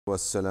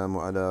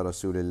Wassalamu ala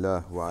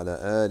Rasulillah wa ala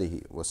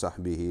alihi wa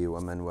sahbihi wa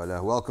man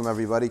wala. Welcome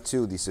everybody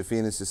to the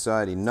Safina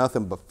Society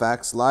Nothing But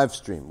Facts live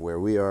stream, where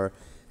we are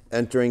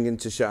entering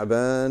into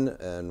Sha'ban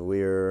and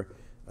we're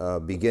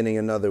beginning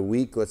another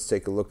week. Let's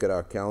take a look at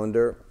our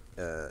calendar.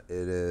 It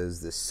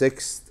is the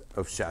 6th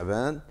of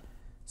Sha'ban.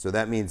 So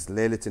that means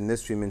Laylatul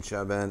Nisfi min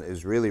Sha'ban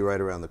is really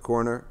right around the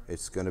corner.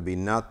 It's going to be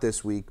not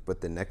this week, but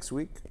the next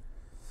week.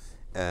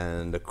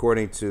 And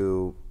according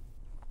to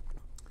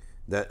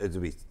that, it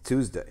will be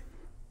Tuesday.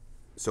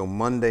 So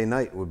Monday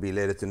night would be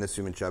Laylatul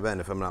Nisfi min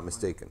Sha'ban, if I'm not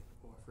mistaken.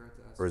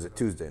 Or is it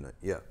Tuesday night?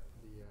 Yeah.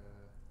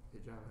 The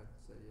Hijama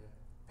said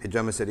yeah.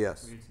 Hijama said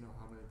yes. We need to know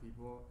how many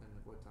people and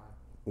what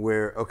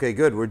time. Okay,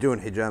 good. We're doing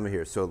Hijama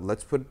here. So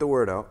let's put the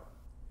word out.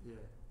 Yeah.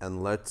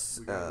 And let's...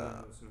 We gotta let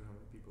him know soon how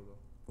many people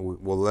though.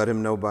 We'll let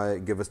him know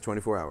give us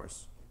 24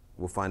 hours.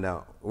 We'll find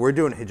out. We're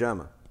doing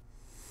Hijama.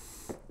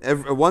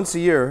 Once a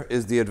year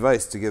is the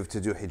advice to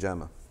do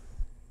Hijama.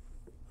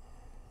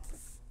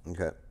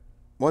 Okay.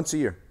 Once a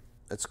year.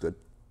 That's good.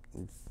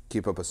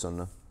 Keep up a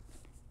sunnah.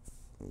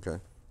 Okay.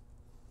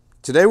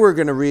 Today we're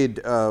going to read,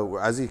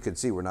 as you can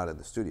see, we're not in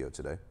the studio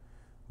today.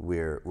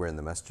 We're in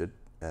the masjid.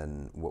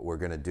 And what we're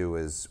going to do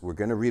is we're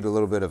going to read a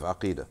little bit of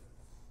Aqeedah.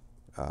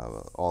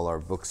 All our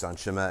books on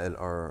Shama'il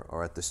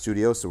are at the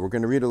studio. So we're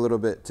going to read a little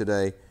bit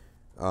today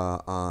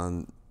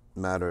on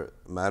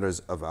matters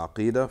of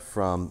Aqeedah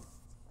from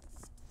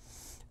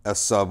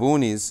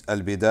As-Sabuni's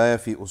Al-Bidayah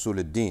fi Usul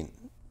al-Din.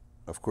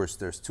 Of course,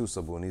 there's two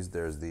Sabunis.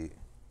 There's the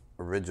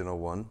original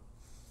one,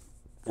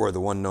 or the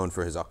one known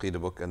for his Aqeedah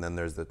book, and then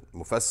there's the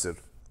Mufassir,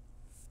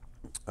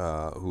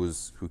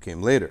 who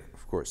came later,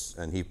 of course,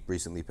 and he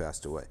recently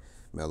passed away.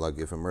 May Allah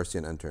give him mercy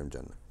and enter him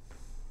Jannah.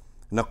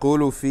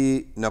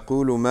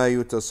 نقول ما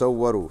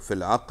يتصور في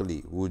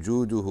العقل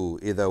وجوده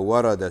إذا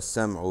ورد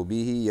السمع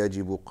به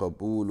يجب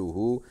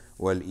قبوله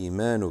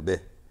والإيمان به.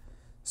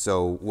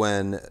 So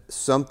when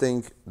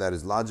something that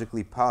is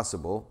logically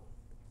possible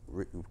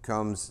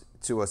comes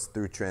to us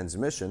through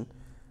transmission,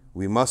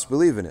 we must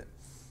believe in it.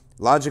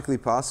 Logically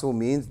possible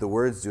means the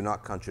words do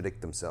not contradict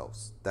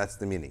themselves. That's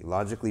the meaning.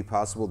 Logically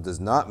possible does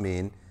not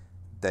mean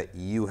that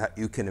you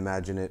can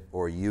imagine it,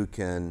 or you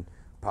can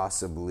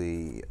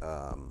possibly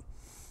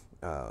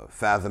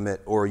fathom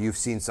it, or you've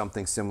seen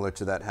something similar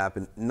to that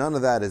happen. None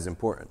of that is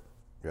important.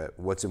 Right?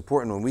 What's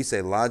important when we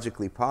say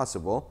logically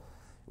possible,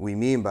 we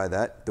mean by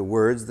that the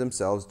words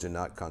themselves do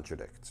not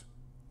contradict.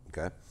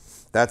 Okay,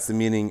 that's the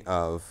meaning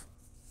of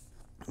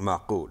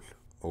ma'qul,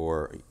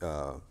 or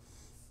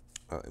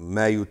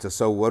ما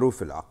يتصور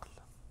في العقل.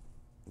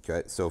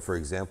 Okay, so for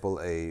example,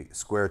 a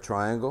square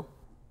triangle,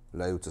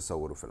 لا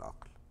يتصور في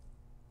العقل,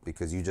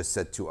 because you just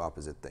said two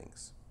opposite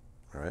things.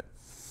 All right,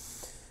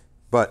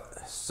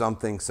 but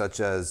something such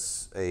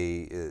as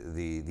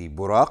the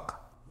buraq,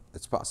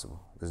 it's possible.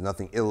 There's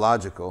nothing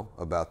illogical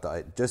about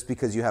that. Just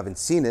because you haven't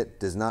seen it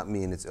does not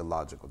mean it's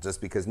illogical.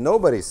 Just because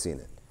nobody's seen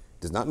it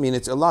does not mean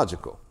it's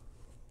illogical.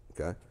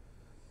 Okay.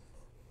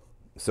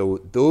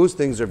 So those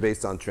things are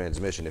based on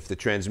transmission. If the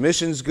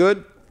transmission's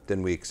good,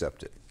 then we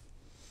accept it.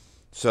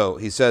 So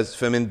he says,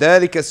 فَمِن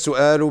ذَلِكَ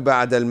السُّؤَالُ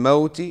بَعْدَ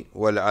الْمَوْتِ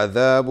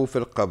وَالْعَذَابُ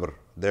فِي الْقَبْرِ.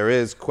 There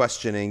is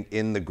questioning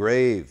in the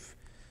grave.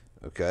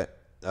 Okay.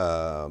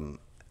 The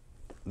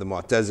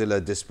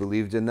Mu'tazila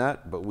disbelieved in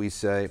that, but we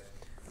say,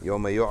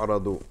 يَوْمَ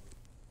يُعْرَضُ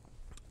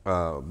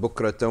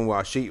بُكْرَةً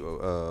وَعَشِيًّا.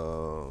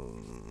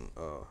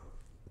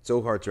 It's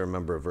so hard to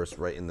remember a verse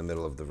right in the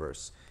middle of the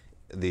verse.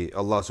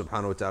 Allah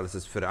subhanahu wa ta'ala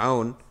says,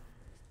 Fir'aun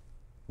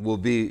will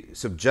be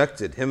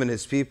subjected, him and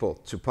his people,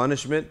 to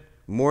punishment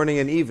morning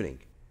and evening.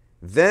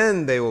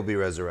 Then they will be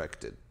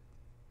resurrected.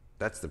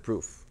 That's the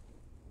proof.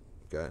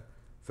 Okay?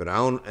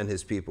 Fir'aun and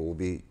his people will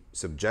be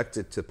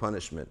subjected to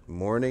punishment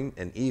morning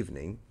and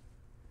evening.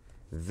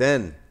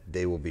 Then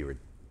they will be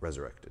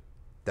resurrected.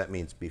 That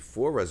means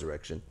before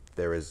resurrection,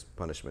 there is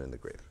punishment in the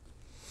grave.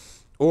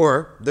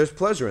 Or there's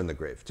pleasure in the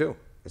grave too.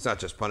 It's not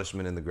just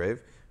punishment in the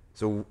grave.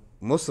 So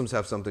Muslims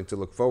have something to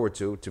look forward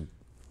to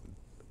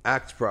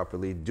act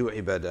properly, do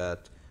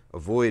ibadat,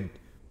 avoid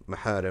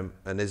maharim.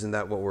 And isn't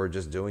that what we're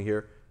just doing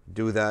here?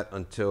 Do that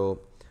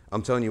until,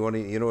 I'm telling you,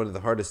 you know what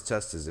the hardest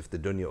test is? If the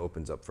dunya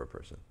opens up for a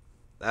person.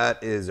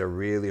 That is a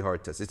really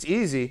hard test. It's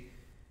easy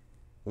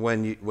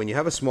when you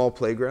have a small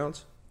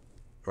playground,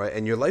 right?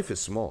 And your life is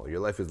small. Your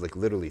life is like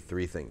literally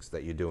 3 things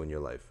that you do in your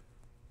life.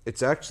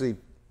 It's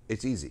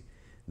easy.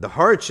 The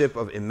hardship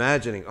of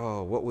imagining,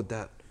 what would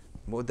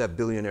that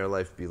billionaire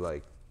life be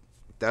like?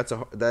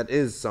 That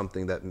is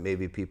something that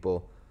maybe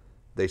people,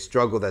 they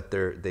struggle, that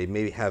they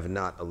maybe have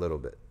not a little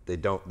bit.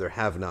 They're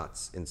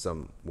have-nots in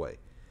some way.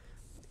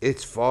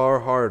 It's far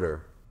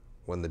harder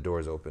when the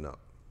doors open up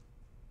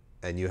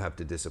and you have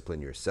to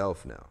discipline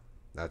yourself now.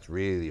 That's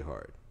really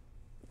hard.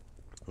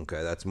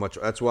 Okay, that's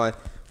why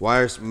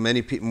are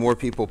more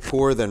people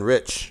poor than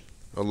rich?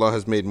 Allah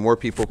has made more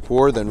people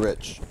poor than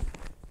rich.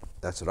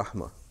 That's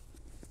rahmah.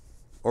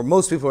 Or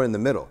most people are in the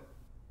middle.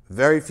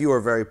 Very few are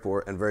very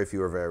poor and very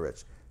few are very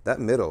rich. That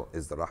middle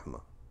is the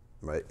rahmah,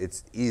 right?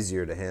 It's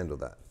easier to handle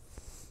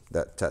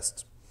that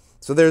test.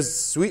 So there's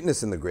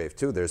sweetness in the grave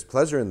too. There's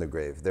pleasure in the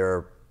grave. There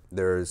are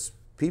There's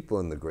people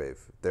in the grave.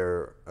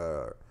 There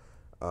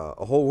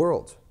a whole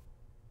world.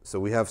 So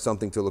we have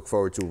something to look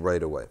forward to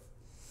right away.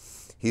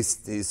 He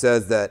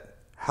says that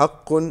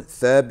حق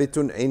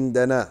ثابت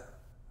عندنا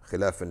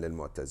خلافا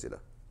للمعتزلة.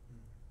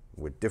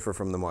 We differ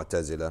from the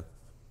Mu'tazila,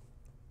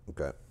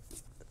 okay,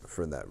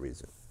 for that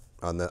reason,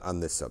 on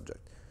this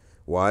subject.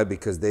 Why?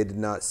 Because they did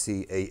not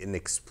see an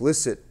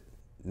explicit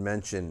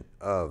mention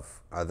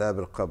of Adhab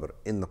al-Qabr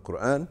in the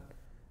Quran,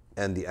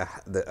 and the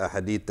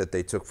ahadith that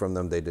they took from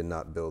them, they did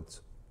not build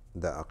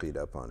the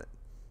aqidah upon it.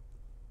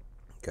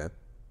 Okay.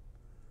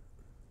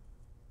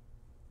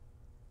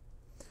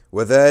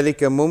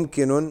 وذلك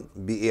ممكن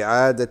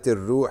بإعادة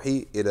الروح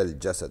إلى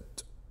الجسد.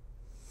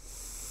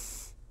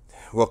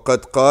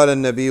 وقد قال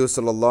النبي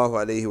صلى الله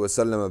عليه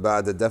وسلم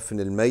بعد دفن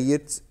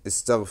الميت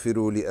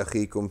استغفروا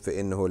لأخيكم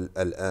فإنه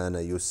الآن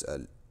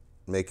يسأل.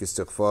 Make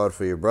istighfar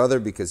for your brother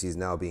because he's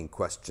now being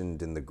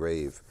questioned in the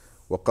grave.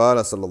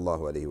 وقال صلى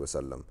الله عليه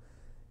وسلم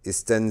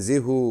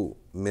استنزهوا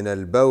من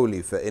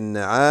البول فإن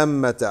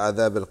عامة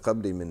عذاب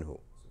القبر منه.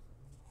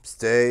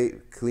 Stay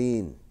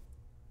clean.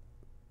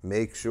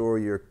 Make sure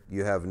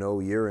you have no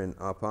urine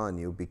upon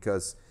you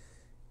because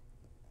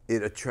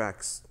it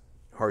attracts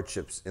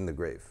hardships in the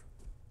grave.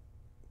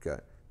 Okay,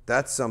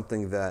 that's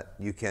something that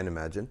you can't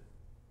imagine,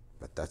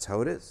 but that's how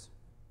it is.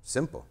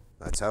 Simple.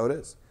 That's how it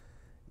is.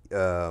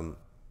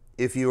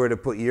 If you were to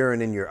put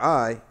urine in your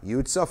eye, you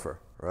would suffer,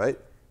 right?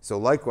 So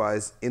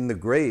likewise, in the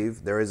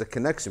grave, there is a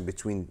connection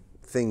between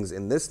things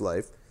in this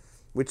life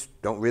which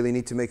don't really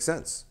need to make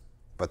sense,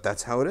 but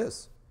that's how it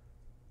is.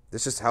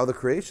 This is how the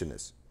creation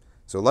is.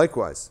 So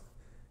likewise,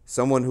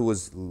 someone who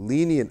was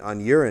lenient on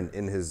urine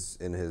in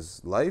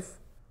his life,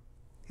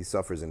 he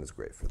suffers in his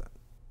grave for that.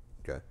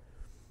 Okay.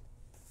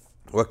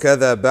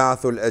 وكذا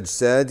بعث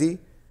الأجساد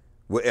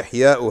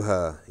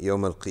وإحياؤها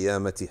يوم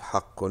القيامة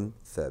حق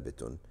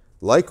ثابت.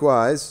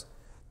 Likewise,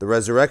 the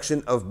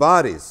resurrection of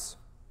bodies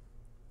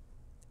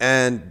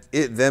and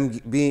them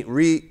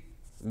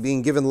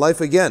being given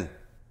life again.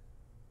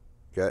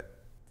 Okay,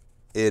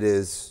 it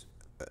is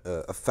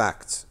a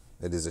fact.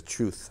 It is a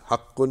truth.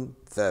 حق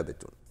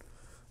ثابت.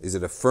 Is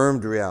it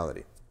affirmed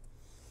reality?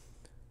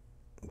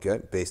 Okay,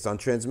 based on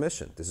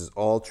transmission. This is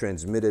all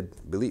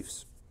transmitted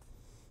beliefs.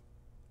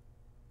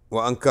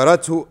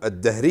 وأنكرته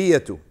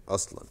الدهرية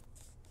أصلا.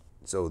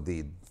 So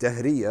the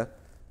Dahriya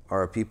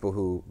are people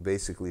who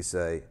basically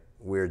say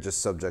we're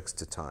just subjects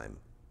to time.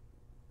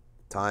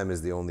 Time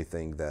is the only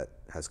thing that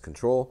has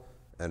control,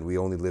 and we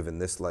only live in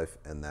this life,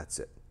 and that's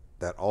it.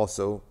 That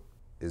also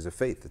is a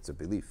faith. It's a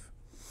belief.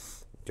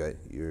 Okay,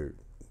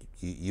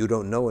 you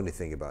don't know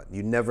anything about it.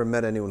 You never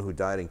met anyone who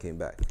died and came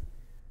back.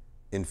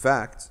 In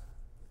fact,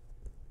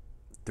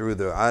 through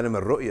the Alim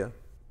al-Ru'ya,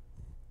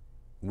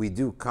 we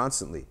do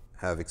constantly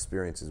have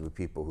experiences with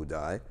people who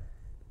die,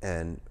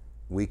 and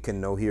we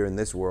can know here in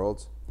this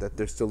world that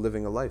they're still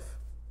living a life.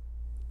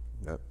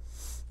 Yep.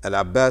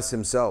 Al-Abbas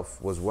himself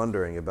was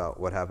wondering about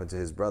what happened to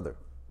his brother,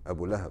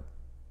 Abu Lahab.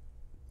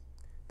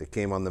 They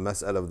came on the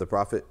mas'ala of the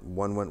Prophet,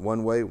 one went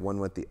one way, one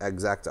went the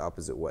exact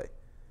opposite way.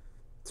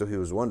 So he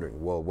was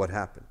wondering, well, what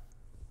happened?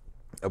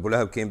 Abu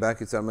Lahab came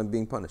back and said, I'm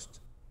being punished.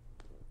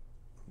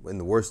 In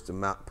the worst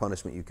amount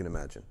punishment you can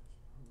imagine.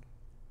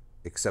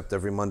 Except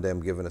every Monday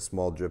I'm given a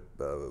small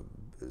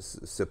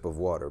sip of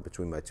water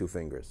between my two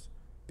fingers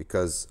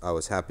because I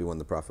was happy when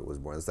the Prophet was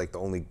born. It's like the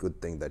only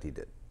good thing that he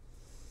did.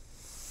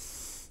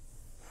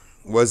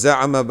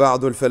 وزعم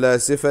بعض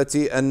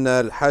الفلاسفة أن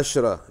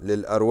الحشر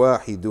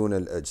للأرواح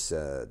دون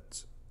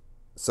الأجساد.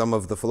 Some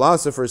of the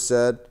philosophers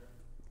said,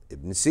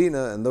 Ibn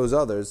Sina and those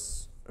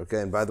others,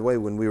 okay, and by the way,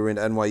 when we were in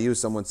NYU,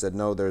 someone said,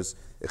 no, there's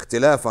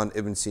ikhtilaf on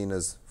Ibn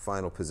Sina's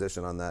final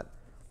position on that.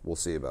 We'll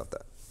see about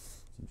that.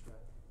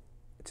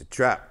 It's a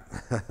trap.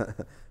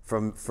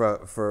 From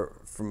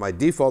my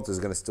default is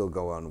going to still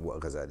go on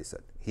what Ghazali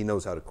said. He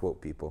knows how to quote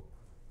people,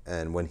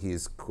 and when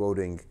he's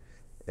quoting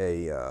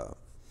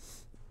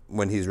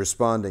when he's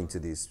responding to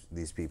these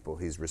people,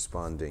 he's not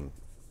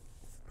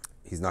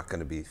going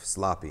to be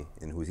sloppy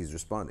in who he's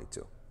responding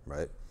to,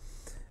 right?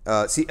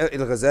 See,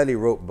 Al-Ghazali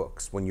wrote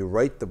books. When you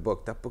write the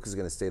book, that book is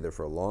going to stay there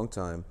for a long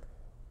time,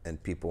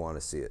 and people want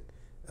to see it.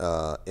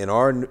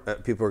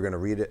 People are going to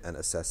read it and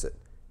assess it.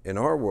 In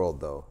our world,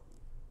 though,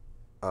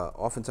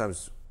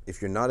 oftentimes,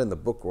 if you're not in the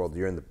book world,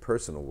 you're in the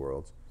personal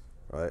world,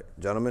 right?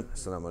 Gentlemen,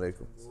 assalamu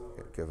alaikum.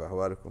 Kayfa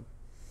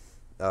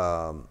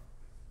ahwalukum?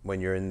 When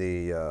you're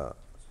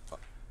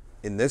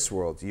in this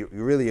world, you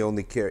really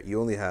only care.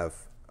 You only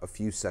have a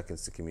few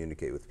seconds to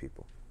communicate with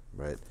people,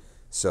 right?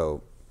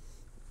 So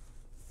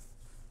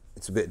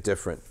it's a bit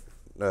different.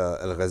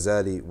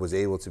 Al-Ghazali was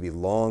able to be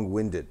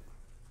long-winded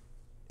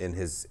in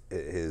his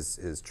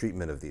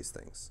treatment of these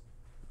things.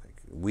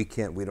 Like we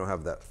don't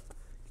have that.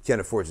 Can't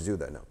afford to do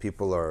that now.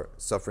 People are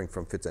suffering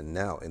from fitan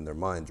now in their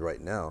minds right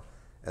now,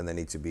 and they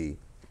need to be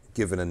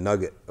given a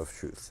nugget of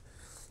truth.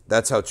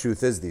 That's how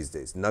truth is these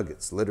days.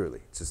 Nuggets,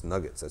 literally. It's just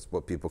nuggets. That's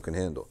what people can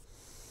handle.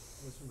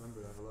 Just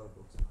remember, I have a lot of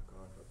books in my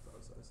car.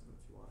 I'll size them if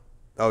you want.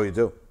 Oh, you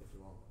do? If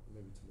you want,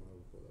 maybe tomorrow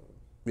we'll put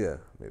Yeah,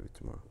 maybe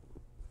tomorrow.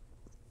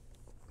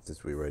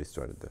 Since we already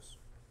started this.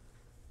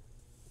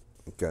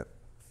 Okay.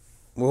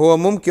 وهو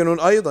ممكن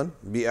أيضا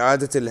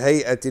بإعادة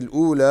الهيئة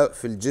الأولى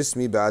في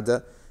الجسم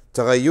بعد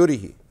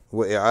تغيره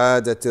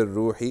وإعادة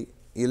الروح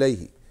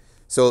إليه.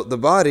 So the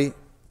body,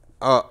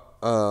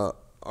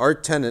 our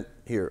tenet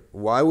here,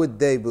 why would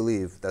they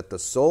believe that the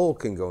soul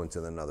can go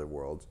into another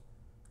world,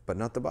 but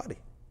not the body?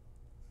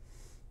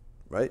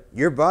 Right?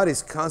 Your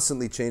body's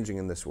constantly changing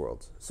in this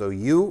world. So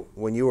you,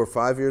 when you were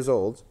 5 years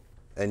old,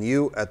 and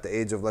you at the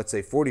age of, let's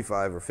say,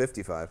 45 or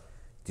 55,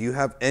 do you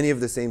have any of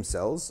the same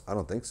cells? I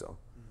don't think so.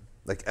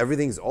 Like,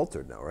 everything's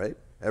altered now, right?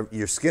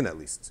 Your skin, at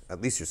least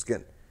your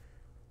skin.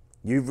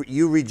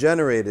 You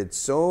regenerated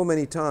so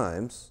many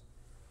times,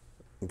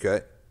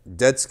 okay?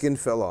 Dead skin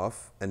fell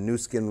off and new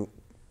skin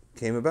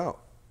came about.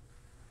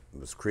 It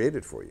was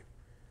created for you.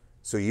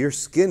 So your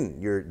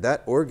skin,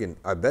 that organ,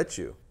 I bet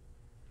you,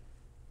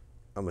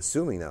 I'm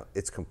assuming now,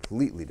 it's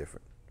completely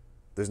different.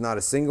 There's not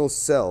a single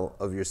cell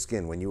of your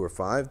skin when you were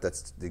 5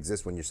 that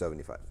exists when you're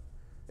 75.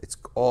 It's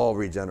all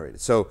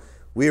regenerated. So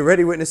we're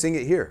already witnessing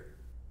it here.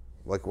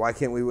 Like, why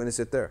can't we witness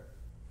it there?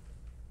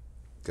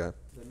 Okay.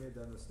 They made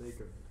that mistake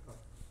of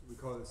we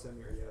call it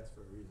semi-ayats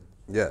for a reason.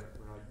 Yeah.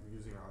 We're not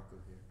using our aql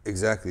here.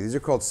 Exactly. These are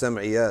called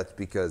sam'iyat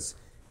because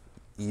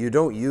you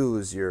don't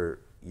use your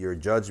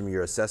judgment,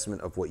 your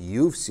assessment of what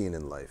you've seen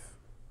in life.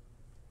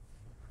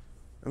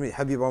 I mean,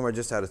 Habib Omar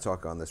just had a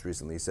talk on this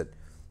recently. He said,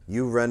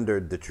 you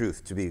rendered the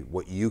truth to be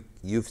what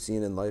you've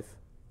seen in life.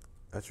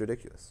 That's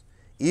ridiculous.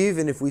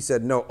 Even if we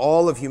said, no,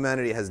 all of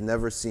humanity has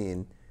never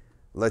seen,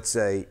 let's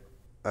say,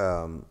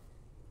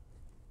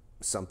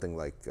 something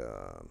like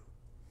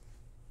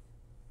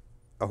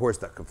a horse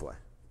that can fly.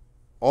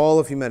 All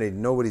of humanity,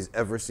 nobody's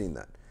ever seen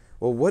that.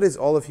 Well, what is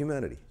all of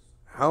humanity?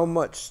 How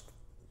much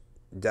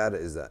data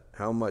is that?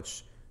 How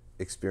much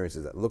experience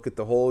is that? Look at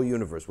the whole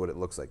universe, what it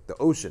looks like. The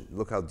ocean,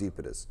 look how deep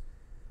it is.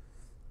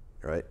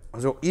 Right?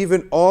 So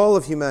even all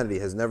of humanity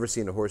has never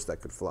seen a horse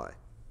that could fly.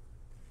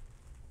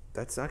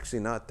 That's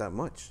actually not that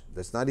much.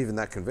 That's not even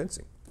that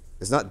convincing.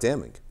 It's not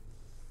damning.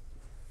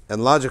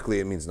 And logically,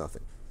 it means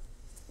nothing.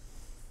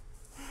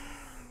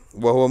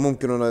 وهو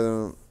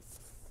ممكن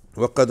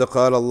وقد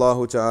قال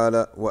الله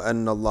تعالى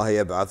وأن الله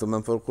يبعث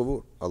من في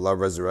القبور. Allah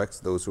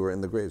resurrects those who are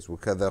in the graves.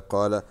 وكذا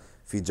قال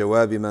في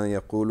جواب من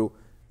يقول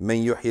من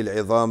يحيي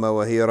العظام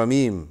وهي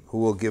رميم. Who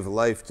will give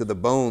life to the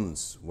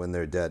bones when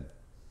they're dead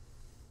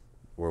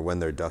or when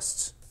they're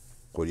dust.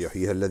 قل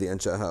يحييها الذي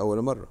أنشأها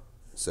أول مرة.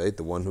 Say,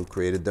 the one who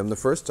created them the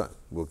first time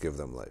will give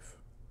them life.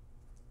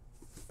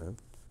 Okay.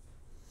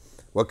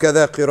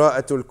 وكذا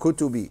قراءة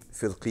الكتب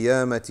في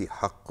القيامة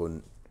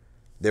حق.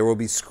 There will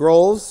be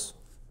scrolls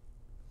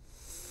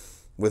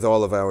with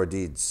all of our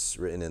deeds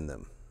written in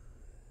them.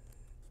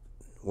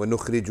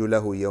 وَنُخْرِجُ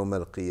لَهُ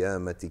يَوْمَ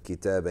الْقِيَامَةِ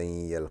كِتَابًا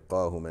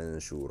يَلْقَاهُ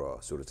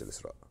مَنْشُورًا. Surah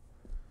Al-Isra.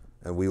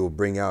 And we will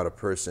bring out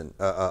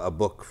a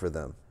book for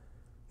them.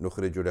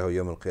 نُخْرِجُ لَهُ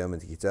يَوْمَ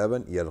الْقِيَامَةِ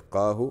كِتَابًا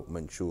يَلْقَاهُ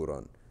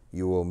مَنْشُورًا.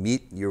 You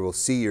will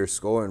see your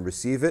scroll and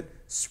receive it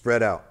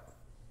spread out.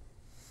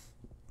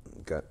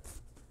 Okay.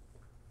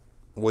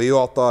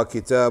 ويعطى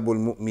كتاب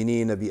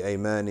المؤمنين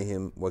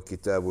بأيمانهم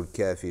وكتاب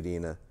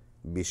الكافرين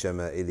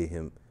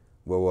بشمائلهم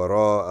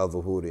ووراء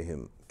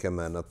ظهورهم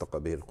كما نطق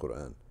به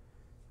القرآن.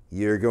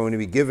 You're going to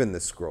be given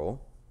this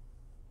scroll,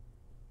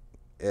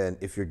 and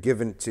if you're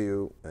given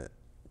to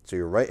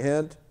your right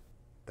hand,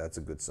 that's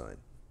a good sign.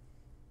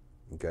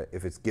 Okay,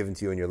 if it's given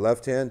to you in your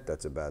left hand,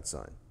 that's a bad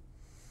sign.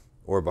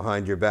 Or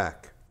behind your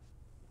back,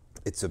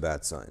 it's a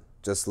bad sign.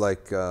 Just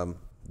like the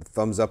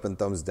thumbs up and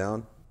thumbs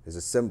down is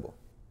a symbol.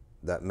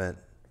 That meant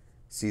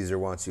Caesar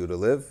wants you to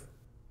live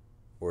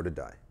or to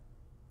die.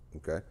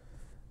 Okay?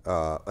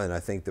 And I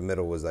think the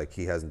middle was like,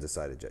 he hasn't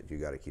decided yet. You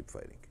got to keep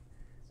fighting.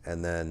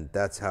 And then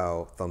that's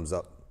how thumbs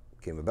up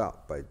came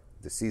about. By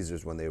the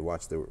Caesars, when they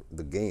watched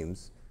the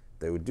games,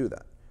 they would do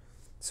that.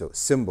 So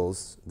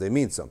symbols, they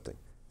mean something.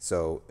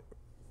 So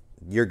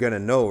you're going to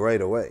know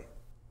right away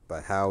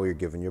by how you're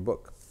given your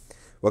book.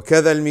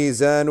 وَكَذَا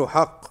الْمِيزَانُ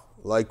حَقٌّ.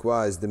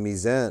 Likewise, the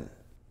mizan,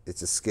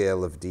 it's a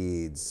scale of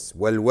deeds.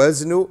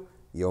 وَالْوَزْنُ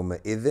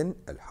يَوْمَئِذٍ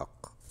الْحَقُّ.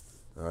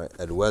 All right,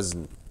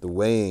 al-wazn, the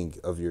weighing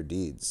of your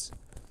deeds,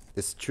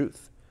 is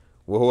truth.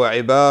 وهو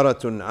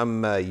عبارة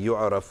عما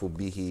يعرف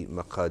به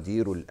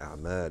مقادير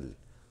الأعمال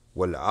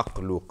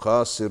والعقل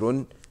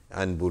قاصر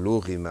عن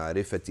بلوغ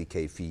معرفة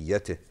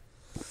كيفيته.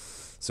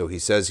 So he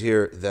says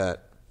here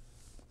that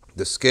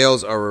the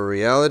scales are a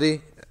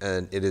reality,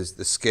 and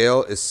the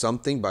scale is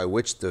something by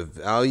which the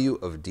value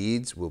of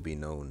deeds will be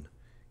known.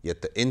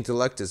 Yet the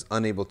intellect is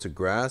unable to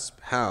grasp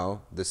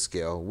how the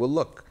scale will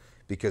look.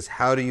 Because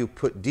how do you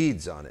put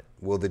deeds on it?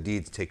 Will the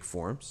deeds take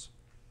forms?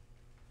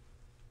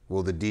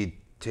 Will the deed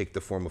take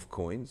the form of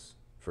coins,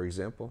 for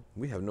example?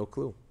 We have no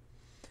clue.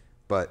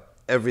 But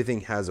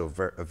everything has a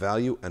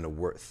value and a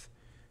worth.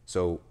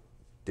 So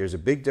there's a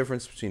big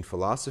difference between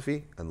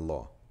philosophy and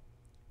law.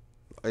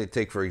 I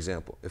take, for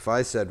example, if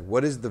I said,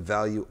 what is the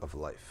value of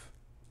life?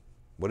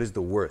 What is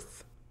the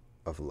worth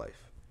of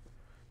life?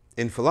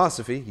 In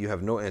philosophy, you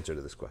have no answer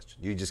to this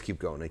question. You just keep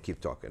going and keep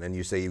talking. And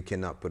you say you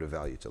cannot put a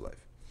value to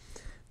life.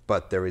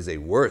 But there is a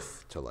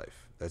worth to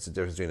life. That's the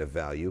difference between a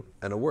value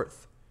and a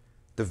worth.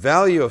 The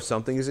value of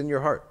something is in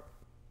your heart.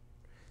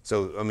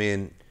 So, I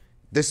mean,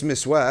 this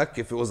miswak,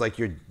 if it was like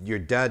your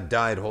dad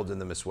died holding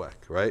the miswak,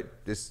 right?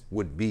 This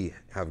would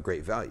have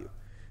great value.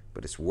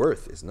 But its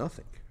worth is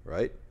nothing,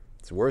 right?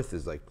 Its worth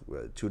is like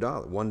 $2,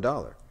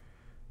 $1.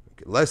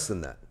 Less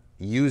than that.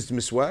 Used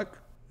miswak,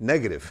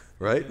 negative,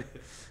 right?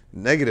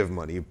 Negative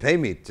money. You pay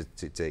me to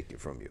take it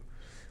from you.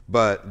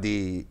 But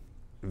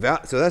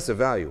so that's the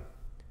value.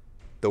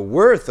 The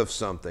worth of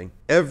something,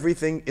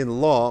 everything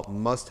in law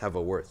must have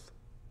a worth.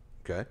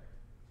 Okay?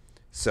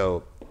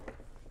 So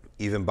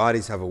even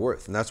bodies have a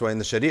worth. And that's why in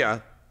the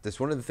Sharia, that's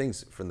one of the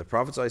things from the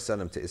Prophet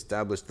ﷺ to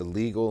establish the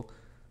legal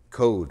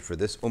code for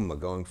this ummah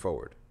going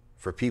forward,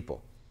 for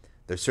people.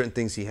 There's certain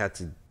things he had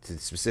to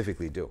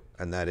specifically do,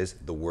 and that is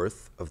the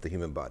worth of the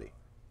human body.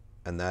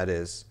 And that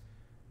is,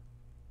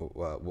 it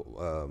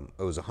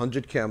was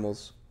 100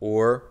 camels,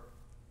 or,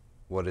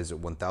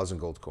 1,000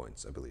 gold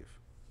coins, I believe,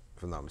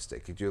 if I'm not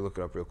mistaken. Could you look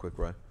it up real quick,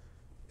 Ryan?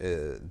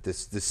 The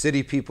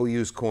city people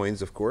use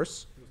coins, of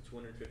course. It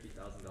was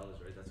 $250,000,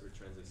 right? That's where it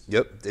translates.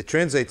 Yep, it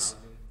translates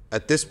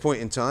at this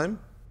point in time,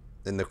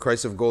 in the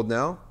price of gold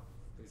now.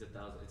 I think it's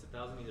 1,000. It's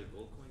 1,000 either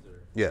gold coins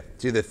or. Yeah,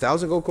 it's either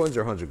 1,000 gold coins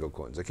or 100 gold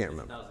coins. I can't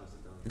remember. 1,000.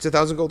 It's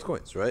 1,000 gold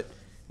coins, right?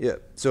 Yeah.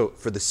 So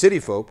for the city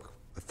folk,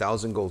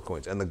 1,000 gold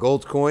coins, and the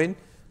gold coin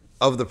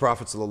of the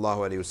Prophet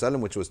ﷺ,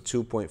 which was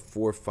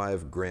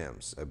 2.45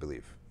 grams, I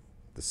believe.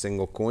 The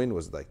single coin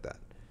was like that.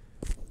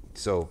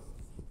 So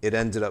it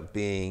ended up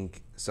being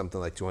something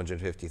like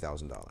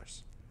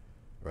 $250,000,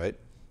 right?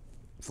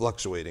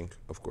 Fluctuating,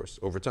 of course,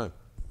 over time.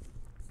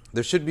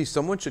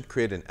 Someone should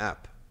create an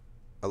app,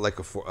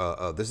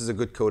 this is a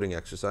good coding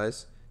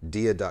exercise,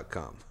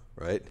 dia.com,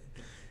 right?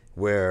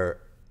 Where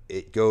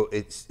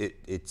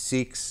it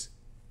seeks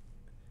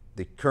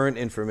the current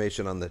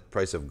information on the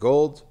price of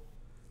gold,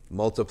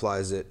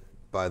 multiplies it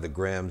by the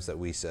grams that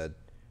we said,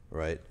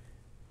 right?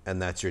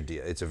 And that's your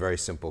dia. It's a very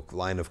simple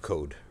line of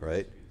code,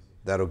 right?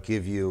 That'll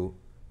give you,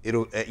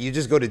 you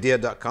just go to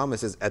dia.com, it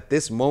says, at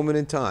this moment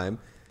in time,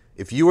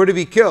 if you were to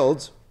be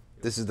killed,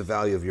 this is the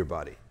value of your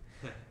body.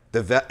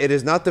 It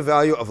is not the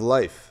value of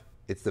life,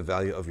 it's the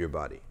value of your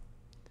body.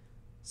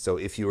 So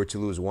if you were to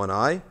lose one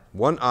eye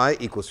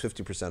equals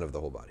 50% of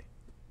the whole body.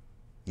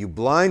 You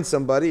blind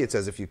somebody, it's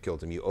as if you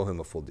killed him. You owe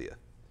him a full dia,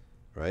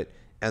 right?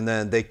 And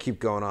then they keep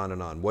going on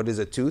and on. What is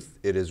a tooth?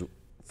 It is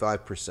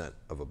 5%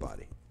 of a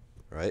body,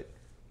 right?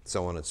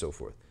 So on and so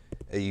forth.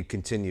 And you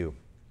continue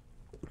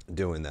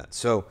doing that.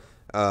 So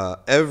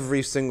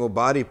every single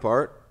body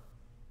part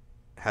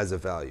has a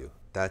value.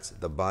 That's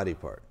the body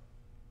part,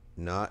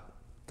 not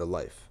the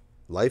life.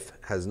 Life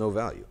has no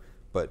value.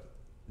 But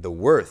the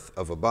worth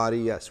of a body,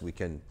 yes, we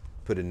can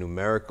put a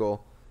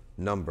numerical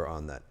number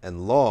on that.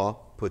 And law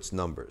puts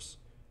numbers.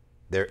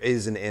 There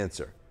is an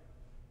answer.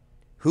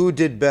 Who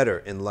did better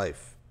in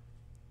life?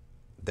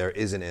 There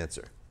is an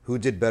answer. Who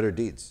did better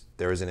deeds?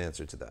 There is an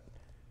answer to that.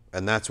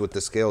 And that's what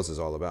the scales is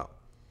all about.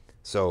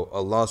 So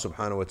Allah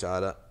subhanahu wa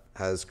ta'ala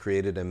has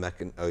created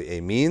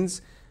a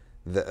means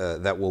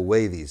that will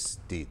weigh these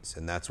deeds.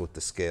 And that's what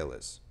the scale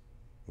is.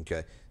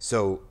 Okay?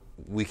 So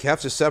we have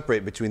to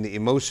separate between the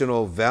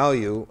emotional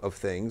value of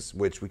things,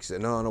 which we say,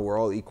 no, we're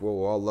all equal,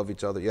 we all love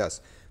each other.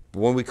 Yes. But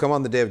when we come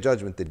on the Day of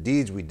Judgment, the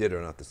deeds we did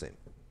are not the same.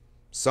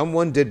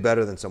 Someone did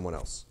better than someone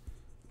else,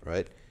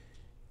 right?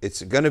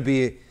 It's going to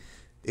be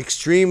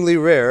extremely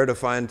rare to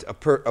find a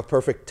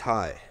perfect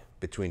tie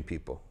between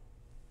people.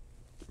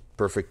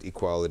 Perfect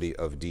equality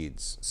of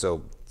deeds.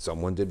 So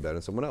someone did better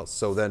than someone else.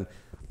 So then,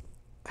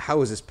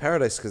 how is this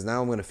paradise? Because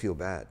now I'm going to feel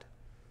bad.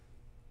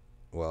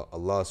 Well,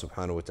 Allah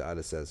subhanahu wa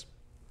ta'ala says,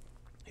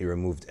 He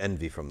removed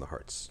envy from the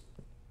hearts.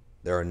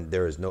 There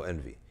is no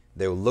envy.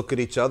 They will look at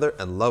each other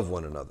and love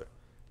one another.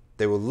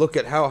 They will look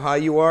at how high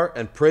you are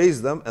and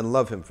praise them and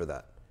love Him for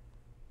that.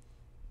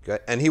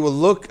 Okay? And He will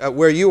look at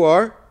where you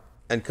are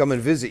and come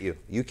and visit you.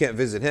 You can't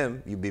visit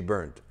Him, you'd be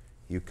burned.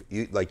 You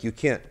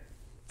can't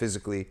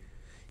physically,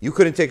 you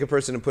couldn't take a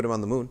person and put him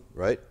on the moon,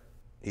 right?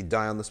 He'd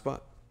die on the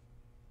spot.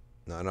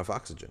 Not enough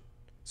oxygen.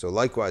 So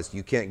likewise,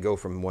 you can't go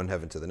from one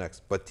heaven to the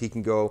next, but He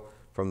can go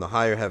from the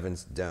higher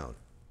heavens down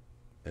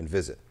and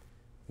visit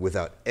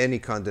without any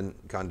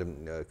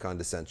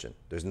condescension.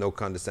 There's no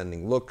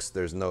condescending looks.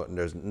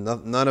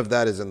 None of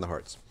that is in the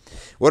hearts.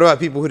 What about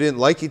people who didn't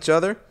like each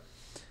other?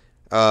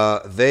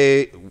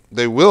 They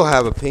will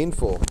have a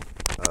painful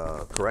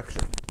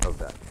correction of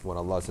that. When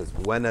Allah says,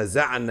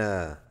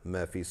 وَنَزَعْنَا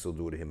مَا فِي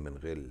صُدُورِهِم مِّنْ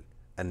غِلٍّ.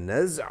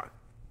 النَّزْعَ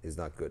is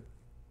not good.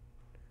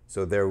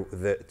 So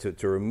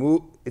to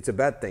remove, it's a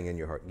bad thing in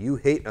your heart. You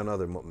hate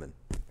another mu'min.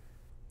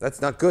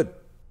 That's not good.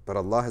 But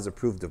Allah has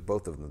approved of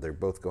both of them. They're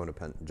both going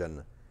to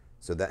Jannah.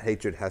 So that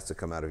hatred has to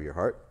come out of your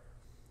heart.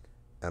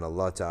 And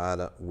Allah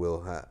Ta'ala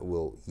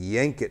will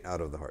yank it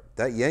out of the heart.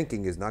 That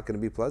yanking is not going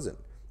to be pleasant.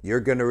 You're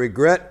going to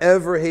regret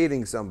ever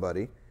hating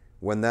somebody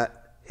when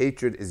that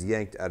hatred is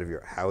yanked out of your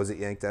heart. How is it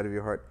yanked out of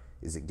your heart?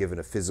 Is it given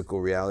a physical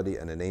reality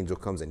and an angel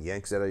comes and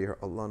yanks it out of your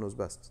heart? Allah knows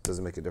best. It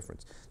doesn't make a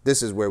difference.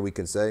 This is where we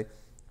can say,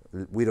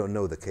 we don't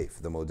know the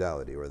kayf, the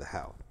modality, or the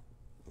how.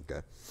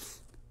 Okay?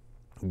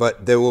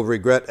 But they will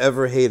regret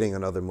ever hating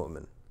another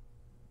mu'min.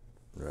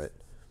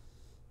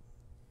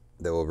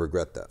 They will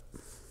regret that.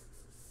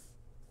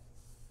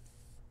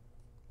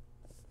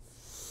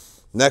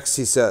 Next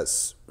he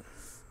says,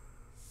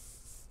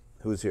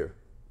 who's here?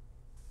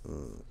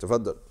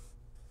 تفضل.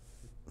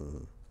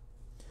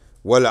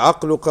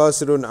 والعقل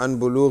قاصر عن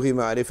بلوغ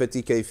معرفة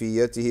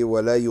كيفيته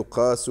ولا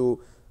يقاس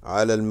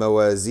على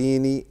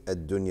الموازين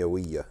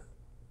الدنيوية.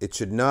 It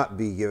should not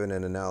be given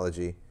an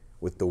analogy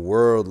with the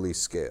worldly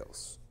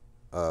scales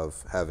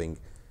of having,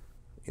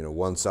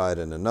 one side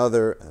and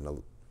another and a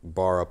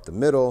bar up the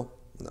middle.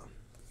 No,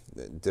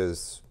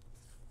 that's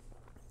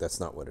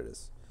not what it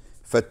is.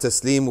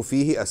 فالتسليم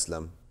فيه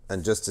أسلم,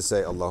 and just to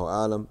say Allahu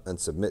Alam and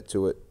submit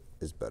to it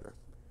is better,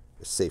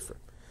 is safer.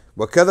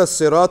 وكذا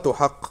الصراط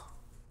حق.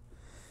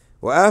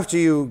 Well, after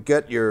you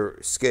get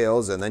your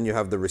scales and then you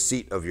have the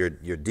receipt of your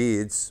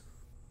deeds,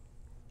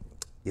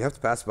 you have to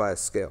pass by a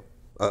scale,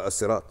 a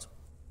sirat,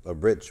 a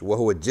bridge.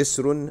 وهو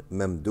جسر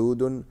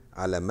ممدود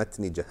على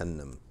متن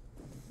جهنم.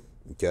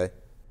 Okay,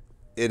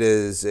 it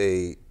is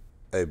a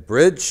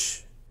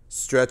bridge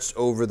stretched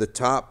over the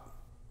top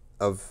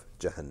of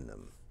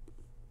Jahannam.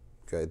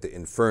 Okay, the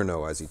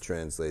inferno, as he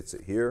translates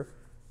it here.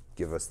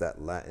 Give us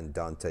that Latin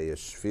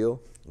Dante-ish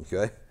feel.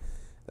 Okay,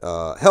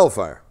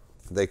 hellfire.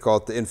 They call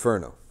it the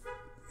inferno.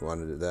 You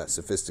wanted that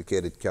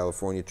sophisticated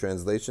California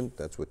translation?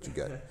 That's what you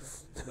got. No, he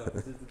just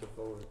did the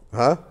forward.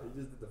 Huh? He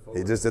just did the forward.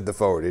 He just did the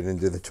forward. He didn't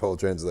do the whole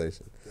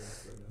translation.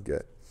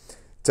 Okay.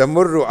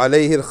 تمر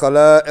عليه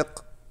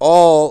الخلائق.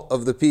 All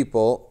of the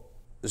people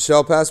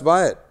shall pass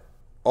by it.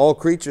 All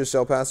creatures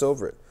shall pass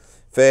over it.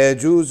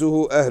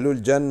 فيجوزه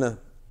أهل الجنة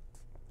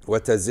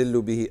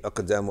وتزل به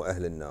أقدام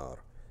أهل النار.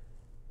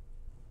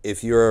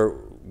 If you're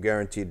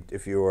guaranteed,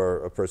 if you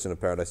are a person of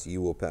paradise,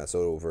 you will pass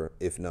over.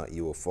 If not,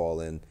 you will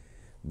fall in.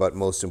 But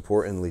most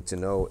importantly to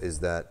know is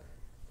that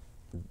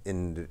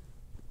when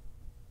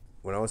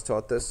I was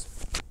taught this,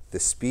 the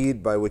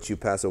speed by which you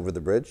pass over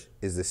the bridge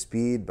is the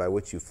speed by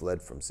which you fled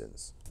from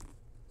sins.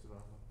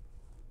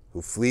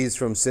 Who flees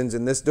from sins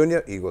in this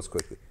dunya, he goes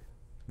quickly.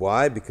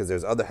 Why? Because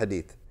there's other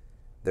hadith.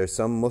 There's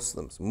some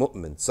Muslims,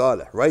 mu'min,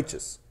 salih,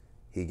 righteous.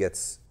 He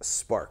gets a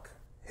spark,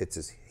 hits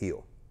his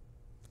heel.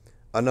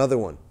 Another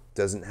one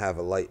doesn't have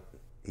a light.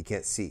 He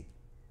can't see.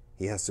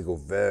 He has to go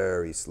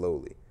very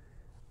slowly.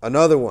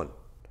 Another one,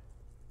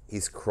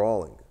 he's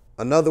crawling.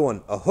 Another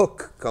one, a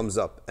hook comes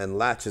up and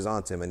latches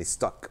onto him and he's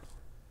stuck.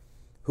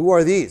 Who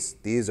are these?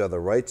 These are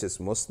the righteous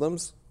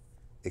Muslims,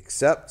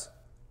 except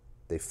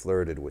they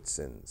flirted with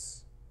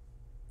sins.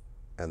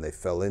 And they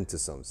fell into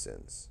some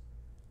sins.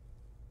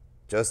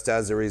 Just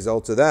as a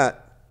result of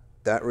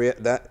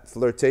that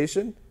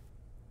flirtation,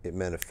 it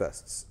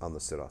manifests on the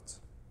sirat.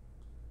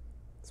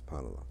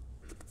 SubhanAllah.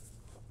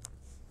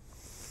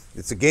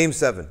 It's a game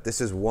 7.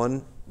 This is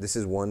one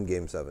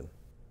game 7.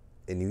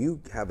 And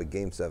you have a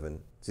game 7.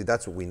 See,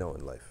 that's what we know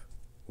in life.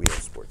 We know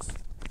sports.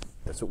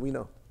 That's what we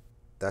know.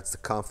 That's the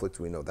conflict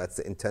we know. That's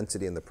the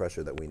intensity and the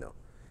pressure that we know.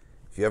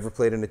 If you ever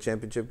played in a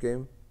championship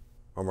game,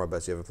 Omar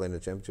Abbas, you ever played in a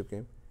championship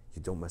game?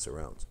 You don't mess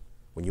around.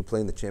 When you play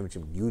in the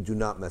championship, you do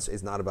not mess.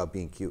 It's not about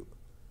being cute.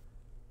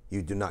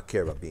 You do not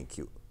care about being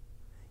cute.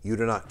 You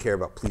do not care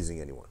about pleasing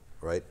anyone,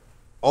 right?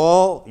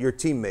 All your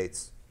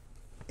teammates,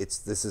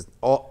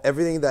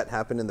 everything that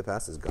happened in the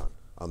past is gone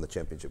on the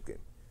championship game.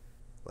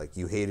 Like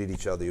you hated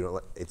each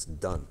other, it's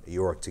done.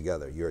 You're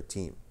together, you're a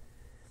team.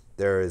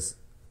 There is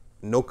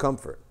no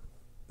comfort.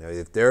 Now,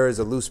 if there is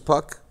a loose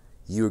puck,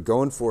 you're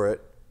going for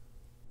it,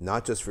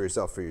 not just for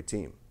yourself, for your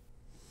team.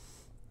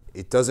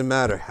 It doesn't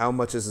matter how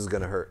much this is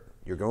going to hurt.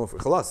 You're going for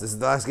it. Khalas, this is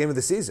the last game of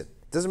the season.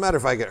 It doesn't matter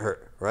if I get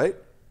hurt, right?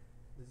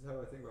 This is how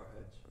I think about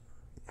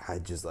Hajj.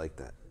 Hajj is like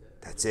that.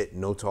 That's it.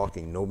 No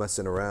talking, no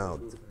messing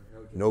around,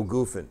 no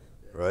goofing,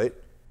 right?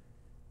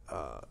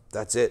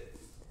 That's it.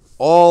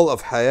 All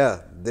of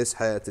hayat, this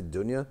hayat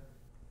al-dunya,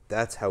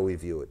 that's how we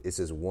view it. This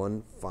is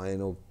one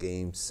final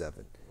game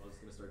 7. I was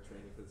going to start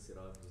training for the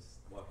sirat, just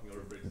walking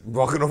over bridges.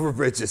 Walking over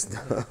bridges.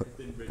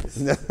 Thin bridges.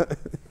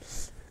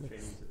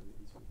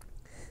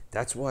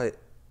 That's why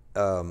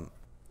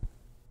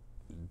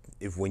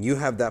when you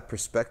have that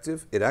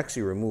perspective, it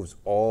actually removes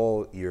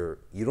you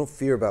don't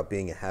fear about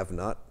being a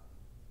have-not.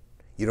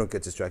 You don't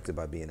get distracted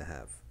by being a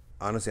have.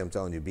 Honestly, I'm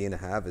telling you, being a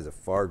have is a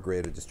far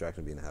greater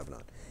distraction than being a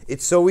have-not.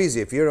 It's so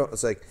easy.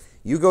 It's like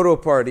you go to a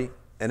party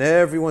and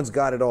everyone's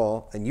got it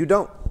all and you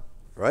don't,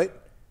 right?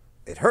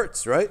 It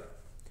hurts, right?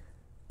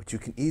 But you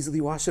can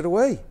easily wash it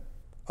away.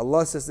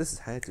 Allah says this is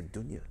hayat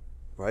al-dunya,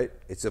 right?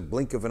 It's a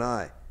blink of an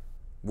eye.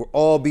 We'll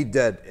all be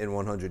dead in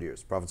 100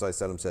 years. Prophet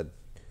ﷺ said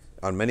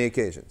on many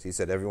occasions, he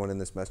said, everyone in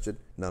this masjid,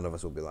 none of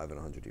us will be alive in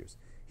 100 years.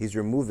 He's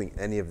removing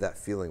any of that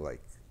feeling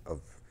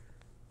of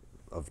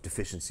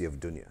deficiency of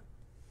dunya.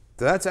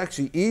 So that's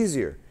actually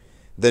easier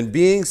than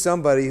being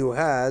somebody who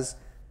has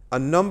a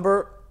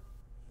number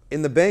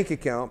in the bank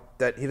account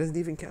that he doesn't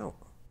even count.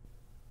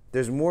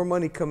 There's more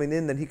money coming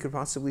in than he could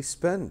possibly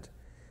spend.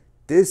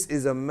 This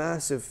is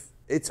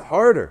it's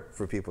harder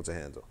for people to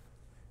handle.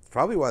 It's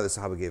probably why the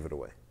Sahaba gave it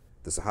away.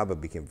 The Sahaba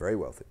became very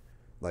wealthy.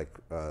 Like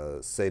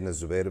Sayyidina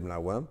Zubayr ibn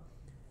Awam,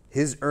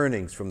 his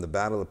earnings from the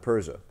Battle of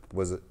Persia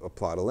was a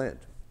plot of land.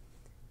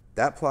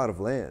 That plot of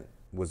land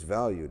was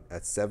valued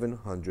at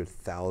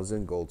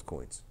 700,000 gold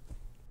coins.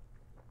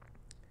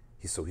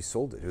 So he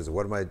sold it. He was like,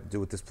 what am I do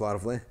with this plot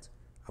of land?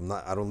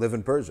 I don't live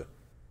in Persia.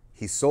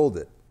 He sold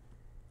it.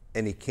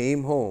 And he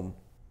came home,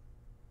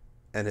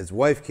 and his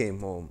wife came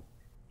home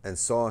and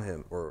saw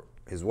him, or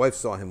his wife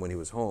saw him when he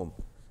was home,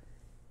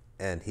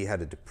 and he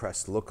had a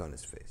depressed look on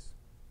his face.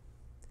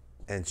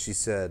 And she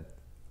said,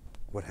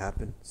 what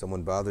happened?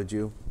 Someone bothered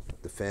you?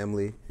 The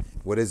family?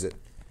 What is it?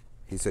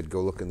 He said,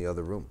 go look in the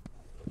other room.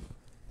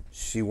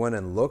 She went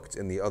and looked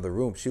in the other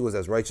room. She was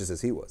as righteous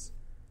as he was.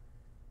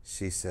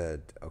 She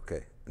said,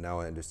 okay, now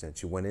I understand.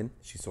 She went in,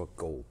 she saw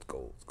gold.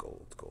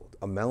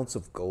 Amounts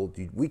of gold.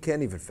 We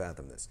can't even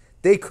fathom this.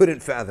 They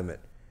couldn't fathom it.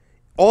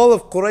 All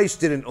of Quraysh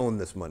didn't own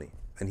this money.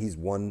 And he's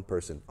one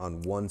person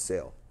on one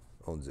sale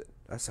owns it.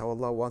 That's how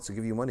Allah wants to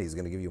give you money. He's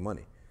going to give you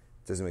money.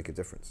 It doesn't make a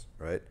difference,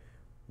 right?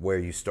 Where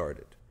you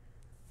started.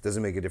 It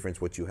doesn't make a difference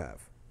what you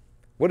have.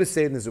 What does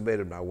Sayyidina Zubayr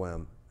ibn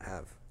Awam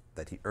have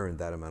that he earned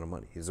that amount of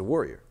money? He's a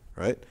warrior,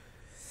 right?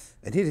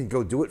 And he didn't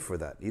go do it for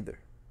that either.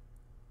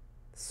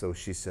 So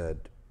she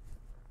said,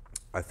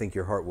 I think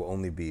your heart will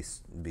only be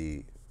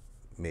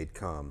made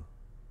calm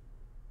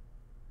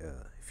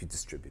if you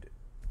distribute it.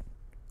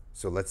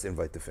 So let's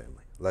invite the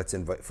family. Let's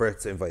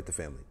invite the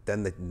family,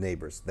 then the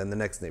neighbors, then the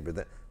next neighbor.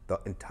 The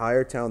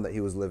entire town that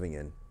he was living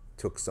in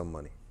took some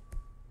money.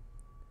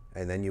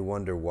 And then you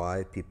wonder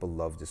why people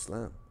loved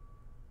Islam,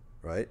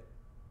 right?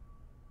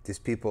 These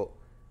people,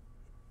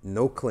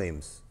 no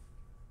claims.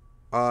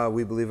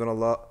 We believe in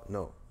Allah.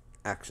 No,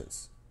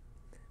 actions.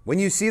 When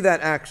you see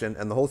that action,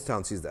 and the whole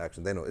town sees the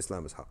action, they know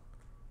Islam is haqq.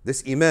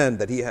 This iman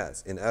that he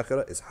has in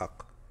akhirah is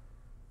haqq.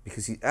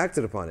 Because he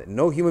acted upon it.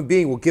 No human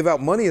being will give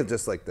out money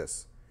just like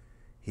this.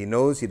 He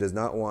knows he does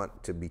not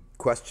want to be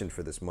questioned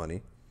for this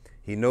money.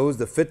 He knows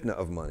the fitna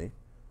of money.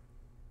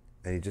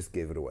 And he just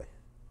gave it away.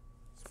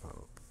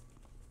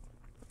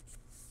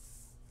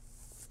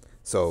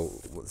 So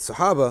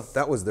Sahaba,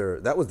 that was their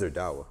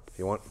da'wah. If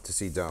you want to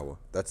see da'wah,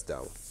 that's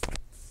da'wah.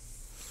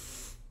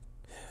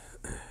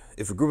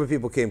 If a group of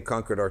people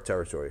conquered our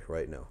territory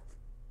right now,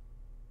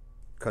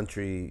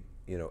 country,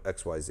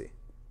 XYZ,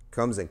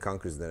 comes and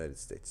conquers the United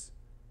States,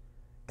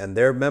 and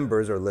their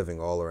members are living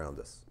all around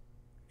us,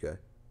 okay?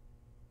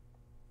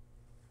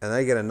 And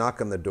I get a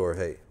knock on the door,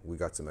 hey, we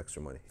got some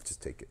extra money,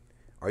 just take it.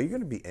 Are you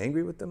going to be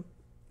angry with them?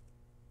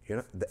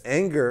 The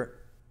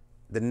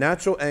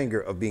natural anger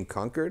of being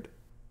conquered,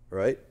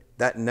 right?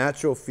 That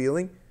natural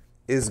feeling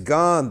is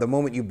gone the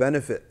moment you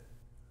benefit.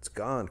 It's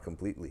gone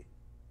completely,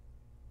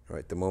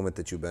 right? The moment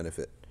that you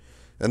benefit.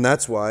 And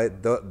that's why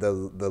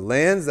the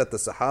lands that the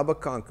Sahaba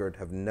conquered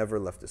have never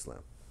left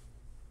Islam.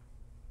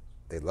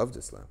 They loved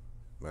Islam,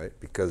 right?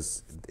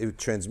 Because it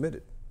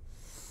transmitted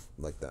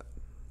like that.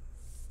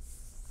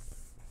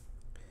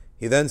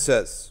 He then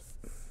says,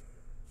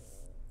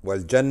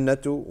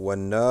 وَالْجَنَّةُ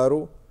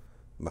وَالنَّارُ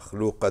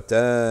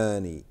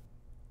مَخْلُوقَتَانِ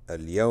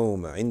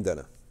الْيَوْمَ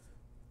عِنْدَنَا.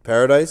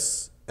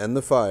 Paradise and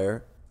the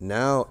fire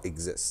now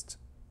exist.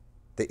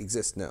 They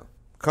exist now.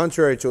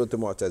 Contrary to what the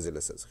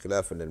Mu'tazila says.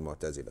 خلافا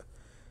للمعتزلة.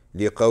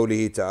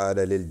 لقوله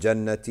تعالى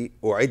للجنة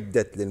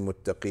أعدت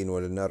للمتقين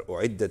وللنار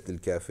أعدت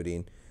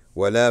للكافرين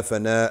ولا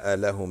فناء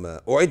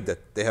لهما. أعدت.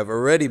 They have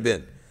already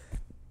been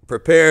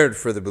prepared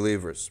for the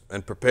believers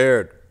and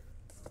prepared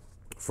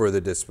for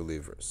the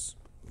disbelievers.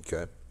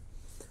 Okay.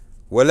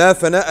 ولا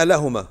فناء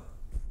لهما.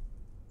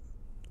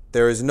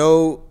 There is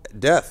no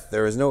death,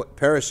 there is no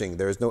perishing,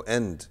 there is no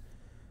end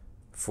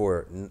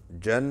for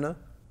Jannah,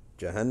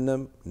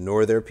 Jahannam,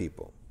 nor their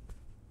people.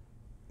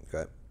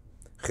 Okay.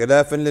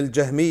 خلافا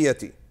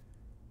للجهمية.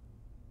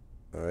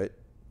 All right.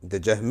 The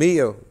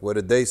Jahmiyyah, what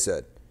did they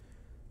said?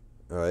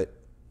 All right.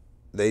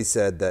 They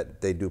said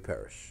that they do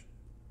perish.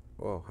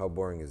 Oh, how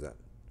boring is that?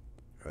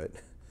 Right?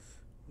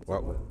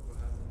 What?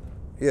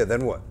 Yeah,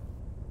 then what?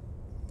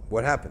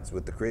 What happens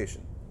with the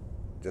creation?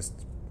 Just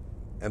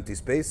empty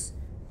space?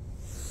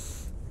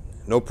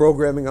 No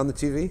programming on the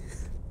TV?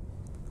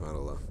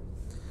 SubhanAllah.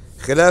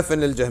 خلافا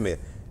للجهمية.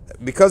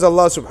 Because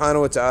Allah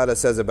subhanahu wa ta'ala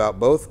says about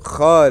both,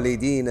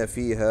 خالدين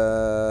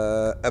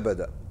فيها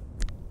أبدا.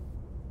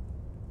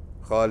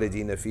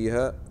 خالدين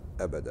فيها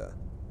أبدا.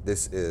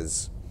 This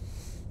is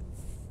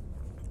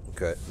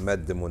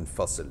مد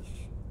منفصل,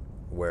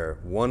 where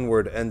one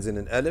word ends in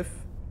an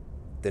alif,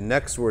 the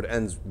next word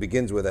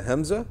begins with a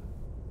hamza,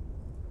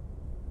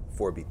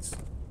 4 beats.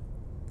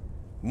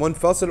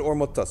 Munfasil or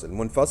muttasil.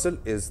 Munfasil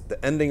is the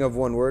ending of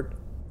one word.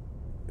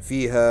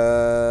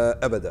 فيها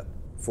أبدا.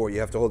 4. You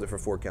have to hold it for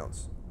 4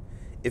 counts.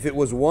 If it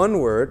was one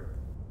word,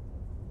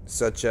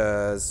 such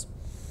as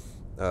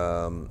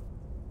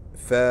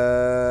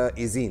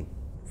فائزين,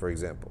 for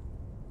example,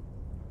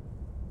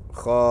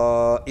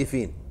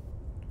 خائفين,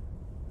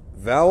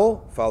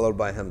 vowel followed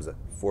by hamza,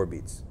 4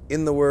 beats.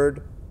 In the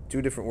word,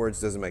 2 different words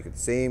doesn't make it.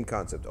 Same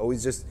concept.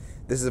 Always this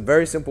is a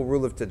very simple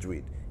rule of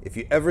tajweed. If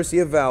you ever see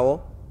a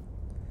vowel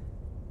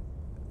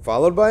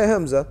followed by a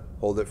hamza,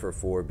 hold it for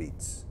 4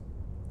 beats.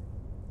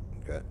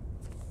 Okay.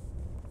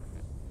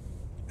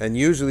 And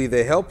usually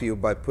they help you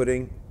by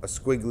putting a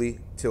squiggly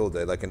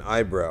tilde, like an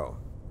eyebrow,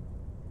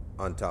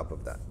 on top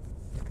of that.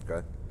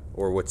 okay?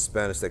 Or what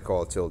Spanish they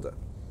call a tilde,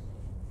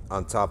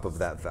 on top of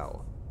that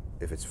vowel,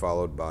 if it's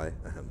followed by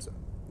a hamza.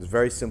 It's a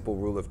very simple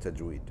rule of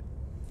tajweed.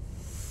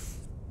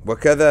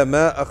 وكذا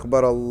ما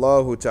أخبر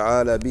الله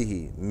تعالى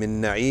به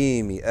من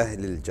نعيم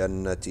أهل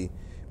الجنة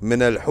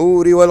من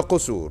الحور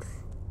والقصور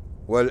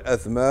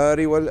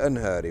والأثمار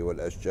والأنهار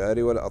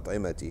والأشجار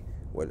والأطعمة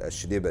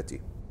والأشربة.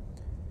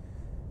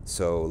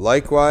 So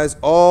likewise,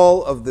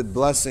 all of the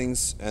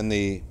blessings and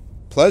the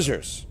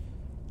pleasures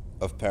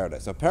of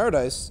paradise. Now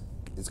paradise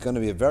is going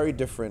to be a very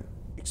different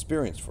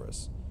experience for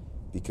us,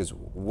 because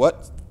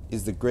what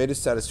is the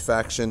greatest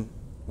satisfaction?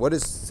 What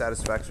is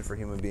satisfaction for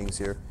human beings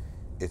here?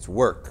 It's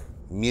work,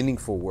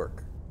 meaningful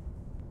work,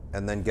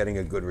 and then getting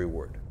a good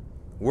reward.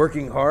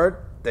 Working hard,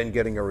 then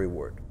getting a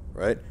reward,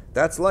 right?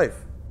 That's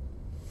life.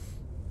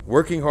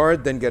 Working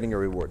hard, then getting a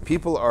reward.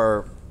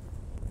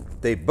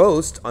 They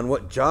boast on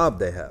what job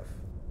they have.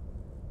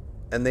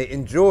 And they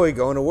enjoy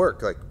going to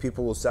work. Like,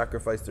 people will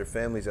sacrifice their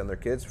families and their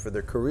kids for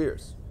their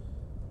careers.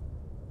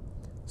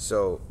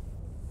 So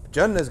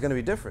Jannah is going to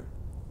be different.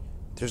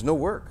 There's no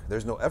work.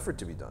 There's no effort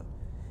to be done.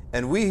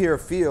 And we here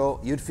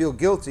you'd feel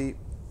guilty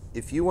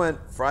if you went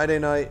Friday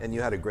night and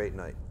you had a great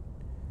night.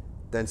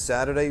 Then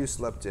Saturday you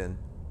slept in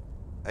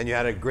and you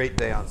had a great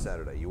day on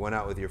Saturday. You went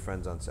out with your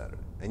friends on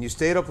Saturday. And you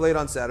stayed up late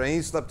on Saturday and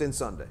you slept in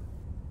Sunday.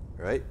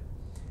 Right?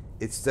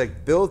 It's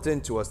like built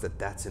into us that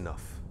that's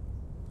enough.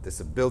 This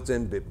is built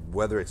in,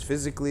 whether it's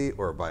physically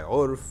or by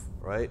urf,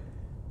 right?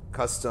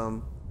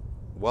 Custom,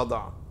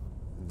 wada,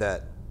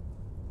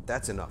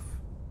 that's enough.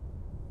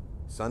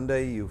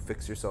 Sunday, you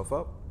fix yourself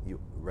up,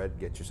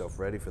 get yourself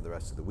ready for the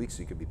rest of the week so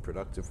you can be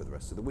productive for the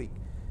rest of the week.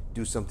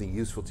 Do something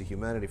useful to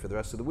humanity for the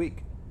rest of the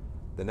week,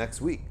 the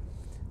next week.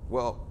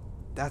 Well,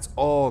 that's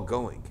all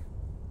going.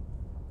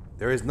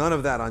 There is none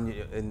of that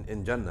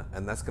in Jannah,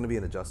 and that's going to be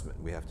an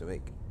adjustment we have to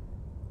make.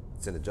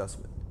 It's an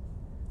adjustment.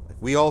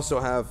 We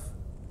also have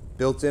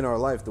built in our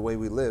life, the way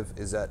we live,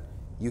 is that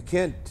you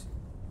can't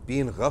be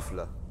in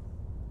ghafla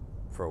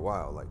for a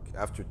while. Like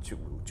after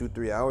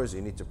 2-3 hours,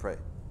 you need to pray.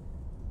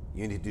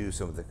 You need to do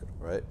some dhikr,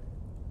 right?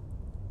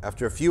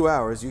 After a few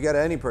hours, you got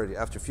any prayer.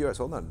 After a few hours,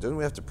 hold on, don't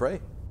we have to pray,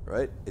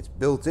 right? It's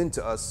built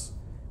into us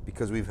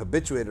because we've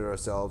habituated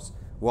ourselves.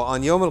 Well,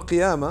 on Yawm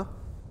al-Qiyamah,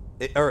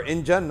 or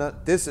in Jannah,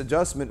 this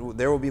adjustment,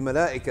 there will be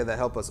malaika that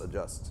help us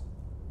adjust.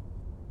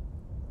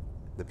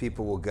 The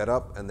people will get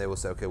up and they will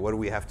say, okay, what do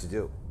we have to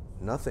do?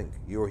 Nothing.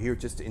 You're here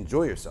just to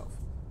enjoy yourself.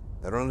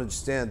 They don't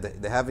understand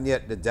that they haven't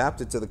yet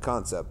adapted to the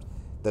concept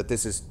that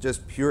this is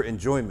just pure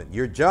enjoyment.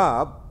 Your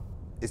job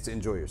is to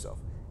enjoy yourself.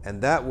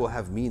 And that will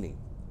have meaning.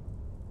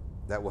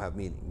 That will have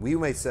meaning. We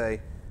may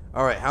say,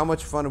 all right, how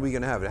much fun are we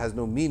going to have? It has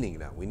no meaning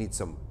now. We need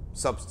some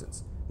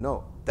substance.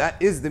 No,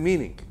 that is the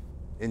meaning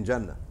in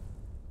Jannah.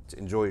 To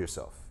enjoy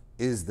yourself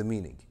is the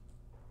meaning.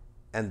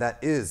 And that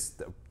is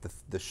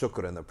the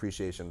shukr and the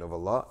appreciation of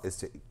Allah, is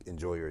to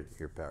enjoy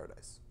your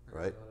paradise.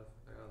 Right?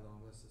 I got a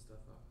long list of stuff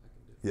I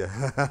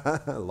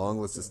can do. Yeah, a long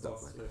list of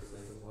stuff.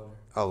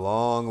 A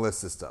long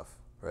list of stuff,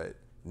 right?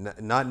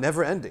 Not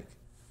never ending.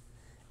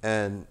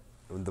 And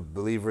the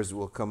believers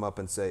will come up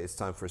and say, it's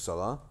time for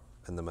salah,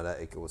 and the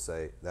malaika will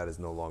say, that is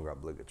no longer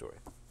obligatory.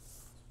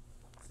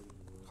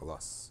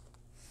 Khalas,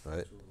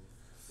 right?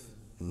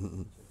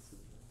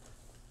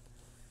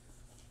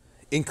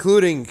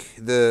 Including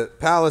the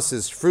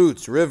palaces,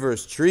 fruits,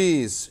 rivers,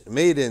 trees,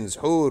 maidens,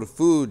 hur,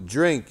 food,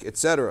 drink,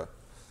 etc.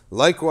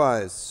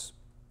 Likewise,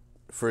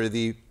 for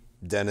the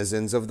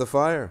denizens of the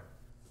fire,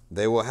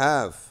 they will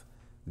have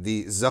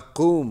the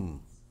zaqum,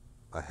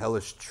 a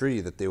hellish tree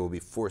that they will be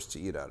forced to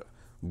eat out of,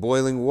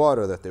 boiling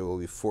water that they will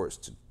be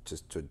forced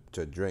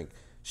to drink,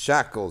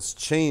 shackles,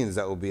 chains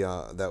that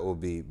will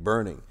be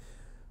burning.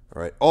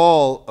 All right,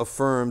 all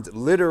affirmed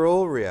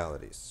literal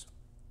realities,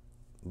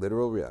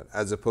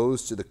 as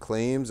opposed to the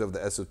claims of the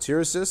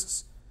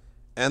esotericists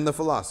and the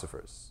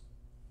philosophers,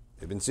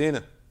 Ibn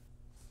Sina,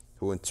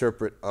 who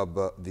interpret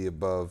the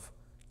above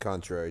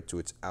contrary to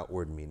its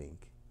outward meaning.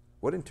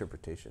 What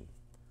interpretation?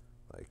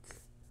 Like,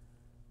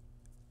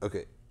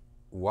 okay,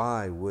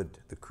 why would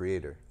the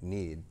Creator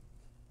need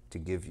to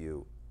give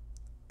you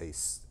a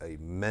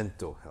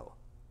mental hell?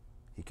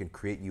 He can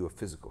create you a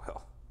physical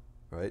hell,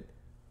 right?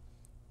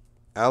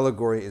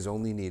 Allegory is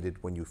only needed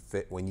when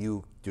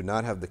you do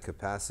not have the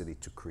capacity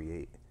to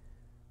create.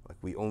 Like,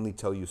 we only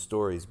tell you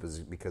stories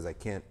because I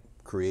can't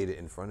create it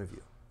in front of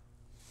you.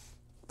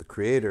 The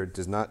Creator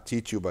does not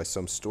teach you by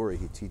some story.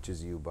 He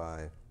teaches you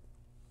by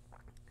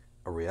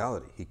a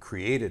reality. He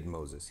created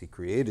Moses. He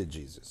created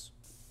Jesus.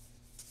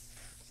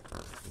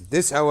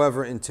 This,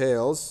 however,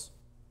 entails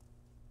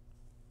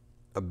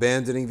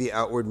abandoning the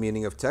outward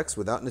meaning of text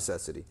without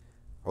necessity.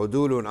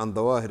 عدول عن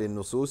ظواهر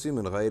النصوص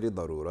من غير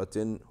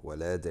ضرورة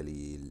ولا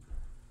دليل.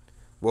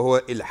 وهو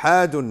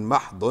إلحاد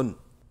محض.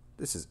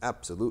 This is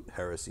absolute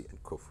heresy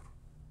and kufr.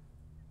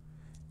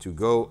 To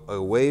go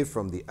away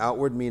from the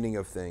outward meaning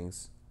of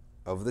things,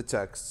 of the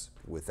texts,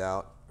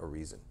 without a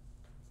reason.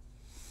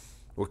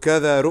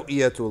 وكذا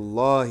رؤية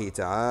الله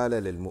تعالى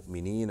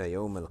للمؤمنين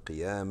يوم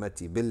القيامة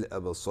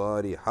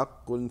بالأبصار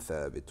حق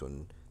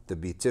ثابت. the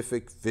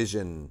beatific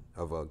vision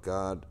of a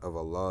God of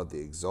Allah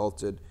the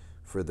Exalted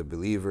for the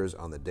believers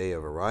on the day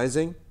of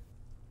arising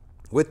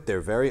with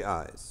their very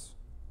eyes.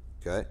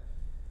 Okay?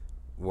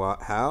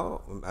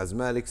 How? As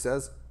Malik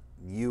says,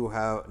 you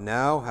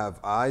now have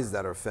eyes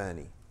that are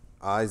fani,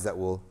 eyes that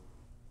will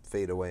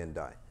fade away and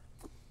die.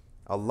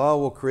 Allah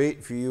will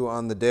create for you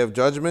on the day of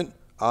judgment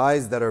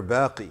eyes that are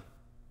baqi,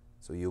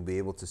 so you'll be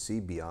able to see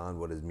beyond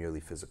what is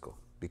merely physical.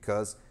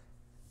 Because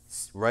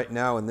right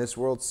now in this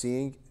world,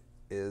 seeing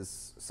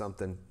is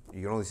something,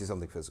 you can only see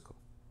something physical.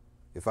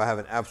 If I have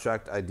an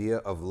abstract idea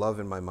of love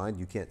in my mind,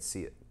 you can't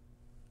see it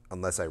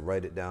unless I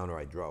write it down or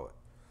I draw it.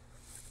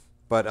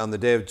 But on the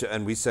day of,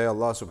 and we say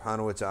Allah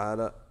subhanahu wa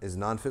ta'ala is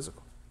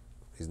non-physical.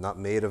 He's not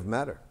made of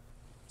matter.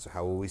 So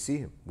how will we see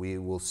him? We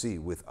will see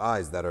with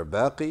eyes that are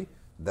baqi,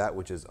 that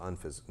which is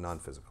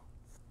non-physical.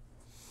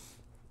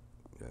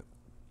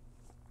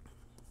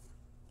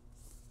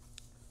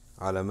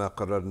 على ما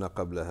قررنا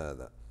قبل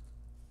هذا.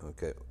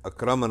 Okay.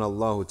 أكرمنا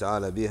الله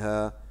تعالى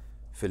بها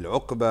في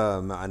العقبة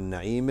مع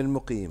النعيم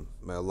المقيم.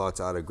 May Allah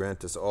Ta'ala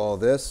grant us all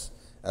this,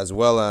 as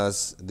well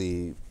as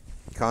the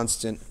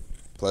constant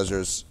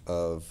pleasures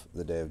of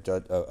the day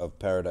of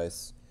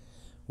paradise.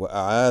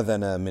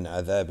 وأعاذنا من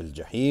عذاب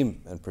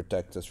الجحيم, and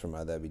protect us from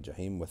عذاب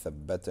الجحيم.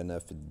 وثبتنا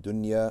في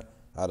الدنيا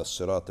على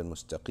الصراط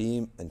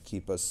المستقيم, and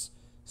keep us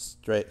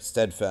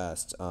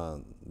steadfast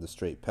on the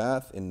straight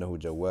path. إنه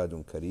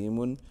جواد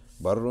كريم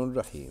بر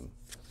رحيم.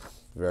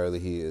 Verily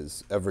he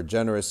is ever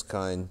generous,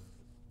 kind,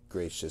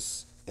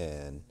 gracious,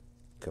 and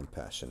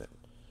compassionate.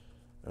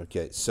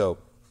 Okay, so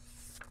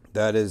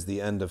that is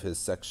the end of his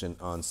section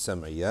on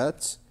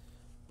Sam'iyat,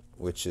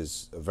 which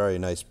is a very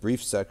nice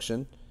brief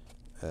section,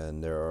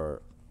 and there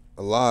are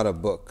a lot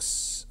of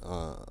books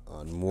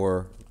on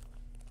more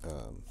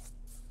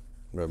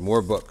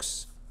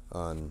books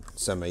on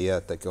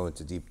Sam'iyat that go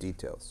into deep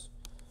details,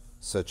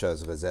 such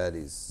as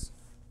Ghazali's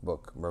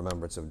book,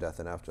 Remembrance of Death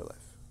and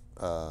Afterlife.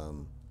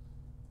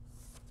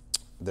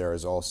 There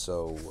is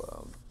also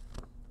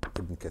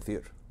Ibn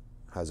Kathir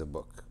has a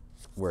book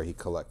where he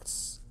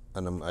collects,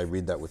 and I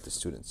read that with the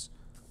students,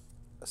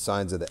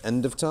 signs of the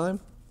end of time,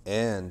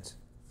 and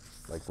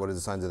like what is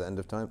the signs of the end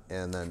of time,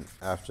 and then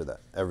after that,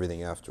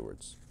 everything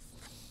afterwards.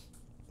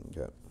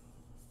 Okay.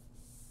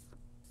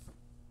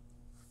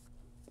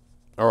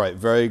 All right,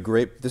 very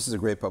great. This is a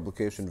great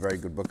publication, very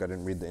good book. I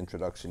didn't read the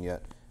introduction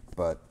yet,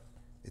 but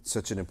it's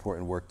such an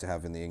important work to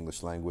have in the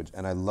English language,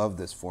 and I love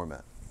this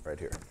format right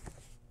here.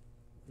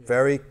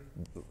 Very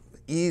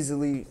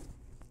easily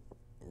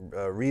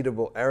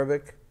readable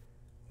Arabic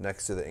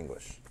next to the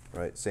English,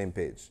 right? Same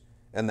page.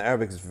 And the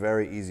Arabic is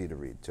very easy to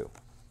read too.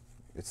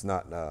 It's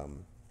not,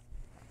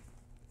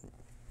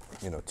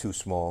 too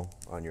small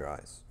on your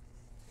eyes.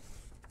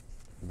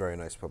 Very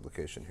nice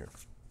publication here.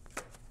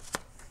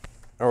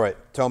 All right,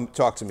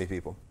 talk to me,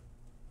 people.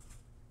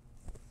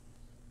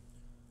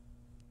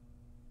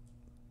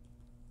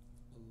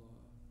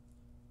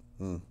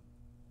 They're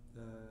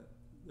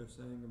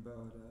saying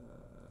about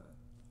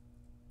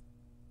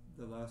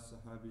the last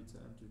Sahabi to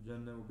enter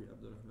Jannah will be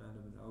Abdurrahman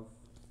ibn Auf.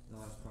 The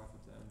last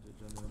Prophet to enter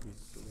Jannah will be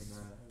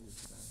Sulaiman alayhi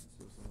salam.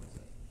 So someone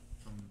said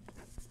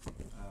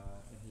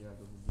Ihya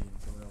al-Din,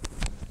 someone else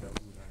said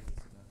Dawood alayhi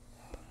salam.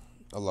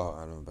 Allahu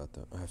a'lam about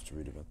that. I have to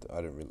read about that. I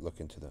didn't really look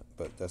into that,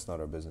 but that's not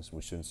our business.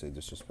 We shouldn't say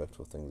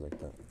disrespectful things like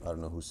that. I don't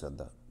know who said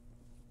that.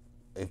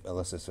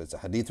 Unless it's a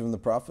hadith from the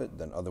Prophet,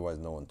 then otherwise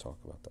no one talk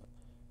about that.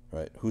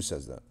 Right? Who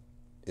says that?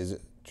 Is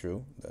it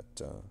true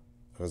that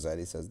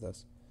Ghazali says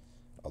this?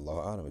 Allahu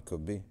a'lam, it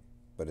could be.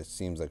 But it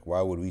seems like,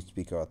 why would we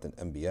speak about the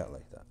NBF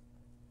like that?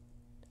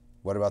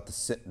 What about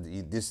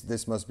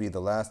this must be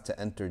the last to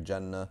enter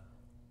Jannah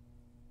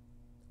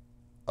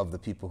of the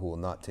people who will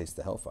not taste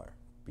the hellfire.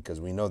 Because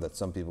we know that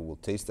some people will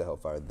taste the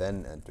hellfire,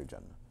 then enter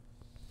Jannah.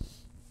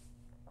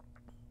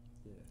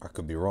 Yeah. I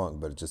could be wrong,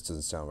 but it just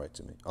doesn't sound right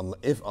to me.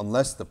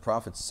 Unless the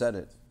Prophet said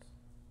it,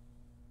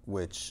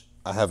 which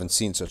I haven't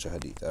seen such a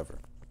hadith ever.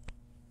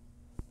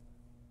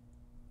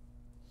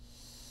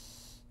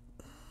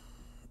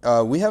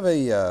 We have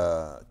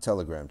a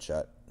Telegram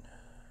chat.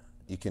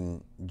 You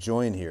can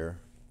join here,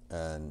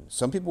 and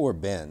some people were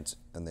banned,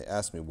 and they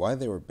asked me why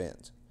they were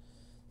banned.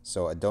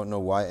 So I don't know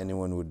why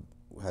anyone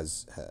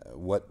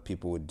what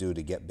people would do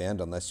to get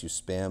banned unless you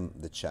spam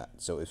the chat.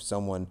 So if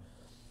someone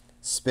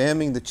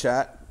spamming the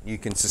chat, you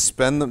can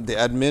suspend them. The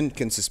admin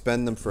can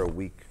suspend them for a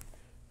week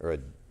or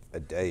a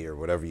day or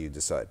whatever you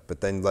decide,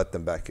 but then let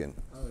them back in.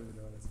 I don't even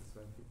know how to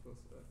suspend people.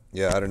 So.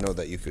 Yeah, I don't know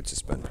that you could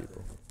suspend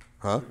people.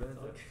 Huh?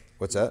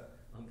 What's that?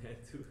 I'm banned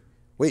too.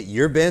 Wait,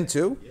 you're banned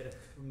too? Yeah.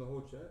 From the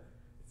whole chat?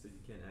 So you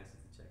can't access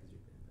the chat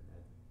because you're banned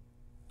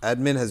by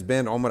admin. Admin has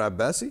banned Omar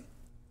Abbasi?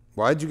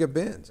 Why'd you get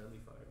banned?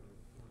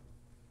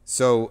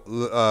 So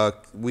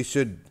we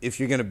should, if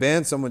you're going to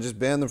ban someone, just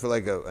ban them for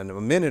like a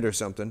minute or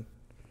something,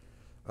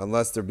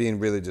 unless they're being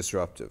really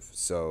disruptive.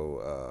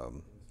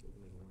 So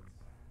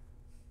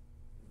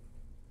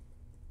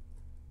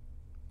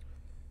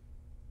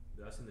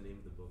that's in the name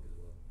of the book as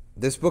well.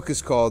 this book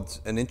is called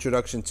An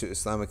Introduction to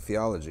Islamic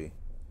Theology,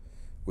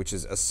 which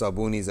is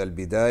As-Sabuni's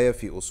Al-Bidaya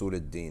fi Usul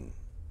ad-Din.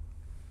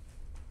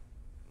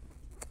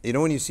 You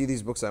know, when you see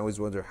these books, I always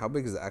wonder how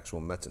big is the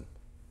actual metin,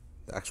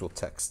 the actual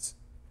text,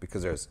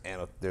 because there's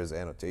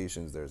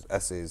annotations, there's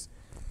essays,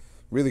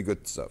 really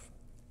good stuff.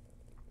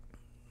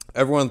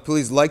 Everyone,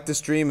 please like the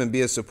stream and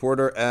be a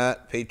supporter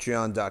at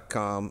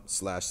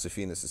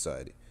patreon.com/Safina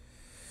Society.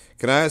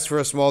 Can I ask for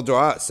a small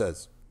dua? It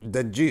says,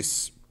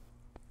 Dajjis.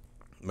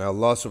 May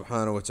Allah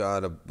subhanahu wa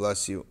ta'ala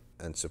bless you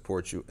and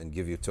support you and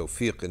give you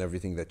tawfiq in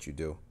everything that you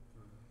do.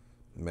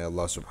 May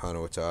Allah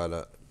subhanahu wa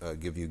ta'ala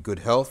give you good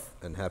health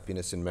and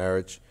happiness in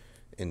marriage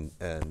and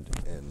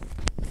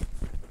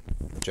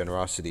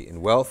generosity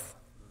in wealth.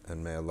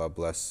 And may Allah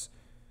bless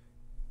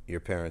your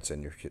parents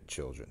and your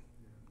children.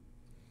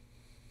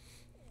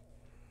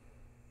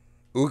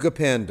 Uga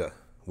Panda.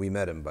 We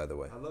met him, by the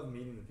way. I love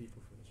meeting the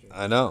people from the stream.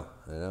 I know.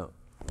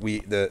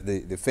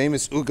 The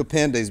famous Uga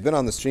Panda, he's been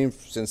on the stream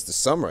since the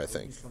summer, I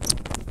think.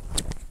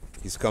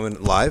 He's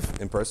coming live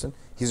in person.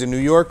 He's a New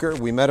Yorker.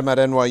 We met him at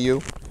NYU.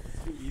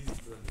 It's too easy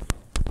for them to come.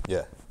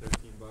 Yeah. $13 to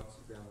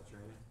get on the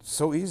train.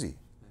 So easy. Yeah.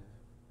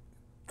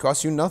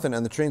 Costs you nothing,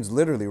 and the train's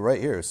literally right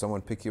here.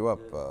 Someone pick you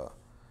up.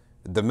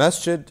 The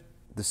masjid,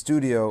 the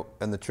studio,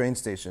 and the train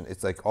station,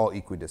 it's like all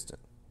equidistant.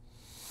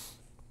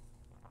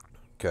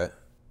 Okay.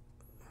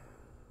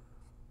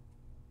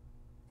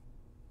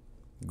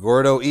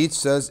 Gordo Eats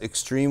says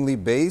extremely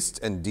based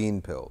and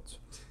Dean pilled.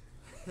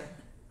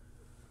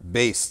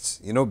 Based.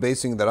 You know,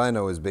 basing that I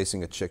know is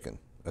basing a chicken,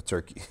 a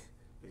turkey.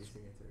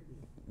 Basing a turkey.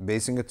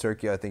 Basing a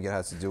turkey, I think it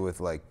has to do with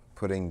like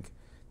putting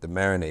the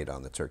marinade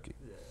on the turkey.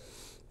 Yeah.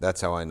 That's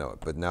how I know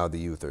it. But now the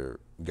youth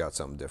got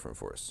something different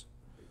for us.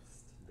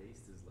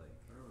 Based is like,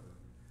 I don't know.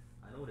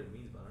 I know what it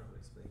means, but I don't know how to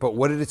explain. But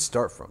what did it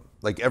start from?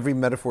 Like every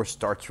metaphor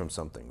starts from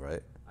something,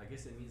 right? I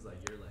guess it means like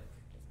you're like,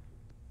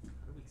 how do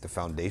we The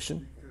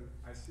foundation? Because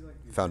I see like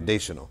these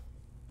Foundational.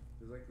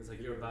 There's like It's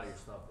like you're about your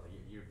stuff, like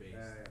you're based.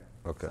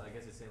 yeah. Okay. So I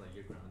guess it's saying like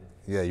you're grounded.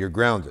 Yeah, you're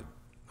grounded.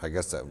 I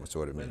guess that's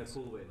what it But in a means.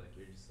 cool way, like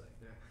you're just like,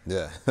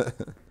 Yeah. There's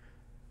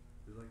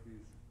like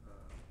these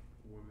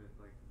women,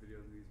 like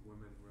videos of these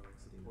women who are like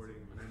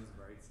supporting men's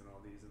rights and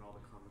all these, and all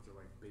the comments are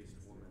like based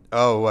women.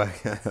 Oh,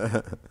 Yeah,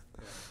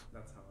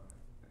 that's how.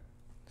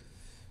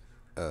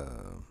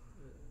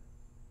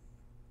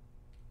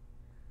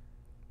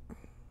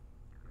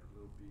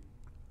 Lil B,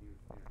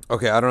 yeah.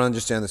 Okay, I don't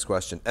understand this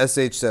question.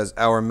 SH says,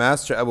 our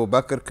master Abu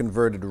Bakr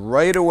converted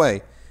right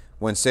away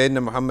when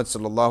Sayyidina Muhammad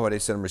sallallahu alaihi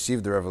wasallam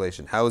received the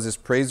revelation. How is this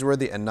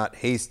praiseworthy and not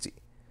hasty?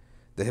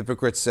 The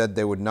hypocrites said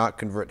they would not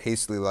convert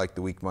hastily like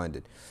the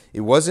weak-minded.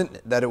 It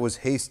wasn't that it was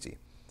hasty.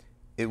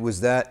 It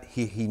was that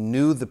he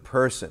knew the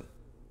person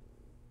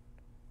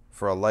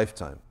for a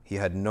lifetime. He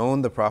had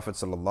known the Prophet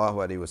sallallahu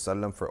alaihi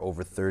wasallam for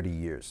over 30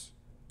 years.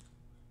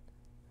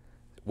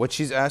 What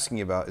she's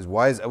asking about is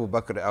why is Abu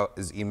Bakr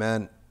his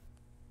iman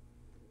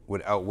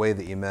would outweigh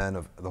the iman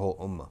of the whole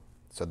ummah,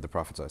 said the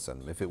Prophet sallallahu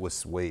alaihi wasallam, if it was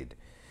swayed.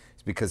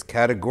 It's because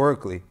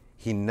categorically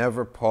he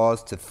never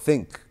paused to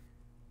think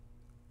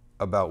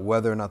about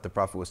whether or not the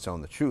Prophet was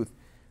telling the truth.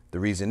 The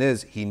reason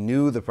is he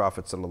knew the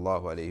Prophet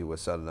sallallahu alaihi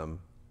wasallam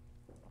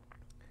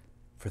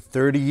for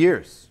 30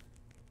 years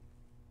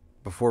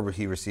before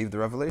he received the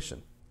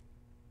revelation.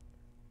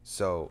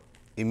 So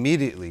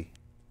immediately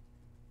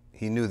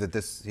he knew that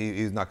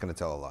he's not going to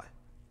tell a lie.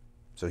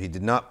 So he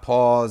did not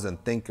pause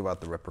and think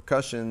about the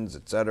repercussions,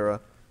 etc.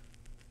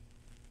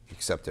 He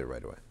accepted it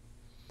right away.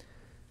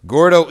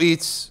 Gordo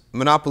Eats,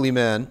 Monopoly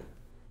Man,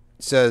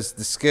 says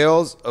the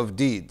scales of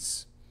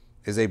deeds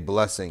is a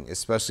blessing,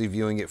 especially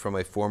viewing it from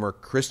a former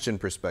Christian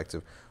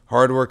perspective.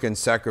 Hard work and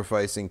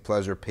sacrificing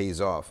pleasure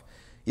pays off.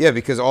 Yeah,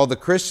 because all the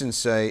Christians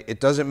say it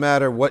doesn't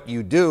matter what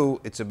you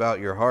do, it's about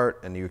your heart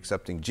and you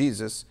accepting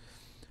Jesus.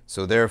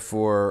 So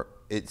therefore,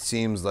 it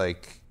seems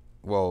like,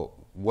 well,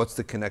 what's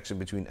the connection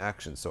between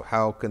actions? So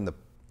how can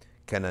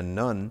a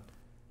nun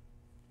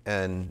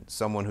and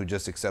someone who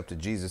just accepted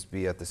Jesus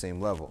be at the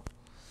same level?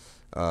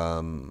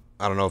 I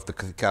don't know if the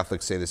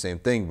Catholics say the same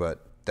thing, but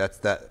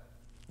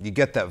you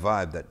get that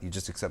vibe that you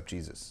just accept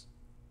Jesus,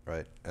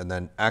 right? And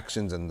then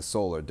actions and the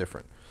soul are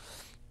different.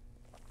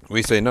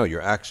 We say no,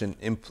 your action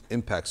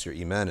impacts your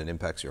iman and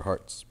impacts your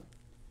hearts.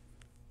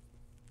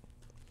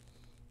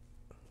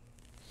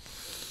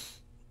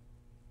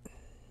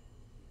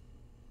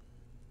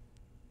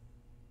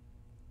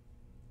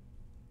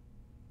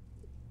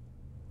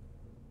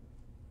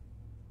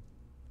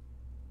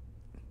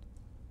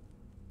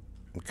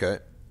 Okay,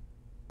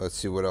 let's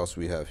see what else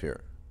we have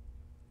here.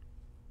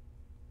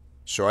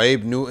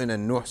 Shoaib Newton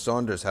and Nuh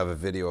Saunders have a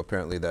video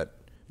apparently that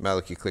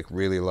Maliki Click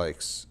really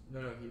likes. No,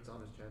 it's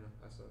on his channel.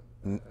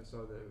 I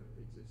saw that it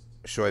exists.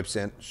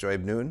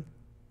 Shoaib Newton?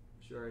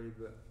 Shoaib,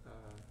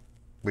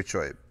 Which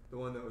Shoaib? the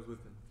one that was with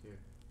him here.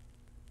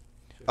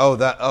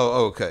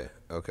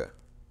 Okay.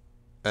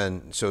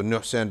 And so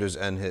Nuh Sanders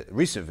and his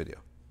recent video.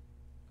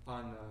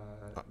 On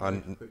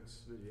on- Click's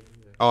video.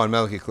 Yeah. Oh, on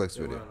Maliki Click's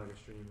They video. went on like a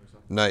stream or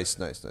something.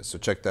 Nice. So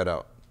check that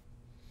out.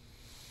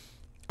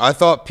 I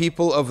thought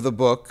people of the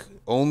book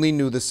only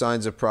knew the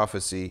signs of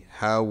prophecy.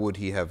 How would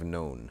he have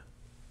known?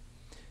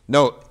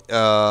 No,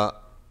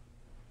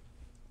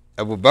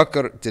 Abu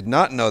Bakr did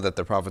not know that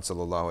the Prophet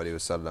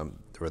ﷺ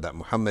or that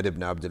Muhammad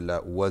ibn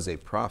Abdullah was a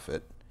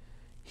prophet,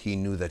 he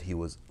knew that he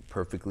was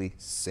perfectly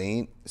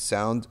sane,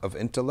 sound of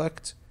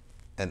intellect,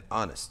 and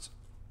honest.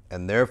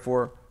 And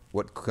therefore,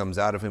 what comes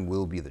out of him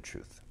will be the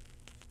truth.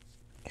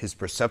 His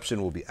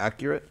perception will be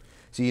accurate.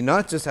 So you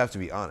not just have to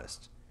be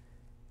honest.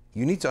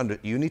 You need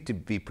to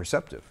be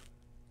perceptive.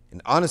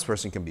 An honest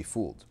person can be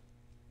fooled.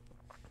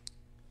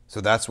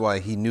 So that's why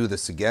he knew the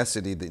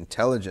sagacity, the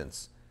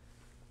intelligence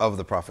of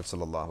the Prophet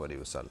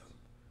ﷺ.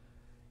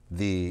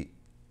 The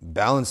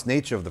balanced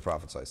nature of the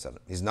Prophet ﷺ.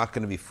 He's not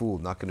going to be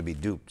fooled, not going to be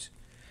duped.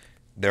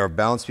 There are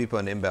balanced people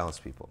and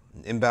imbalanced people.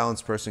 An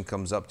imbalanced person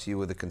comes up to you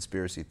with a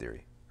conspiracy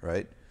theory,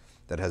 right?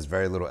 That has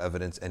very little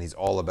evidence, and he's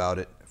all about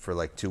it for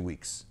like 2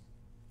 weeks.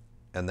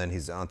 And then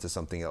he's on to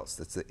something else.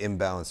 That's the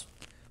imbalanced,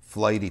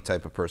 flighty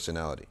type of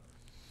personality.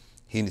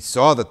 He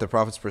saw that the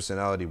Prophet's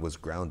personality was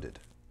grounded.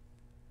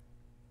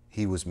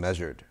 He was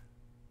measured.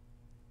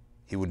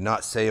 He would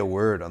not say a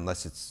word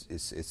unless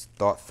it's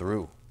thought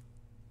through.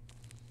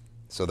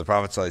 So the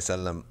Prophet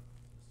ﷺ,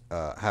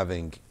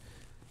 having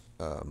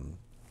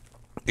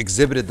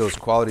exhibited those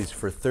qualities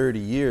for 30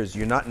 years,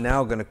 you're not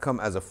now going to come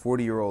as a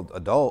 40-year-old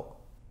adult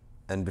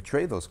and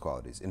betray those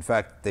qualities. In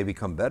fact, they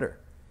become better.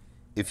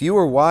 If you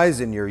were wise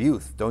in your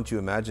youth, don't you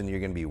imagine you're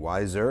going to be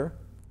wiser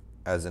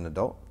as an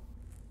adult?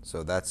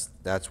 So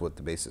that's what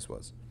the basis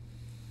was.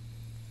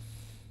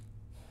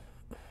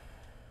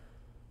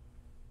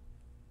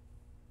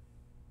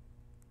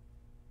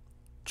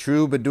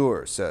 True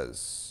Badur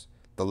says,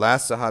 the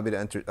last Sahabi to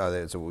enter,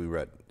 that's what we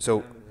read.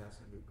 So,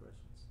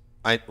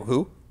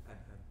 who?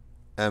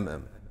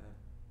 MM.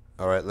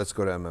 All right, let's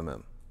go to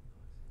MMM.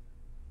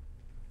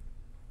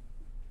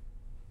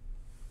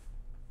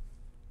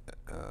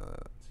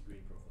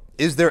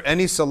 Is there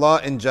any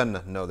salah in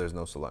Jannah? No, there's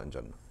no salah in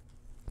Jannah.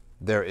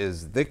 There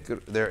is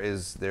dhikr, there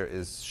is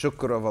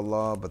shukr of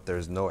Allah, but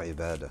there's no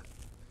ibadah.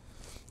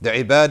 The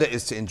ibadah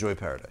is to enjoy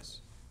paradise.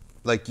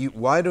 Like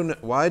why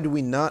do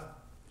we not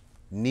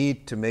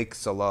need to make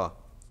salah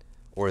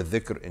or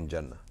dhikr in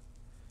Jannah?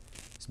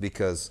 It's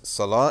because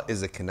salah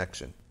is a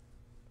connection.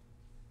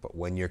 But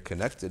when you're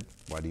connected,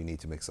 why do you need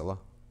to make salah?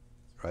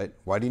 Right?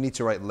 Why do you need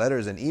to write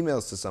letters and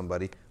emails to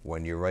somebody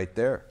when you're right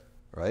there?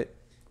 Right?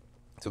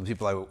 Some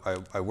people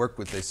I work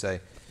with, they say,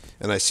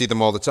 and I see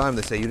them all the time,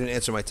 they say, you didn't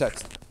answer my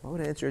text. Why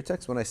would I answer your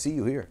text when I see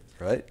you here?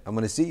 Right? I'm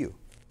going to see you.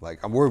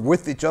 We're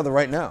with each other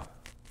right now.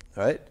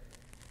 Right?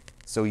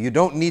 So you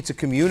don't need to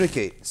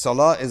communicate.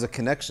 Salah is a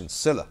connection,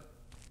 sila.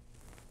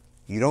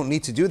 You don't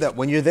need to do that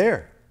when you're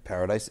there.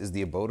 Paradise is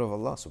the abode of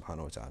Allah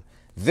subhanahu wa ta'ala.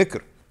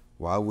 Dhikr.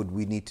 Why would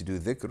we need to do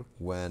dhikr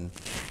when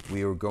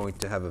we are going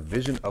to have a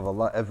vision of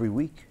Allah every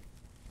week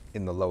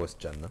in the lowest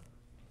Jannah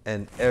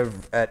and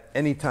at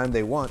any time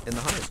they want in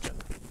the highest Jannah?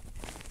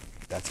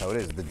 That's how it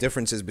is. The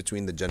differences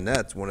between the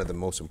Jannat, one of the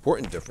most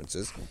important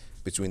differences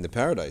between the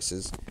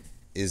paradises,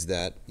 is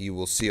that you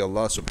will see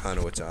Allah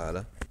subhanahu wa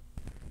ta'ala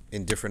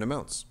in different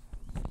amounts.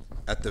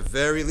 At the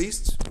very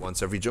least,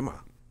 once every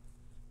Jum'ah.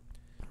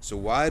 So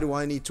why do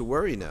I need to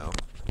worry now?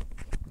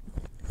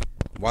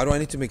 Why do I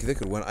need to make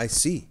dhikr when I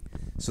see?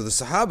 So the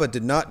Sahaba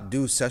did not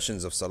do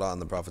sessions of salah on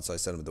the Prophet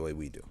ﷺ the way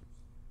we do.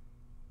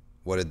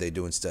 What did they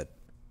do instead?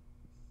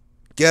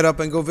 Get up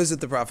and go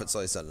visit the Prophet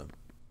ﷺ.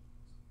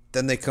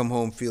 Then they come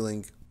home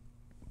feeling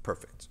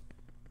perfect.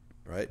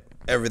 Right?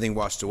 Everything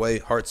washed away,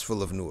 hearts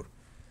full of nur.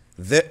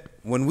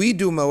 When we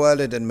do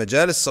mawalid and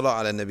majalis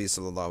salah ala Nabi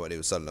sallallahu alayhi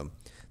wasallam,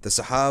 the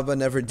Sahaba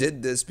never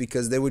did this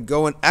because they would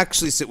go and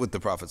actually sit with the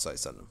Prophet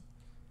ﷺ.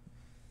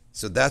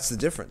 So that's the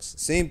difference.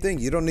 Same thing.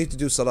 You don't need to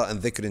do salah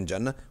and dhikr in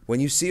Jannah when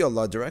you see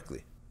Allah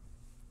directly.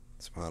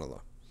 SubhanAllah.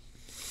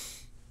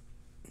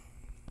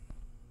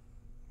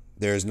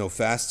 There is no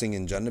fasting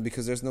in Jannah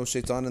because there's no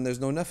shaitan and there's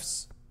no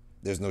nafs.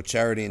 There's no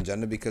charity in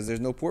Jannah because there's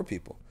no poor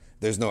people.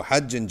 There's no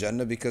hajj in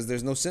Jannah because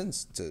there's no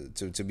sins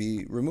to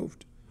be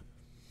removed.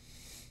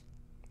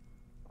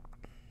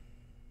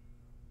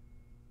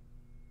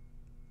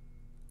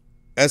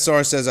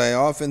 SR says, I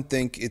often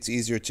think it's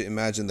easier to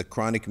imagine the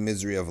chronic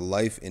misery of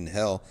life in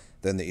hell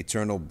than the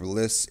eternal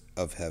bliss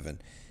of heaven.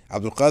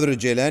 Abdul Qadir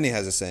Jailani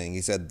has a saying.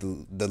 He said,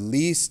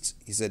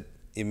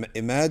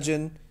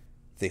 imagine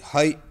the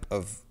height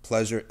of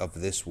pleasure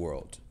of this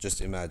world. Just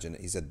imagine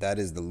it. He said, that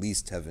is the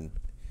least heaven,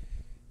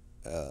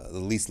 the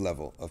least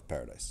level of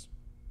paradise.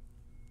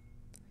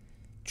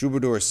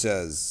 Troubadour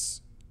says,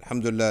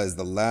 Alhamdulillah is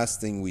the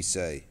last thing we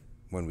say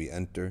when we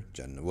enter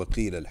Jannah.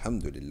 وَقِيلَ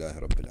الْحَمْدُ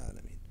لِلَّهِ رَبِّ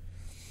الْعَالَمِينَ.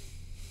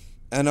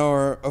 And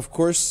of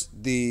course,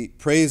 the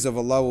praise of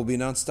Allah will be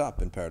non-stop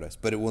in paradise,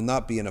 but it will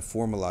not be in a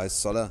formalized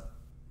salah.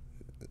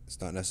 It's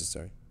not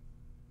necessary.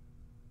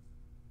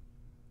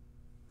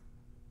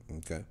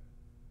 Okay.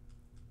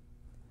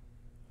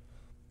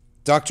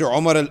 Dr.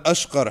 Omar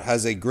al-Ashqar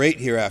has a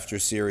great hereafter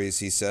series.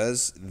 He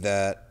says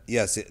that,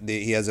 yes,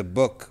 he has a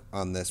book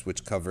on this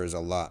which covers a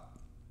lot.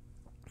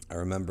 I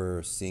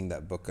remember seeing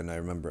that book and I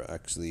remember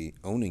actually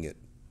owning it.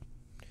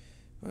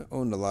 I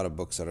owned a lot of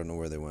books. I don't know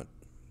where they went,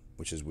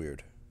 which is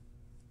weird.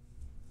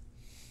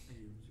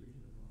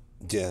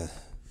 Yeah.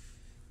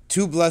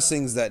 2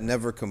 blessings that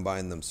never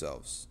combine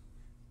themselves.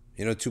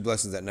 You know, 2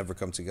 blessings that never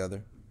come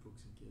together?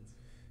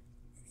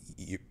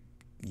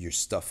 your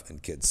stuff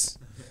and kids.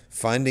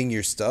 Finding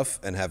your stuff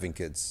and having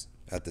kids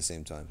at the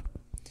same time.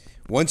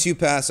 Once you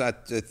pass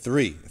at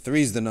 3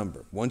 is the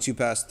number. Once you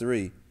pass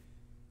 3,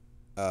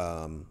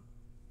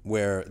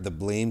 where the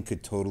blame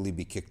could totally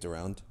be kicked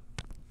around,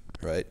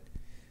 right?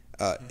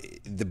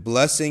 The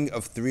blessing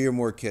of 3 or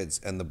more kids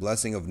and the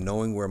blessing of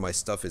knowing where my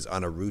stuff is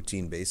on a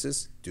routine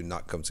basis do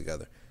not come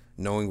together.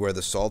 Knowing where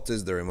the salt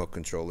is, the remote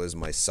control is,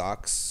 my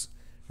socks,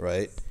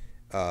 right?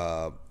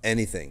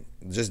 Anything,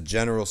 just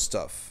general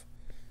stuff.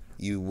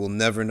 You will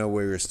never know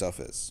where your stuff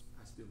is.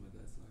 I steal my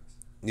dad's socks.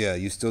 Yeah,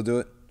 you still do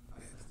it? I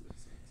steal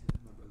socks. Yeah,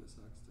 my brother's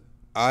socks too.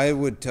 I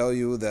would tell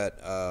you that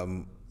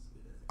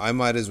I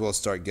might as well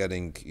start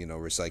getting,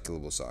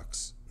 recyclable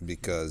socks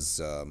because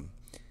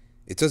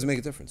it doesn't make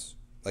a difference.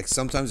 Like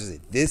sometimes I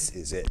say, this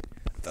is it,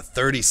 the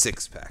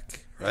 36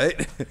 pack,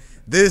 right?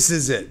 This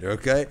is it,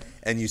 okay?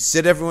 And you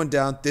sit everyone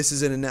down. This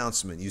is an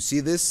announcement. You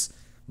see this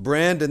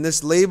brand and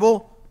this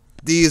label?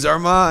 These are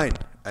mine.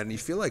 And you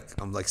feel like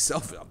I'm like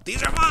selfish.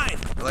 These are mine.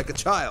 You're like a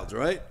child,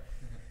 right?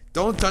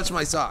 Don't touch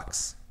my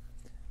socks.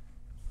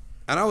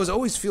 And I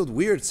always feel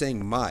weird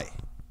saying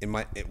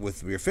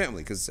with your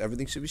family because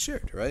everything should be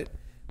shared, right?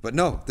 But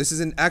no, this is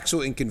an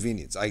actual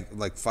inconvenience. I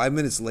like 5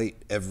 minutes late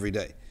every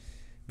day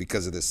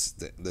because of this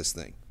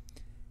thing.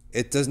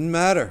 It doesn't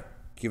matter.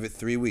 Give it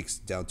 3 weeks,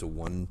 down to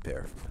 1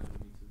 pair.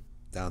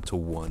 Down to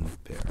 1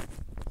 pair.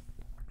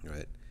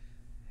 Right?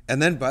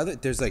 And then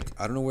there's I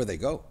don't know where they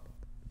go.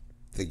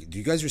 Do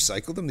you guys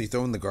recycle them? Do you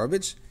throw in the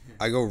garbage?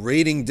 I go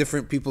raiding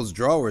different people's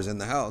drawers in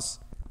the house.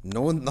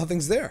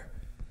 Nothing's there.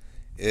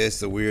 It's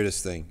the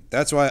weirdest thing.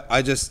 That's why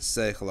I just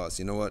say, khalas,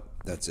 you know what?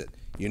 That's it.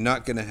 You're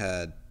not going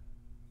to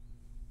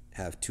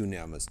have 2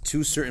 ni'mas.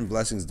 2 certain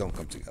blessings don't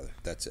come together.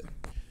 That's it.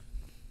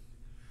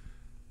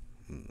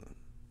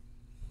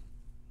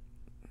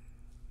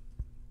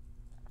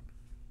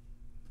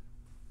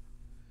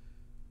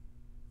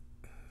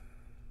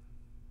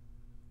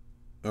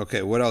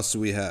 Okay, what else do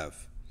we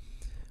have?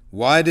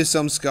 Why do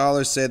some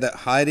scholars say that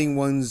hiding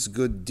one's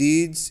good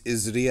deeds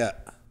is riya?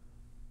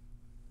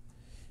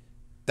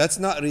 That's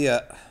not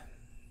riya.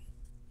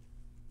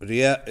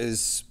 Riya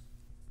is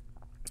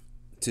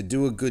to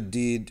do a good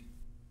deed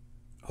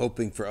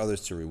hoping for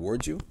others to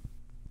reward you.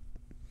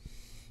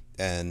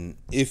 And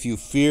if you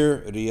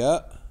fear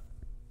riya,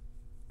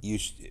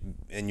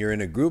 and you're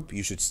in a group,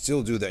 you should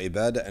still do the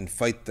ibadah and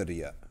fight the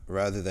riya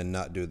rather than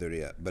not do the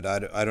riya. But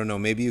I don't know,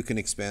 maybe you can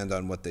expand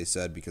on what they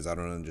said because I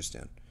don't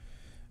understand.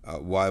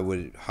 Why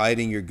would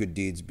hiding your good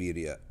deeds be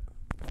riya?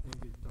 I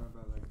think he's talking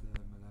about like the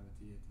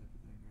malamatiya type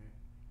of thing, right?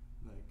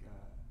 Like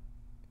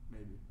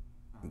maybe.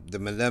 The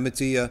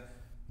malamatiya,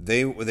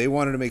 they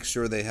wanted to make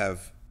sure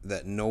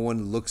that no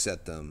one looks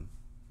at them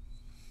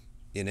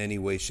in any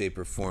way, shape,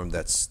 or form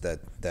that's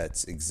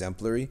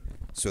exemplary.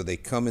 So they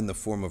come in the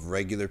form of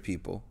regular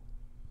people.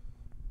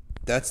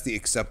 That's the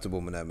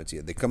acceptable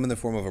malamatiya. They come in the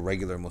form of a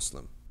regular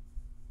Muslim,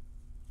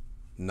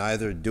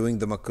 neither doing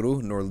the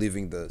makruh nor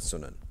leaving the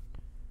sunan.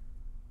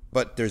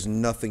 But there's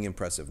nothing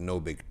impressive. No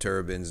big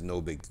turbans, no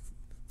big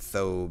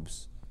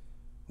thobes,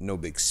 no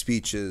big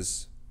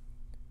speeches.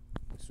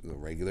 This was a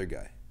regular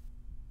guy.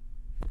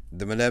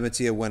 The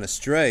malamatiya went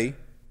astray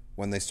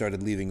when they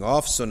started leaving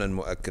off sunan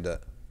mu'akkada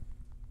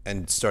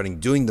and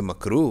starting doing the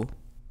makruh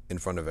in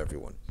front of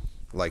everyone.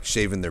 Like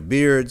shaving their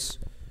beards,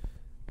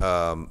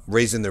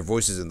 raising their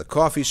voices in the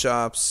coffee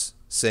shops,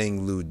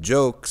 saying lewd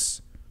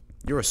jokes.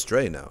 You're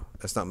astray now.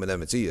 That's not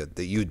malamatiya.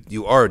 That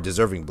you are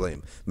deserving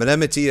blame.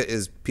 Malamatiya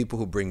is people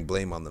who bring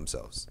blame on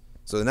themselves.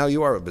 So now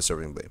you are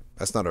deserving blame.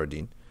 That's not our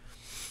deen.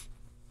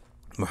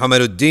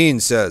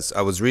 Muhammaduddin says,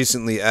 I was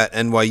recently at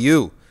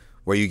NYU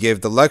where you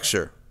gave the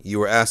lecture. You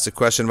were asked a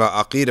question about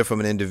aqeedah from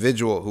an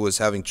individual who was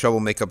having trouble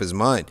make up his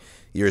mind.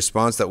 Your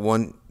response that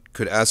one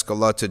could ask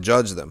Allah to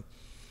judge them.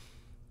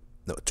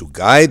 No, to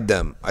guide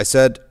them. I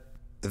said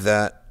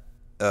that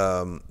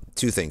 2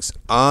 things.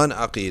 On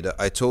aqeedah,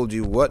 I told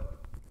you what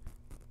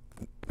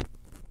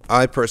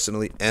I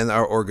personally and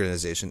our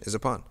organization is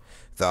upon.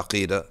 The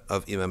aqeedah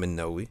of Imam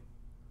al-Nawawi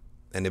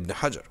and Ibn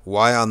Hajar.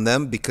 Why on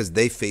them? Because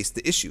they faced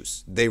the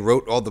issues. They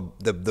wrote all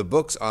the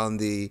books on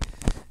they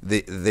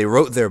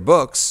wrote their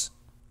books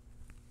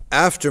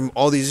after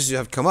all these issues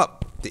have come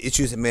up. The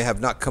issues may have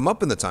not come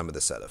up in the time of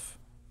the Salaf,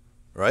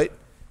 right?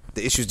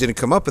 The issues didn't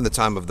come up in the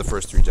time of the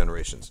first 3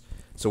 generations.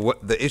 So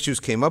what the issues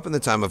came up in the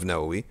time of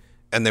Nawawi,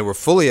 and they were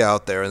fully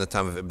out there in the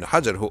time of Ibn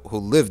Hajar, who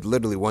lived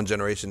literally 1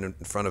 generation in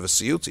front of a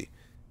Suyuti.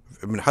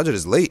 Ibn Hajar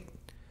is late.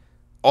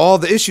 All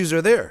the issues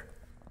are there.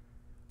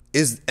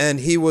 And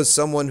he was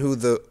someone who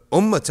the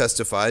Ummah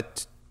testified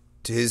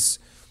to his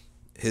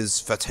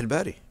Fath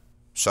al-Bari,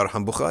 Sharh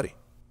al-Bukhari.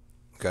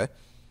 Okay?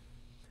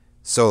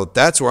 So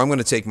that's where I'm going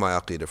to take my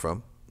aqeedah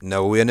from,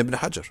 Nawawi and Ibn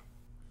Hajar,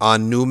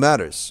 on new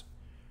matters,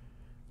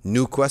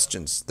 new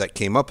questions that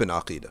came up in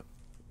aqeedah.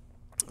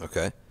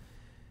 Okay?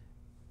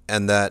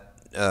 And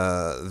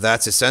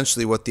that's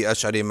essentially what the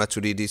Ash'ari and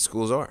Maturidi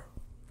schools are.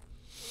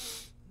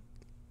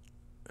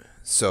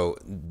 So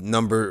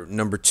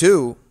number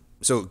 2,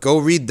 so go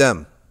read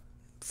them,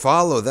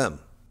 follow them,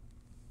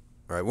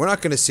 Right? We're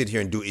not going to sit here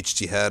and do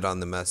ijtihad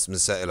on the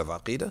masail of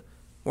aqidah.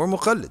 We're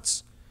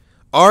muqallids.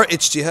 Our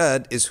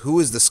ijtihad is who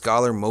is the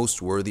scholar most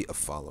worthy of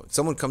following.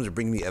 Someone comes and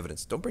bring me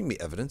evidence. Don't bring me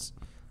evidence.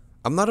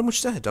 I'm not a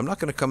mujtahid. I'm not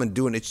going to come and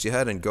do an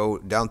ijtihad and go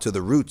down to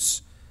the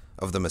roots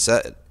of the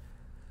masail.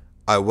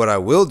 What I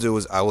will do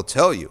is I will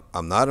tell you,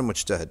 I'm not a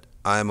mujtahid.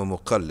 I am a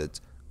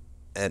muqallid.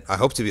 And I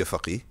hope to be a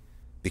faqih,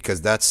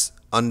 because that's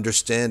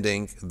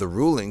understanding the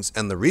rulings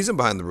and the reason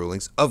behind the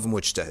rulings of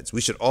mujtahids.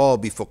 We should all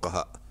be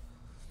fuqaha.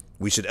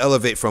 We should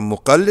elevate from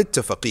muqallid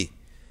to faqih.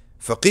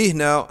 Faqih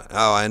now,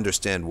 I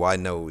understand why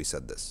Nawawi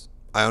said this.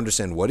 I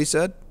understand what he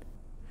said,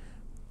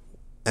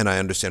 and I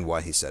understand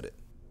why he said it.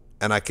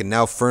 And I can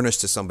now furnish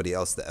to somebody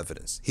else the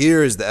evidence.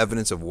 Here is the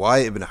evidence of why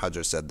Ibn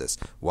Hajar said this,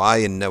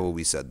 why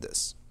Nawawi said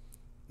this.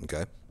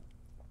 Okay?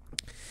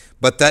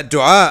 But that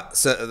dua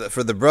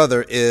for the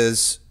brother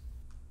is,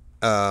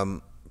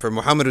 for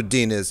Muhammad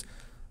ad-Din is,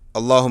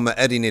 Allahumma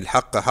arini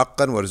al-haqqa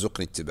haqqan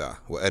warzuqni ittiba'ah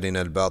wa arina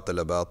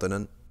al-batila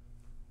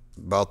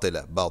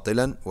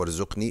batilan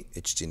warzuqni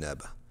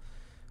ijtinabah.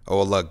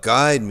 Oh Allah,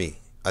 guide me.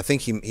 I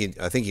think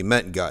he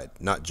meant guide,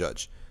 not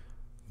judge.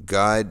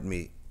 Guide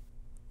me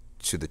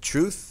to the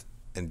truth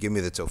and give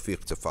me the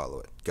tawfiq to follow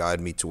it. Guide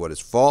me to what is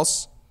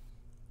false,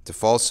 to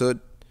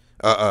falsehood,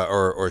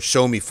 or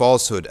show me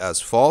falsehood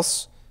as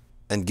false,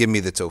 and give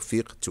me the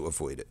tawfiq to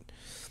avoid it.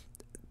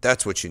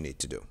 That's what you need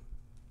to do.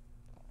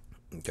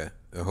 Okay,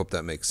 I hope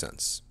that makes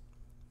sense.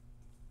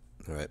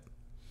 All right.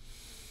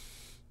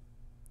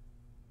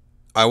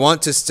 I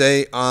want to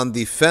stay on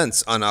the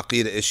fence on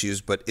aqidah issues,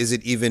 but is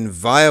it even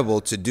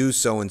viable to do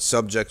so in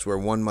subjects where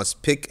one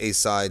must pick a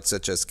side,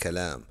 such as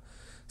kalam?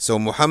 So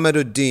Muhammad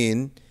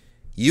ad-Din,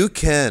 you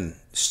can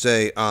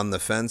stay on the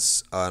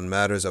fence on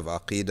matters of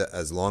aqidah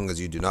as long as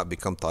you do not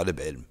become talib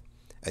ilm,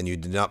 and you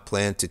do not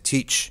plan to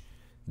teach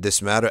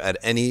this matter at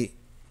any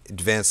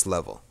advanced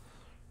level.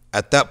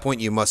 At that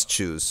point, you must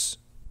choose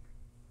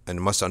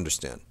and must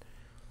understand.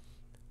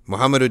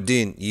 Muhammad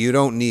ad-Din, you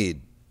don't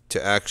need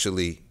to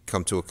actually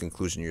come to a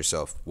conclusion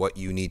yourself. What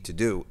you need to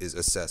do is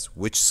assess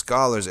which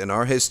scholars in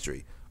our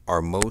history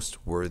are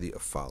most worthy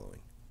of following.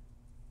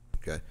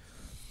 Okay?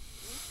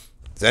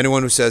 Is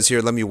anyone who says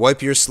here, let me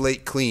wipe your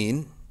slate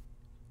clean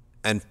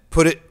and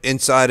put it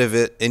inside of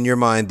it, in your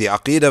mind, the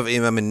aqidah of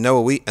Imam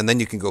al-Nawawi, and then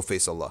you can go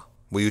face Allah?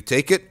 Will you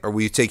take it, or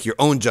will you take your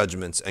own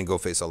judgments and go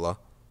face Allah?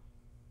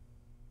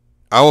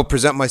 I will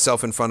present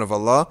myself in front of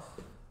Allah,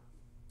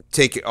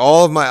 take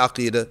all of my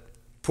aqidah,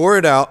 pour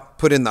it out,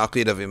 put in the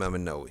aqidah of Imam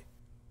al-Nawawi,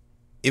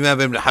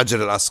 Imam ibn Hajar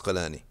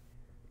al-Asqalani,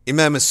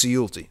 Imam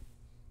al-Suyuti,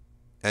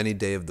 any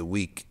day of the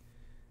week.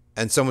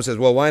 And someone says,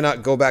 well, why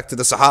not go back to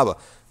the Sahaba?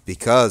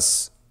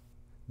 Because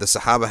the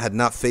Sahaba had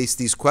not faced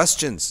these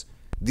questions.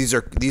 These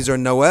are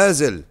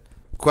nawazil,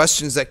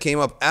 questions that came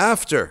up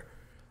after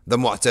the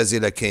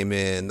Mu'tazila came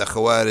in, the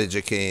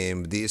Khawarij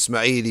came, the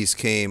Ismailis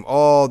came,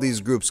 all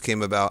these groups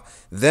came about.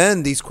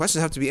 Then these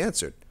questions have to be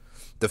answered.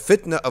 The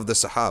fitna of the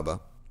Sahaba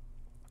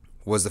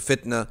was the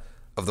fitna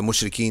of the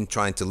mushrikeen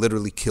trying to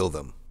literally kill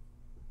them.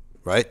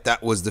 Right?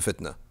 That was the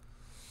fitna.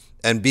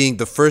 And being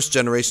the first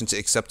generation to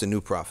accept a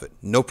new prophet.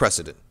 No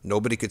precedent.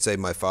 Nobody could say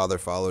my father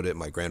followed it,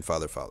 my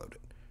grandfather followed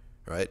it.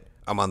 Right?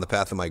 I'm on the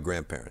path of my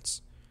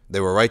grandparents. They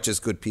were righteous,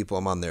 good people,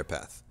 I'm on their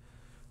path.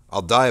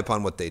 I'll die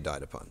upon what they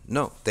died upon.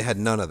 No, they had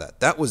none of that.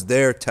 That was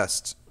their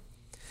test.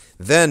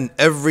 Then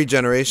every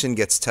generation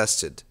gets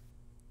tested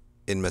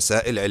in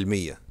masail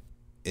ilmiya,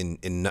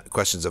 in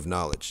questions of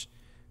knowledge,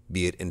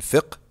 be it in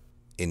fiqh,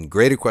 in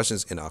greater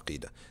questions in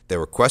aqidah. There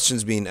were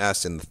questions being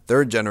asked in the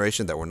third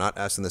generation that were not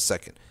asked in the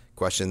second.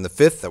 Questions in the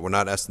fifth that were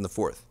not asked in the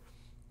fourth.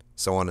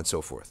 So on and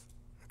so forth.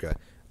 Okay,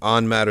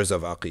 on matters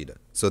of aqidah.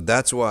 So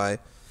that's why,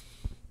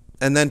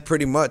 and then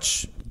pretty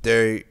much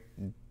that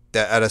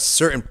at a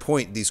certain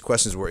point these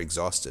questions were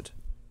exhausted.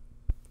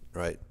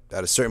 Right?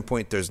 At a certain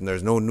point there's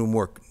no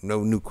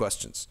new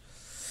questions.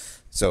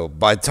 So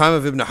by the time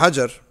of Ibn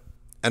Hajar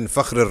and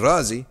Fakhr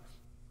al-Razi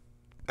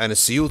and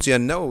Suyuti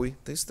and Nawawi,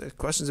 the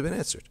questions have been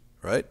answered.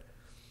 Right?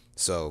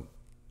 So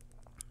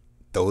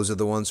those are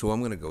the ones who I'm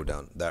going to go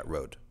down that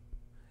road.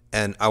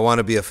 And I want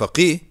to be a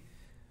faqih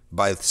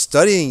by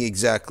studying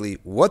exactly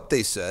what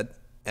they said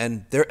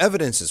and their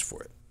evidences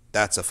for it.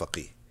 That's a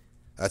faqih.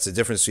 That's the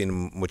difference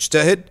between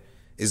mujtahid,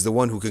 is the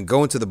one who can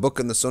go into the book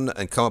and the sunnah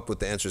and come up with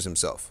the answers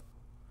himself.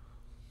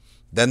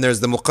 Then there's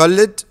the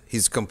muqallid,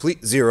 he's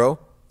complete zero,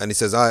 and he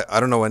says, I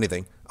don't know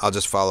anything, I'll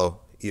just follow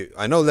you.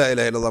 I know la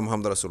ilaha illallah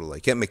Muhammad Rasulullah.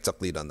 You can't make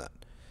taqleed on that.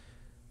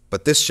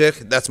 But this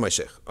sheikh, that's my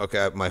sheikh.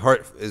 Okay, my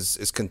heart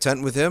is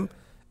content with him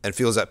and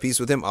feels at peace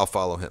with him, I'll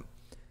follow him.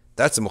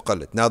 That's a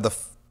muqallid. Now the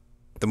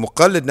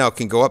muqallid now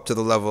can go up to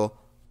the level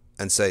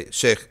and say,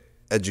 Sheikh,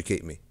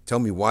 educate me. Tell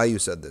me why you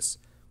said this.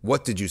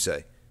 What did you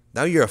say?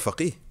 Now you're a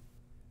faqih.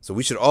 So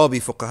we should all be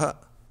fuqaha.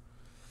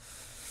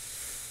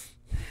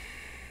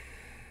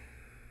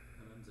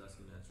 Imam's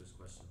asking to answer his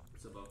question.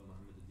 It's about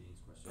Muhammad ad-Din's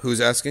question. Who's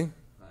asking?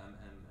 M.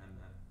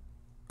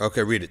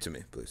 Okay, read it to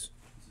me, please.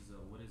 This is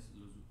what is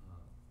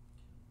Iltizam.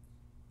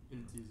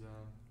 he's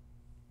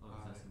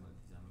asking about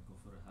Iltizam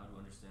al-Kufr. How to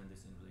understand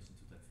this in relation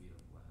to takfir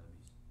of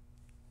Wahhabis.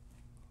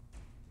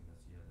 I think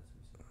that's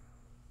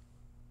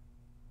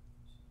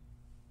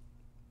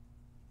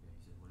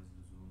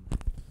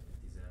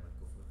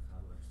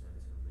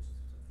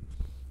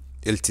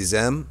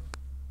Iltizam.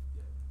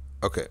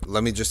 Okay,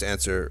 let me just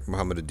answer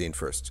Muhammad ad-Din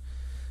first.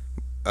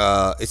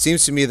 It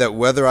seems to me that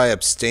whether I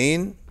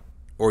abstain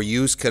or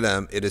use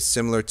kalam, it is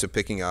similar to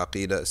picking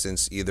aqidah,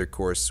 since either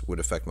course would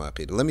affect my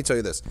aqidah. Let me tell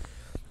you this.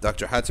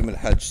 Dr. Hatim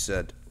al-Hajj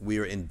said, we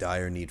are in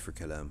dire need for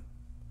kalam.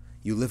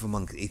 You live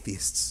among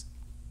atheists.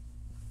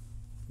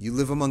 You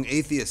live among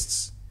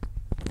atheists.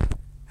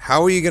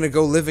 How are you going to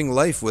go living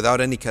life without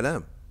any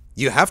kalam?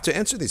 You have to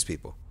answer these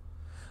people.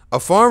 A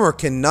farmer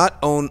cannot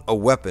own a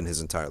weapon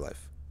his entire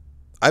life.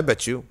 I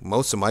bet you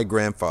most of my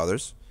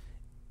grandfathers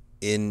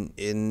in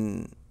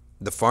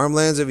the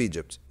farmlands of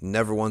Egypt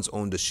never once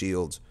owned a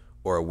shield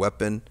or a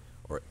weapon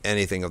or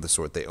anything of the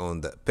sort. They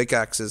owned the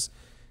pickaxes.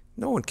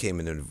 No one came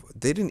in and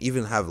they didn't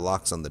even have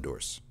locks on the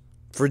doors.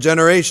 For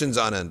generations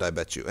on end, I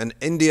bet you. And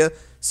India,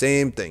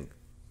 same thing,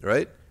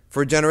 right?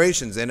 For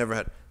generations, they never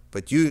had.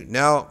 But you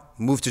now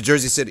move to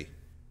Jersey City.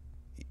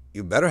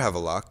 You better have a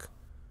lock.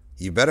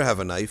 You better have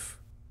a knife.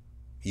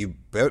 You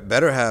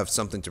better have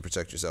something to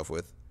protect yourself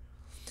with.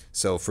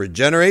 So for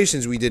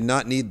generations, we did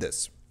not need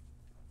this.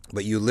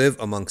 But you live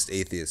amongst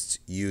atheists.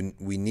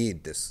 We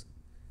need this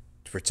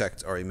to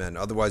protect our iman.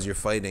 Otherwise, you're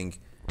fighting.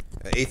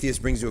 An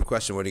atheist brings you a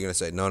question. What are you going to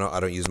say? No, I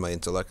don't use my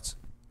intellect.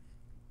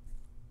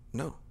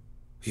 No.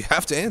 You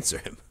have to answer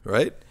him,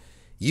 right?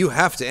 You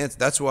have to answer.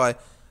 That's why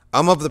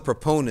I'm of the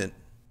proponent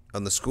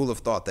on the school of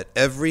thought that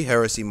every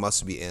heresy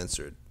must be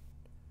answered.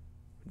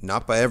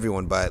 Not by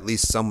everyone, by at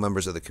least some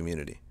members of the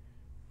community.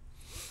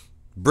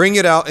 Bring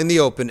it out in the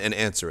open and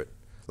answer it.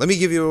 Let me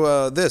give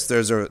you this.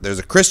 There's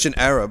a Christian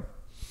Arab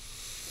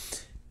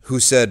who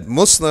said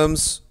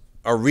Muslims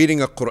are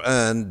reading a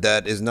Quran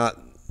that is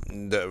not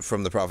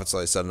from the Prophet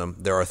ﷺ.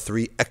 There are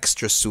 3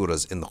 extra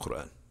surahs in the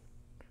Quran.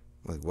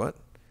 I'm like, what?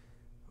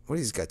 What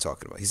is this guy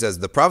talking about? He says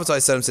the Prophet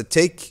ﷺ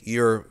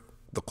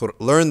said,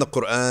 learn the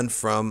Quran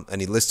from,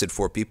 and he listed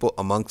 4 people,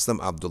 amongst them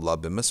Abdullah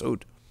bin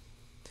Mas'ud.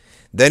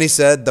 Then he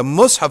said the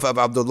Mus'haf of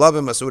Abdullah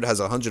bin Mas'ud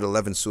has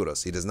 111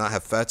 surahs. He does not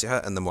have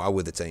Fatiha and the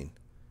Mu'awwidhatayn.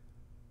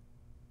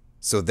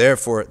 So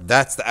therefore,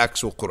 that's the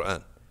actual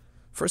Quran.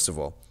 First of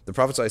all, the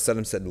Prophet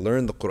ﷺ said,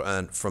 learn the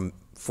Quran from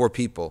 4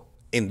 people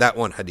in that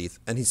one hadith.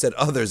 And he said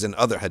others in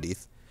other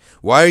hadith.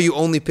 Why are you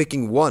only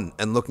picking one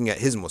and looking at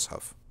his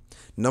Mus'haf?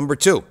 Number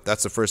 2,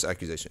 that's the first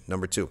accusation.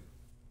 Number 2,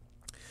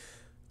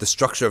 the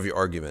structure of your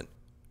argument.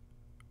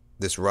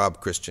 This Rob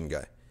Christian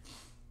guy.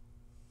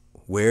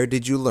 Where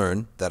did you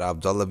learn that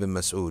Abdullah bin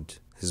Mas'ud,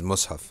 his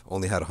Mus'haf,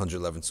 only had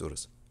 111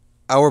 surahs?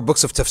 Our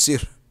books of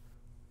tafsir,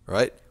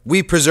 right?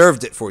 We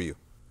preserved it for you.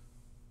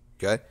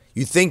 Okay?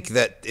 You think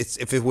that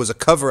if it was a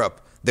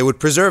cover-up, they would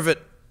preserve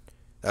it?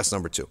 That's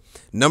number 2.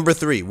 Number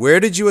 3, where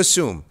did you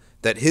assume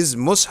that his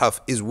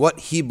Mus'haf is what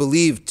he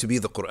believed to be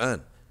the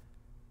Quran?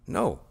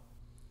 No.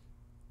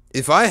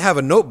 If I have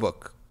a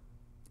notebook,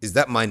 is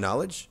that my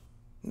knowledge?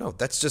 No,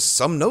 that's just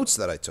some notes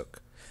that I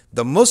took.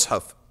 The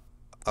Mus'haf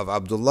of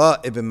Abdullah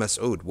ibn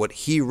Mas'ud, what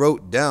he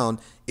wrote down,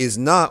 is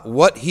not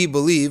what he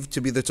believed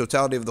to be the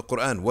totality of the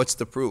Quran. What's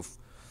the proof?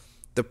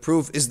 The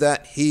proof is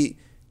that he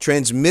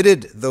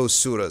transmitted those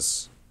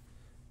surahs.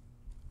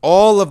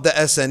 All of the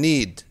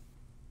asanid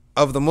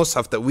of the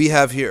Mus'haf that we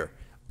have here,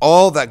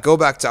 all that go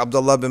back to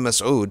Abdullah bin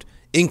Mas'ud,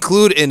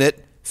 include in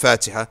it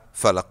Fatiha,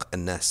 Falaq,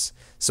 and Nas.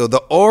 So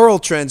the oral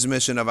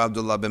transmission of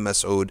Abdullah bin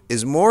Mas'ud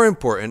is more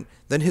important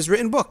than his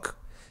written book.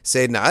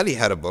 Sayyidina Ali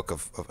had a book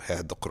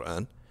had the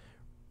Quran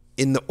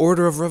in the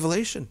order of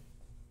revelation.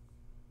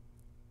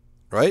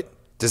 Right?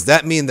 Does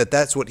that mean that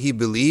that's what he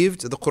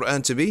believed the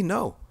Quran to be?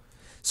 No.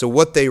 So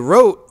what they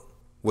wrote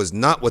was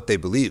not what they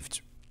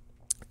believed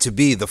to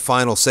be the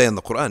final say in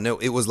the Quran. No,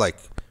 it was like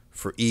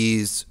for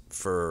ease,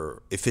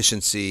 for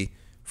efficiency,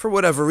 for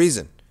whatever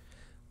reason.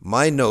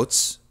 My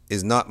notes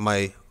is not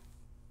my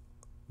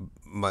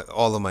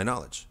all of my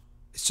knowledge.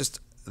 It's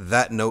just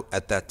that note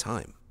at that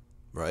time,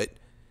 right?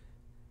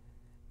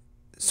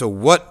 So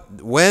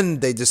when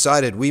they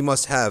decided we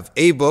must have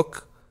a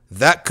book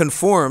that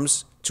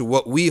conforms to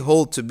what we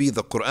hold to be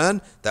the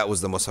Quran, that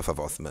was the Mus'haf of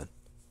Uthman.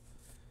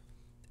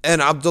 And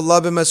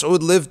Abdullah bin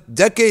Mas'ud lived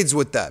decades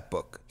with that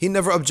book. He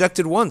never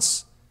objected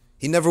once.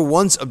 He never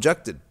once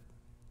objected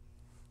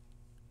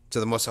to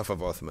the Mus'haf of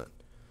Uthman.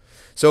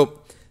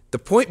 So the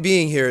point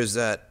being here is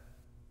that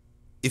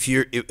if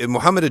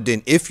Muhammad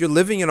ad-Din, if you're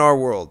living in our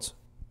world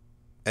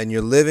and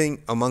you're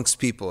living amongst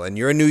people and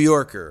you're a New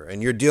Yorker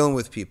and you're dealing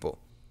with people,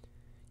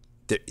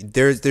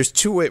 there's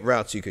 2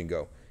 routes you can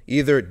go.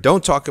 Either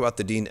don't talk about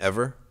the deen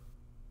ever,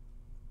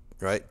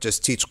 right?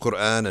 Just teach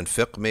Quran and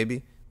fiqh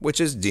maybe,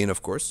 which is deen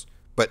of course,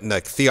 but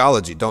like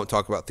theology, don't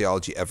talk about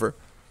theology ever.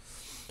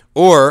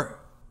 Or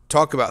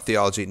talk about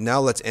theology, now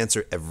let's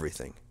answer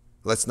everything.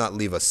 Let's not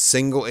leave a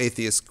single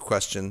atheist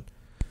question.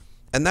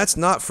 And that's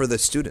not for the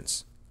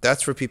students.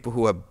 That's for people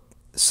who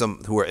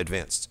are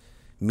advanced,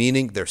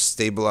 meaning they're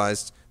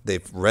stabilized,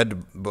 they've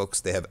read books,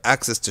 they have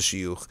access to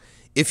shuyukh.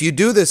 If you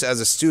do this as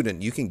a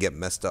student, you can get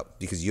messed up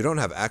because you don't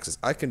have access.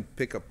 I can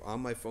pick up on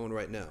my phone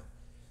right now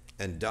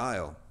and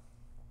dial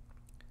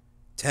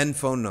 10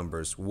 phone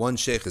numbers. One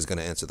sheikh is going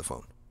to answer the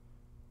phone,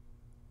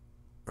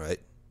 right?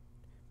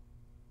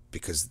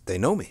 Because they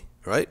know me,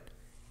 right?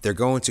 They're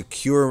going to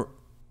cure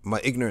my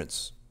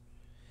ignorance.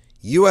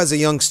 You as a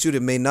young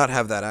student may not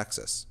have that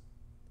access.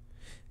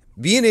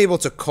 Being able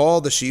to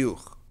call the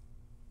shiyukh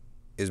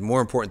is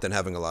more important than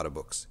having a lot of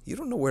books. You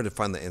don't know where to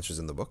find the answers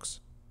in the books.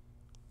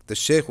 The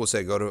sheikh will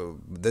say, go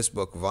to this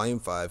book, volume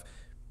 5,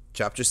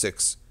 chapter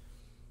 6,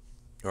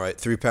 all right,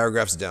 3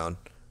 paragraphs down.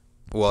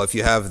 Well, if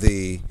you have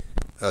the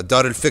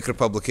Dar al-Fikr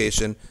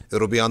publication,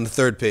 it'll be on the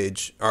 3rd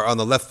page, or on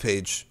the left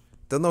page.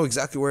 They'll know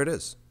exactly where it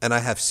is. And I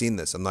have seen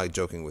this. I'm not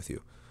joking with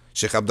you.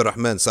 Sheikh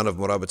Abdurrahman, son of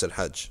Murabat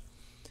al-Hajj.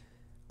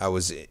 I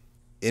was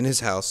in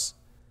his house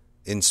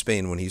in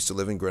Spain when he used to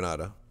live in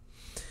Granada.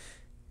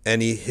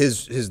 And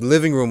his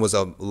living room was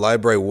a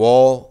library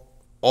wall.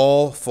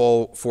 All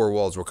 4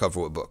 walls were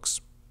covered with books.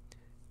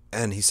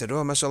 And he said,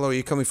 oh, mashallah, are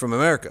you coming from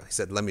America? He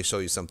said, let me show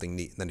you something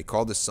neat. And then he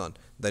called his son.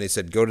 Then he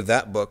said, go to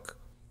that book,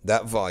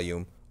 that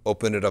volume,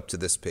 open it up to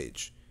this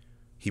page.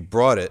 He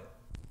brought it,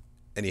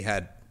 and he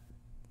had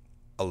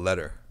a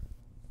letter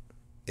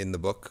in the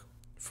book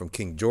from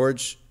King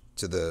George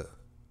to the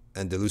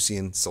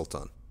Andalusian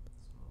Sultan,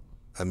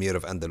 Amir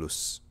of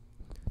Andalus,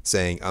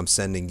 saying, I'm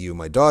sending you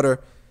my daughter.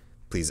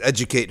 Please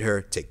educate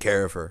her, take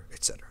care of her,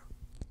 etc.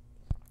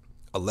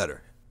 A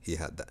letter. He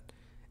had that.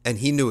 And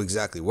he knew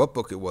exactly what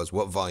book it was,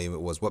 what volume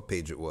it was, what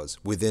page it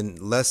was, within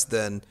less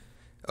than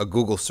a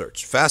Google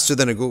search. Faster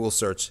than a Google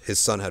search, his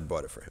son had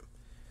bought it for him.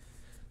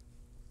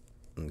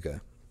 Okay.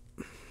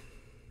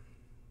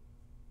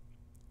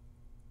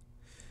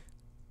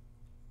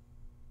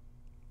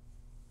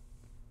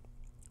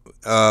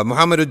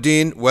 Muhammad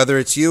ad-Din, whether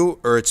it's you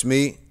or it's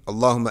me,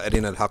 Allahumma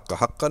arina al-haqqa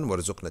haqqan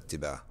warzuqna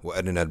ittiba'ah wa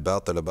arina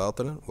al-batila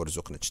batilan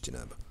warzuqna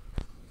ijtinabah.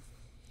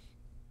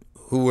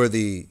 Who were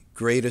the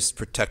greatest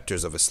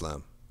protectors of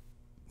Islam?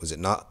 Was it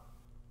not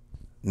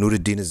Nur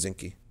ad-Din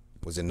al-Zinki?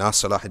 Was it not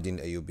Salah ad-Din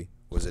Ayyubi?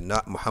 Was it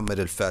not Muhammad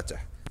al-Fatih?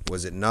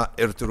 Was it not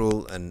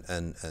Ertugrul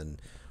and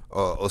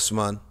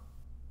Osman?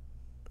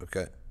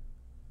 Okay.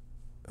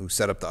 Who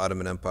set up the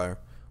Ottoman Empire?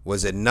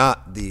 Was it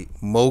not the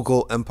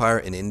Mughal Empire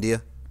in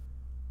India?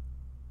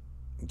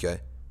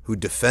 Okay. Who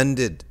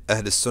defended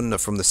Ahl Sunnah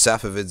from the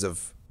Safavids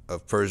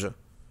of Persia?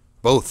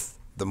 Both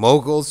the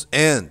Mughals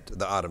and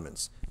the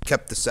Ottomans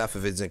kept the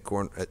Safavids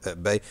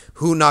at bay.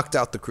 Who knocked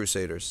out the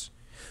Crusaders?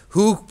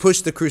 Who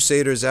pushed the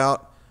Crusaders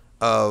out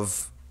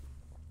of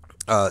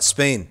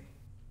Spain?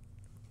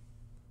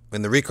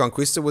 And the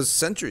Reconquista was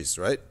centuries,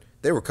 right?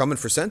 They were coming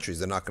for centuries.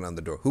 They're knocking on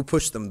the door. Who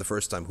pushed them the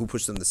first time? Who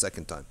pushed them the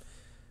second time?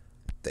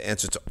 The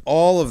answer to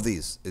all of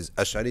these is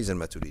Ash'aris and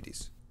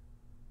Maturidis.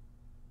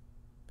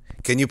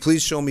 Can you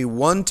please show me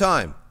one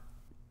time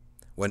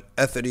when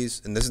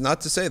Atharis, and this is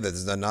not to say that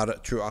this is not a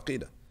true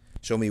Aqidah.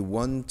 Show me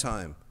one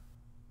time.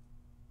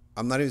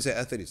 I'm not even saying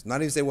Atharis,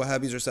 not even say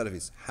Wahhabis or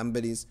Salafis,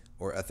 Hanbalis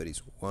or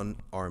Atharis. One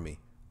army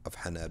of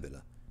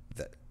Hanabila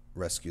that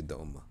rescued the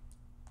Ummah.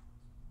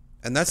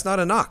 And that's not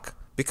a knock,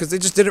 because they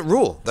just didn't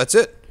rule. That's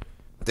it.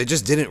 They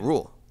just didn't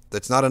rule.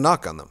 That's not a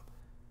knock on them.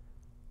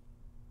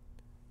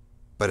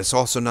 But it's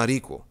also not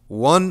equal.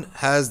 One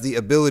has the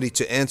ability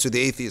to answer the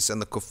atheists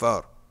and the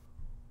kuffar,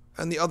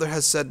 and the other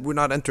has said, we're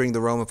not entering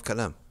the realm of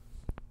kalam.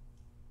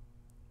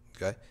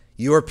 Okay?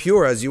 You are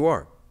pure as you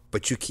are,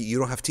 but you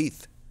don't have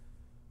teeth.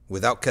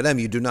 Without kalam,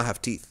 you do not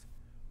have teeth.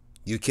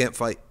 You can't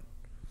fight.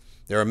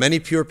 There are many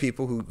pure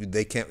people who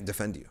they can't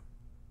defend you.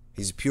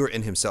 He's pure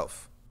in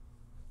himself.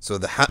 So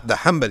the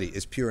Hanbali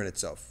is pure in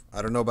itself.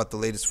 I don't know about the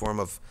latest form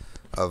of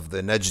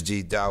the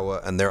Najdi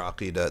Dawah and their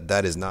Aqidah.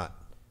 That is not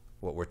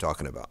what we're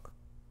talking about.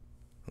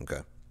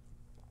 Okay.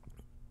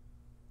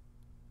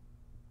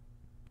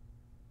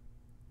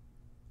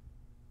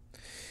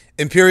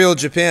 Imperial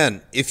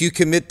Japan, if you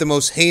commit the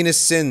most heinous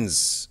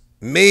sins,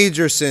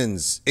 major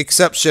sins,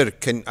 except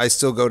shirk, can I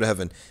still go to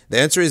heaven? The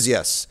answer is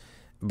yes.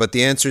 But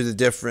the answer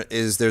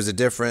is there's a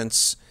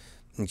difference,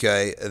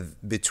 okay,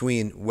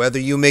 between whether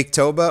you make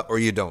tawbah or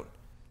you don't.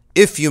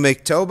 If you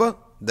make tawbah,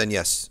 then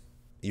yes,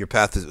 your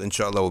path is,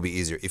 inshallah, will be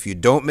easier. If you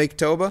don't make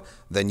tawbah,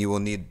 then you will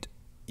need,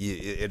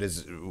 it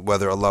is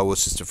whether Allah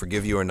wishes to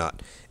forgive you or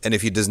not. And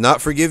if He does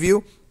not forgive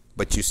you,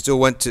 but you still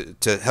went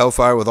to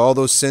hellfire with all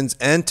those sins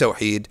and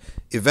tawheed,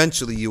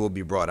 eventually you will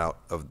be brought out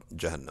of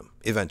Jahannam.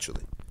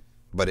 Eventually.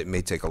 But it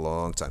may take a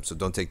long time. So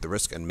don't take the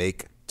risk and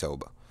make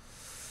tawbah.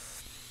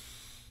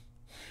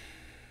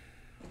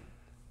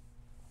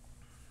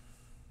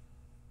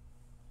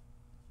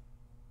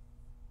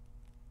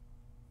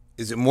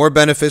 Is it more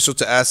beneficial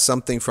to ask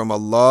something from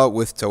Allah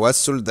with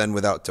tawassul than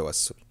without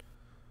tawassul?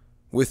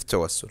 With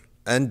tawassul.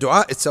 And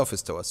dua itself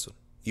is tawassul.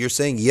 You're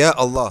saying, Ya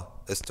Allah,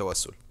 is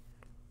tawassul.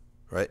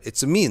 Right?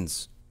 It's a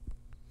means.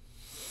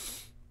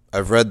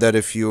 I've read that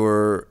if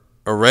you're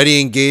already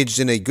engaged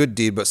in a good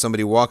deed, but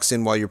somebody walks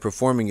in while you're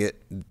performing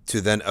it,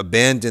 to then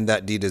abandon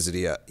that deed is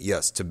riyah.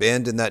 Yes, to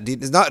abandon that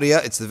deed is not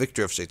riyah, it's the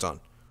victory of shaitan.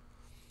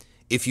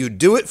 If you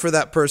do it for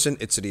that person,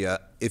 it's riyah.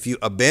 If you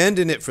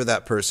abandon it for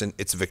that person,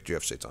 it's victory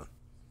of shaitan.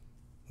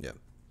 Yeah.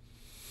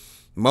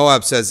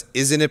 Moab says,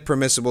 isn't it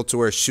permissible to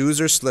wear shoes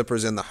or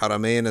slippers in the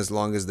haramain as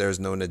long as there's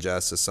no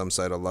najasa? Some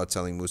cite Allah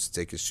telling Musa to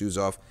take his shoes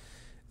off.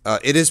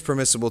 It is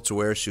permissible to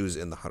wear shoes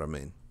in the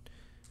haramain.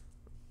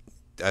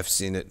 I've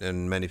seen it,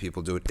 and many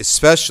people do it,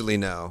 especially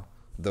now,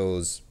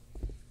 those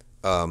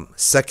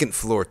second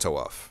floor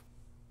tawaf.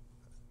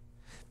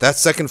 That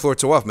second floor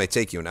tawaf may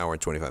take you an hour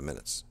and 25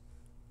 minutes.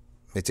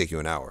 May take you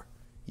an hour.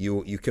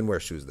 You can wear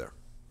shoes there.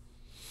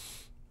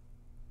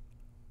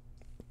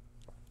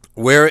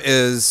 Where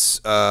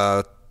is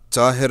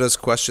Tahira's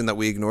question that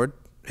we ignored?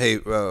 Hey,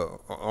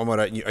 Omar,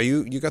 are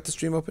you got the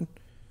stream open?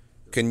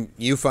 Can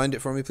you find it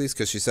for me, please?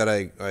 Because she said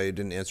I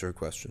didn't answer her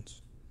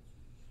questions.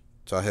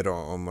 Tahira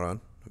Omran,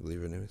 I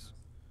believe her name is.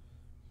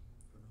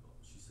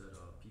 She said,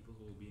 people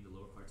who will be in the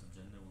lower parts of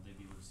Jannah, will they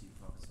be able to see the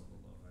Prophet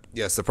sallallahu alaihi wasallam?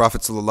 Yes, the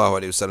Prophet sallallahu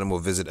alaihi wasallam will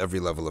visit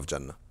every level of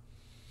Jannah.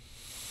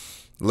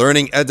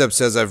 Learning Adab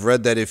says, I've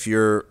read that if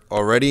you're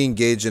already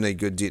engaged in a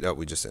good deed... Oh,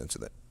 we just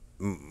answered that.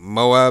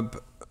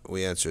 Moab,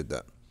 we answered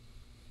that.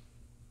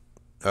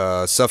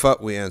 Safa,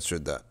 we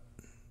answered that.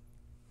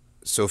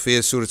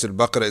 Sophia Surah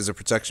Al-Baqarah is a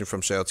protection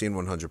from shayateen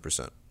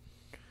 100%.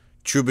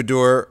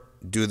 Troubadour,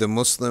 do the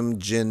Muslim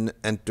jinn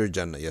enter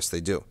Jannah? Yes,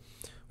 they do.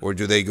 Or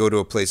do they go to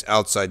a place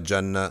outside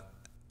Jannah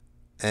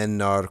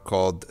and are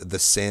called the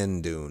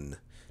sand dune?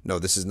 No,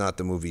 this is not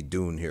the movie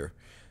Dune here.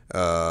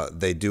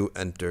 They do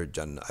enter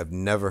Jannah. I've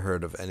never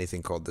heard of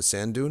anything called the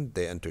sand dune.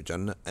 They enter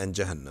Jannah and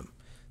Jahannam.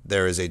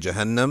 There is a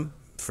Jahannam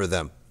for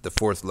them, the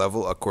fourth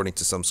level according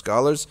to some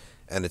scholars,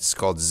 and it's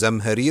called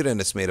Zamharir,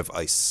 and it's made of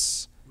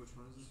ice. Which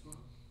one is this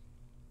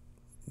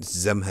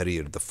one?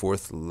 Zamharir, the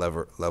fourth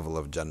level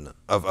of Jannah,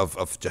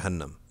 of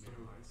Jahannam,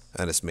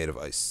 and it's made of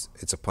ice.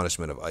 It's a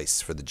punishment of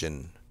ice for the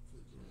jinn.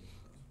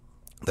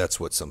 That's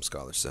what some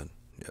scholars said.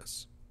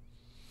 Yes.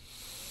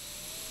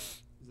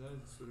 Is that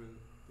in Surah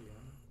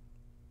Qiyamah?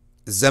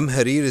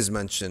 Zamharir is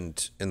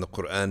mentioned in the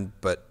Quran,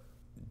 but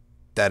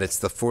that it's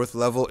the fourth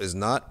level is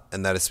not,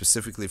 and that is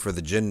specifically for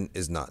the jinn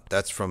is not.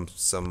 That's from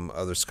some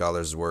other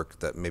scholars' work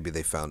that maybe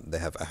they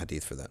have a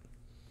hadith for that.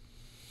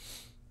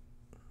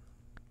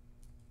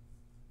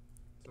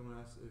 Someone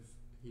asked if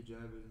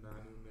hijab is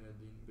ma'lum min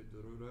ad-din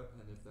bid-darura,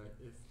 and if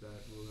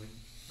that ruling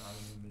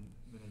ma'lum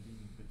min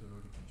ad-din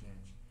bid-darura can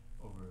change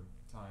over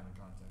time and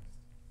context.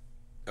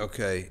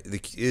 Okay,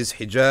 is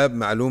hijab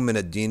ma'lum min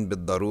ad-din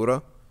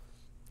bid-darura,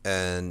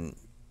 and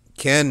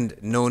can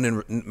known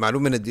in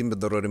ma'lum min ad-din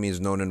bid-darura means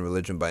known in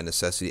religion by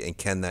necessity, and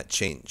can that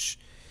change?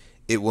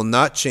 It will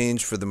not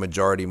change for the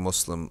majority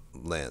Muslim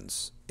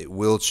lands. It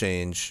will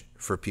change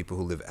for people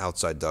who live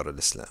outside Dar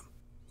al-Islam.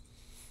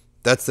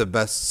 That's the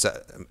best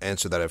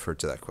answer that I've heard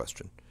to that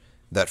question.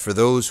 That for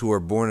those who are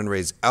born and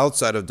raised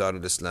outside of Dar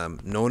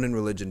al-Islam, known in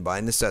religion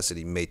by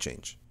necessity may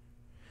change.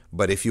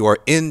 But if you are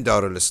in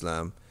Dar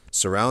al-Islam,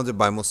 surrounded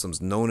by Muslims,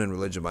 known in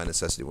religion by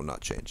necessity will not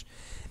change.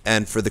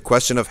 And for the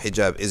question of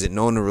hijab, is it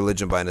known in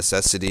religion by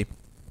necessity?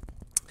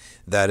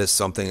 That is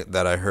something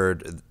that I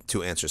heard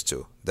two answers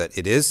to. That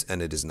it is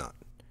and it is not.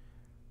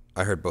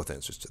 I heard both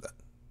answers to that.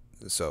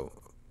 So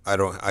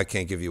I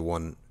can't give you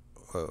one,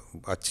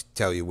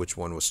 tell you which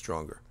one was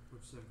stronger.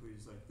 Which simply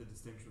is like the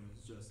distinction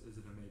is just, is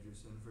it a major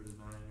sin for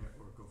denying it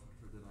or kufr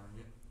for denying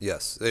it?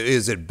 Yes.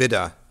 Is it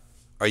bid'ah?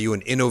 Are you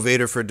an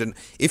innovator for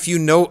if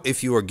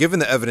you are given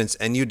the evidence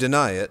and you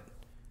deny it,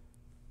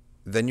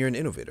 then you're an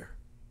innovator.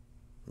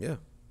 Yeah.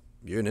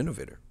 You're an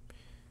innovator.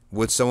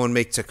 Would someone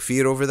make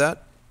takfir over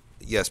that?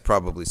 Yes,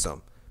 probably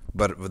some.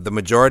 But the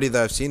majority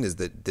that I've seen is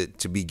that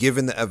to be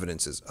given the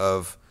evidences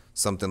of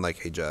something like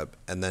hijab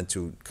and then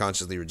to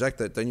consciously reject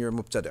that, then you're a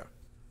mubtada'.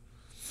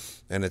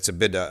 And it's a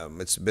bid'ah,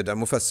 bid'ah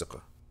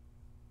mufassiqah.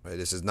 Right?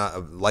 This is not a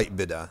light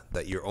bid'ah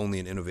that you're only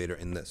an innovator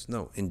in this.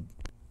 No,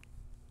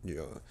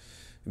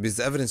 because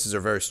the evidences are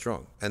very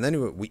strong. And then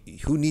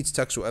who needs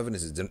textual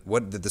evidences? Did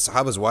the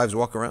Sahaba's wives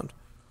walk around?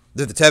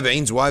 Did the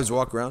Tabi'een's wives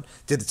walk around?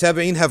 Did the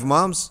Tabi'een have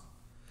moms?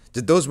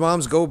 Did those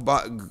moms go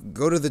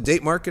to the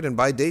date market and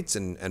buy dates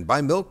and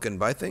buy milk and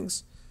buy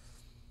things?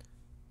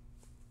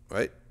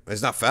 Right?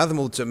 It's not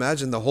fathomable to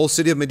imagine the whole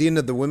city of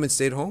Medina, the women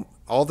stayed home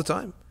all the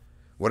time.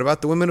 What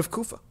about the women of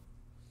Kufa?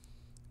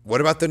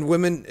 What about the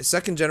women,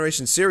 second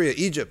generation, Syria,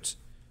 Egypt?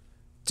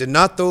 Did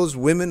not those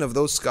women of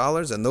those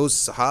scholars and those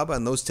Sahaba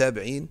and those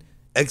Tabi'een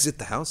exit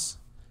the house?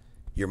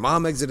 Your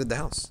mom exited the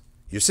house.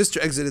 Your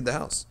sister exited the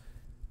house.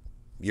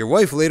 Your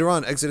wife later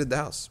on exited the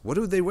house. What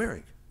are they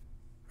wearing?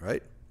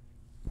 Right?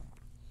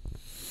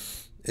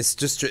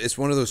 It's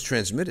one of those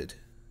transmitted.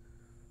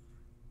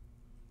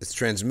 It's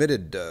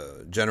transmitted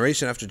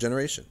generation after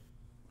generation.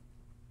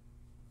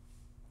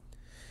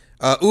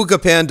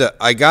 Uga Panda,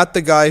 I got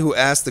the guy who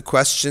asked the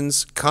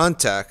questions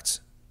contact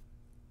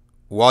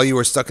while you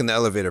were stuck in the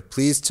elevator.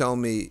 Please tell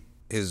me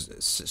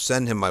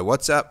send him my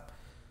WhatsApp.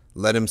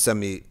 Let him send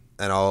me,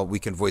 and we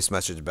can voice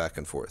message back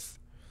and forth.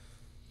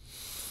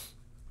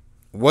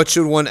 What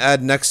should one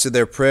add next to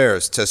their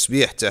prayers,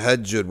 tasbih,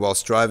 tahajjud, while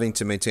striving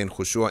to maintain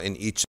khushu' in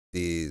each of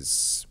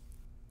these?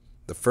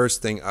 The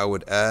first thing I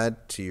would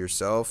add to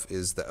yourself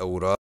is the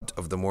awrad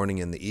of the morning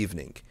and the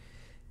evening.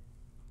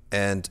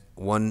 And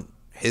one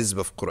hizb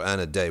of Quran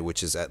a day,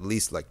 which is at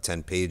least like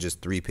 10 pages,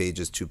 3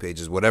 pages, 2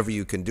 pages, whatever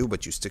you can do,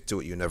 but you stick to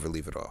it, you never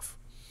leave it off.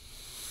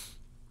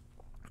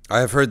 I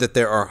have heard that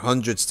there are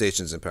 100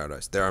 stations in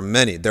paradise. There are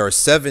many. There are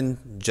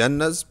 7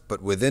 Jannahs,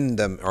 but within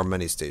them are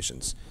many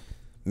stations.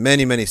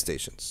 Many, many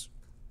stations.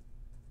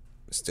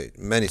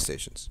 Many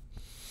stations.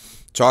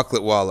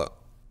 Chocolate Walla.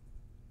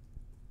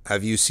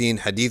 Have you seen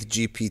Hadith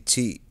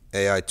GPT,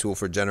 AI tool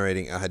for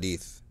generating a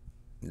hadith?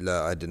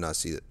 La, I did not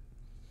see it.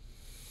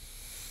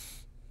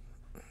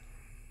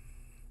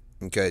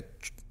 Okay.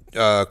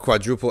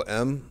 Quadruple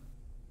M.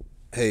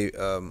 Hey,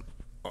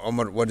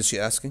 Omar, what is she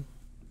asking?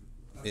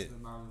 That's the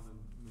Ma'alim min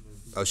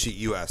ad-din. Oh,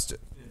 you asked it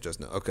Yeah. just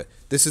now. Okay,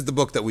 this is the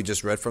book that we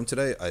just read from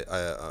today.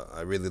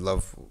 I really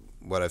love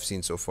what I've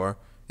seen so far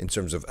in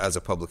terms of as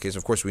a publication.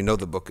 Of course, we know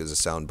the book is a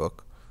sound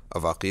book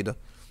of Aqidah,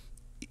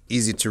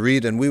 easy to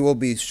read, and we will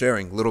be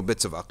sharing little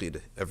bits of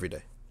Aqidah every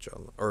day,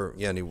 inshallah, or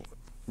yani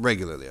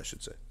regularly, I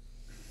should say.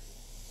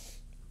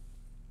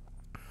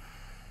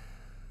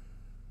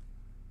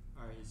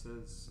 Alright, he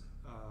says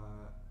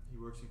he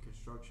works in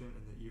construction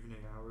in the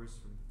evening hours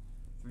from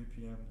 3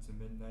 p.m. to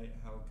midnight.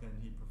 How can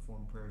he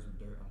perform prayers with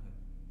dirt on him?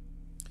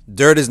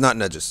 Dirt is not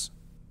najis.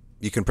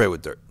 You can pray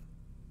with dirt.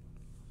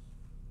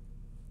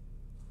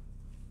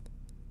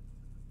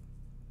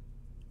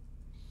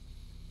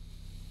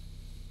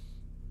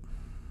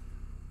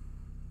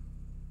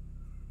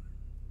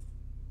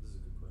 This is a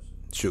good question.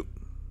 Shoot. It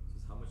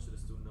says, how much should a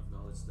student of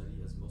knowledge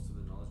study, as most of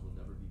the knowledge will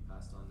never be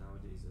passed on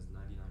nowadays, as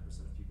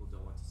 99% of people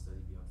don't want to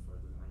study beyond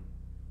Fardul Ain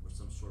or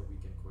some short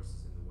weekend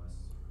courses in the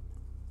West?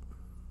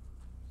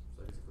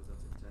 So I guess it goes down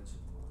to intention.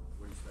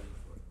 What are you studying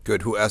for?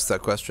 Good. Who asked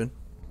that question?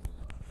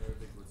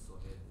 Arabic with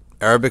Suhail.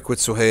 Arabic with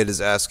Suhail is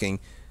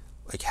asking,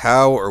 like,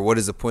 how or what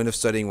is the point of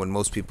studying when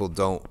most people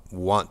don't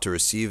want to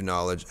receive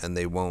knowledge and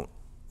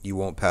you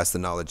won't pass the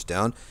knowledge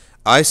down?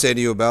 I say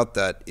to you about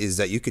that is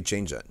that you could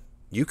change that.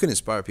 You can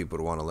inspire people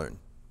to want to learn.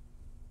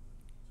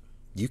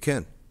 You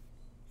can.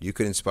 You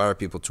can inspire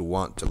people to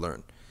want to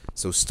learn.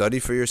 So study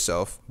for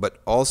yourself, but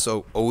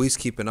also always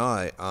keep an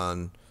eye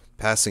on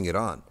passing it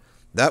on.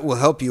 That will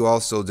help you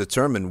also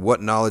determine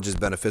what knowledge is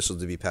beneficial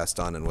to be passed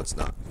on and what's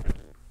not.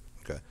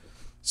 Okay.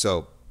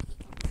 So,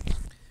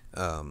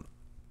 the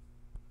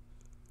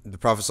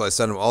Prophet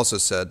ﷺ also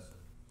said,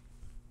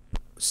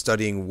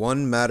 studying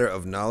one matter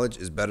of knowledge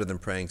is better than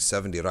praying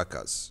 70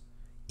 rakahs,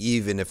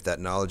 even if that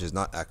knowledge is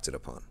not acted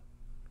upon.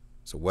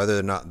 So whether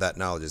or not that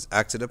knowledge is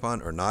acted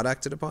upon or not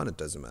acted upon, it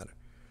doesn't matter,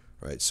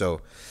 right?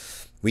 So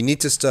we need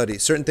to study.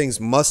 Certain things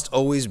must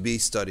always be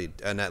studied,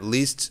 and at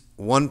least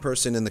one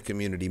person in the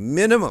community,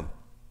 minimum,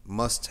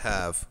 must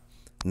have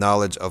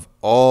knowledge of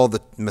all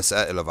the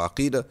masail of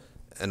aqidah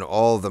and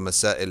all the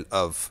masail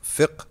of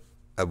fiqh,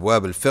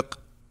 abwab al-fiqh,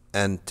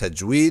 and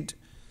tajweed,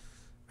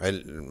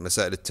 right?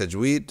 Masail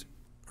al-tajweed,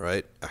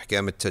 right?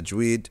 Ahkam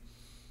al-tajweed.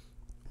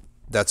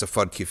 That's a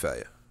fard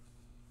kifaya.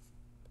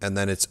 And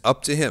then it's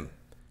up to him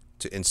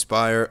to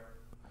inspire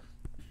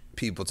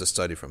people to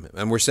study from him.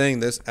 And we're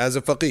saying this as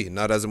a faqih,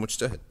 not as a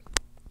mujtahid.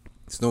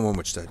 It's no more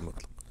mujtahid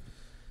mutlaq.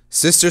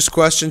 Sister's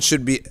question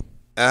should be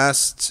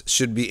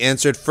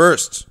answered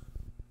first.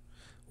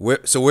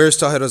 So where's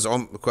Tahira's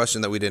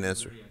question that we didn't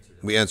answer?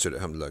 We answered it,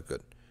 alhamdulillah,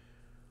 good.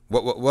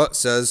 What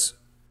says,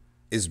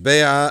 is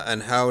bay'ah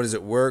and how does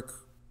it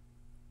work?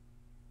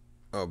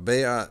 Oh,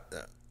 bay'ah,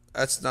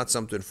 that's not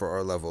something for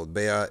our level.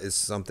 Bay'ah is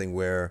something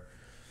where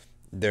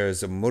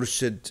there's a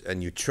murshid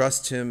and you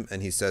trust him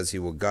and he says he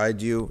will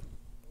guide you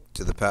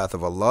to the path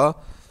of Allah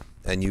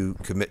and you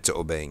commit to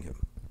obeying him.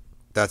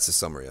 That's the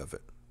summary of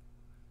it.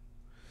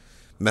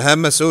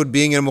 Maham Masood,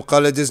 being a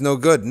muqallid is no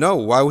good. No,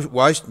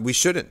 why we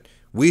shouldn't.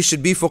 We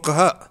should be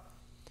fuqaha.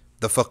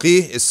 The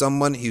faqih is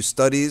someone who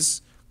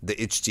studies the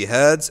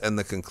ijtihads and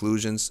the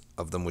conclusions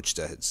of the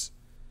mujtahids.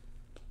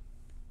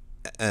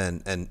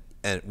 And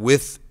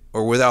with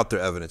or without their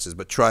evidences,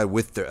 but try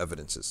with their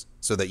evidences,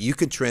 so that you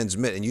could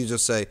transmit and you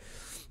just say,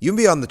 you can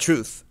be on the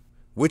truth.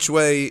 Which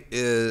way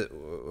is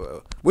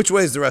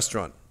the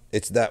restaurant?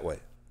 It's that way.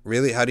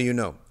 Really? How do you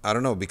know? I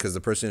don't know, because the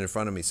person in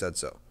front of me said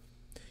so.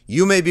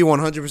 You may be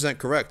 100%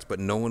 correct, but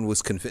no one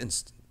was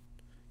convinced.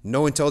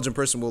 No intelligent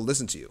person will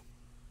listen to you.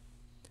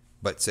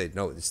 But say,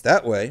 no, it's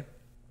that way,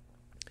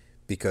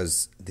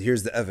 because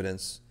here's the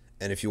evidence,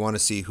 and if you want to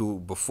see who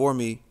before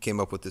me came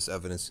up with this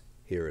evidence,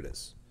 here it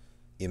is.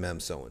 Imam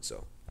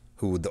so-and-so,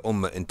 who the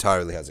ummah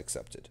entirely has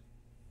accepted.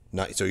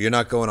 So you're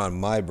not going on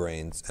my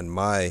brains and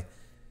my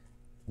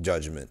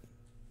judgment.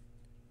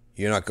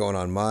 You're not going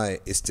on my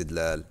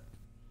istidlal.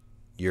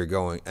 You're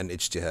going an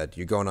ijtihad.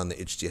 You're going on the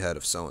ijtihad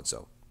of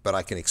so-and-so. But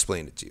I can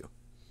explain it to you.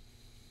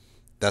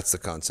 That's the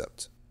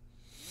concept.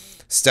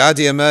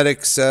 Stadia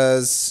Medic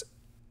says,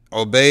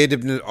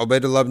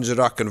 Ubaydullah ibn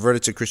Jarrah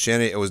converted to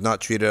Christianity and was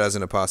not treated as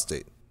an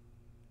apostate.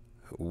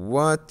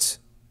 What?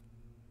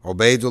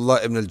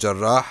 Ubaydullah ibn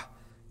al-Jarrah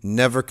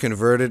never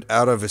converted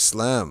out of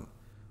Islam.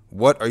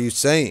 What are you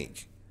saying?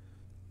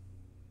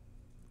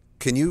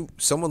 Can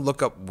someone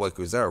look up,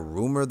 was there a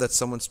rumor that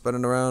someone's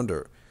spreading around?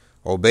 Or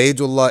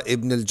Ubaydullah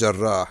ibn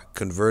al-Jarrah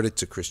converted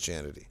to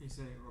Christianity. He's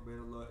saying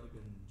Ubaydullah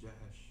ibn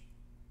Jahash.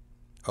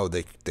 Oh,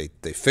 they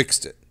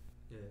fixed it.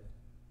 Yeah.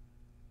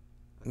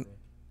 I think.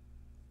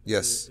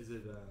 Yes. Is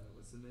it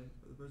what's the name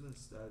of the person?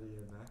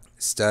 Stadia Mac?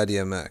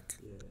 Stadia Mac.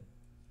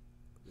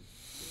 Yeah.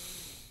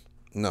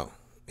 No,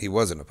 he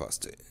wasn't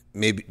apostate.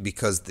 Maybe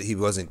because he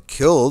wasn't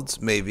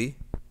killed, maybe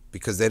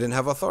because they didn't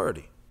have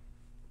authority.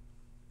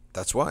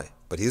 That's why.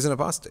 But he's an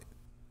apostate.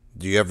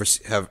 Do you ever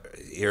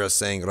hear us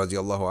saying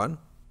radiyallahu an?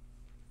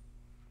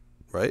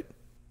 Right?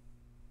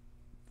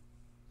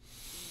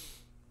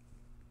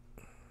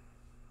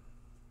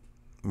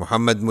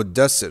 Muhammad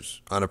Muddassir,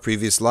 on a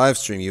previous live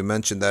stream, you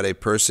mentioned that a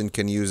person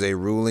can use a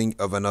ruling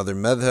of another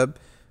madhab,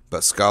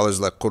 but scholars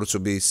like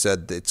Qurtubi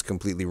said that it's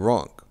completely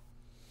wrong.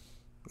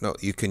 No,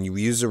 you can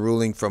use a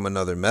ruling from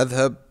another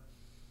madhab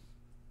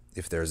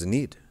if there is a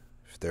need,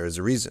 if there is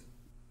a reason.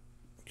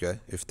 Okay?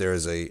 If there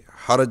is a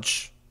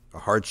haraj, a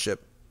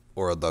hardship,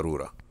 or a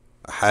darura.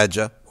 A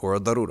haja or a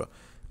darura.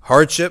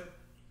 Hardship,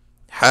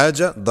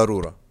 haja,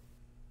 darura.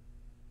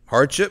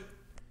 Hardship,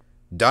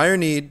 dire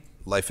need,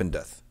 life and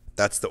death.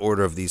 That's the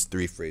order of these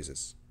three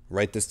phrases.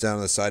 Write this down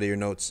on the side of your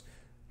notes.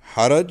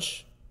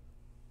 Haraj,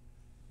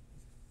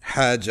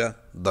 haja,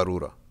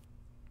 darura.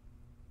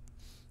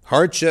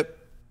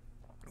 Hardship,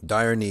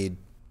 dire need,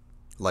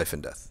 life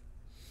and death.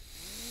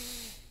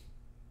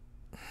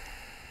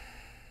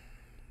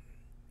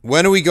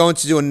 When are we going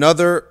to do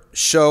another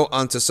show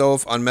on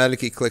Tasawwuf on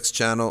Maliki Click's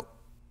channel?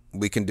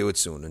 We can do it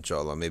soon,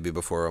 inshallah, maybe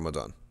before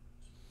Ramadan.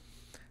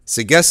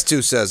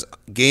 Segestu says,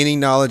 gaining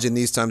knowledge in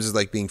these times is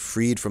like being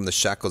freed from the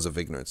shackles of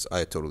ignorance.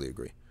 I totally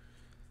agree.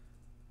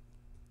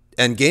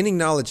 And gaining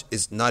knowledge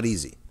is not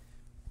easy.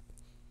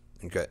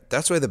 Okay,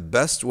 that's why the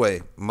best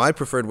way, my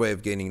preferred way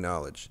of gaining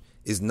knowledge,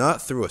 is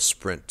not through a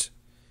sprint.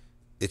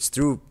 It's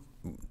through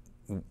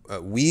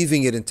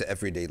weaving it into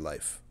everyday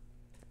life.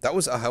 That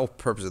was the whole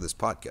purpose of this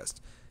podcast.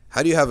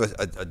 How do you have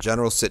a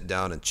general sit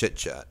down and chit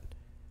chat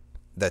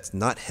that's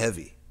not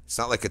heavy? It's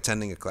not like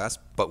attending a class,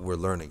 but we're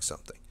learning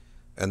something.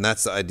 And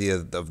that's the idea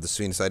of the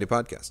Safina Society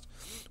podcast,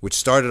 which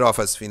started off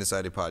as Safina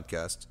Society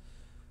podcast.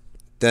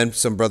 Then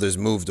some brothers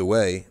moved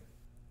away,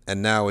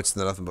 and now it's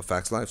the Nothing But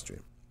Facts live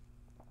stream.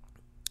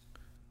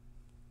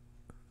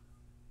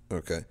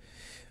 Okay.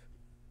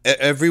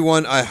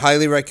 Everyone, I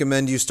highly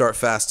recommend you start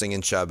fasting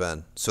in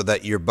Shaban so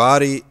that your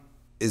body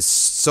is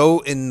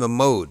so in the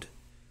mode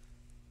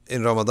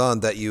in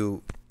Ramadan that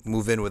you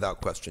move in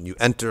without question. You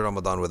enter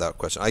Ramadan without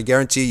question. I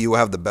guarantee you will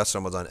have the best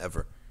Ramadan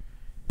ever.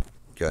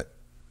 Okay.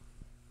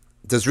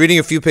 Does reading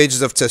a few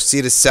pages of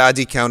Tafsir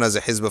al-Sa'di count as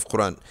a hizb of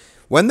Quran?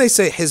 When they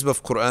say hizb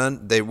of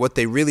Quran, what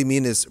they really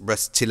mean is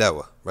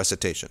tilawa,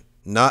 recitation,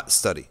 not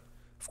study.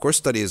 Of course,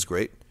 study is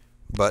great,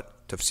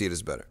 but tafsir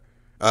is better.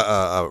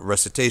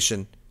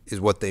 Recitation is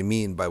what they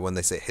mean by when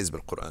they say hizb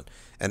al-Quran.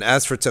 And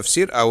as for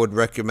tafsir, I would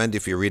recommend,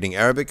 if you're reading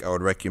Arabic, I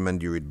would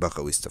recommend you read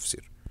Baghawi's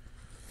tafsir.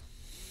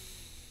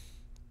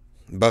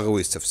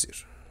 Baghawi's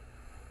tafsir.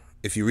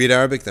 If you read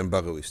Arabic, then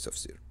Baghawi's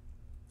tafsir.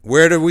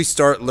 Where do we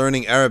start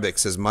learning Arabic,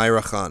 says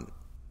Myra Khan.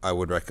 I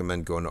would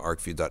recommend going to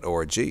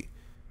arcview.org.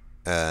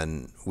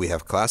 And we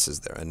have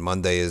classes there. And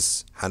Monday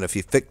is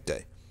Hanafi Fiqh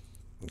Day.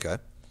 Okay?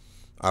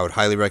 I would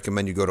highly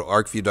recommend you go to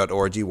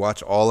arcview.org.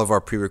 Watch all of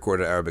our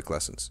pre-recorded Arabic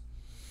lessons.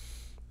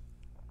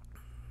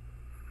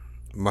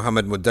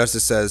 Muhammad Mudassir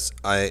says,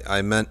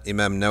 I meant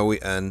Imam Nawawi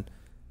and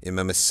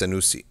Imam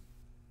As-Sanusi.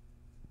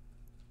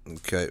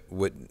 Okay,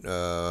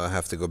 I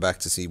have to go back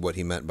to see what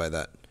he meant by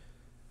that.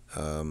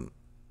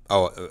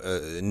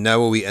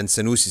 Nawawi and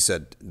Sanusi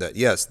said that,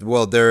 yes.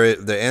 Well,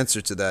 the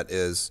answer to that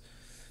is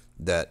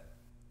that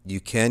you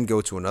can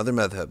go to another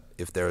madhab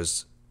if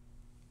there's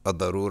a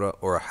darura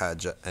or a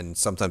haja, and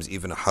sometimes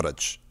even a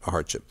haraj, a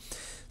hardship.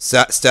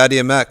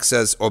 Stadia Mac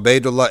says,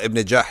 Ubaydullah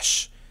ibn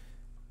Jahsh,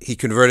 he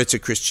converted to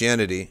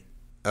Christianity.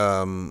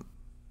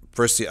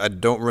 Firstly, I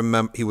don't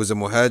remember, he was a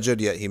muhajir,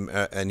 yet he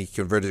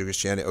converted to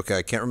Christianity. Okay,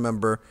 I can't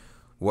remember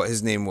what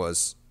his name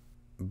was,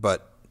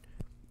 but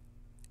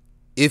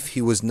if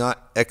he was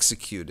not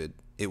executed,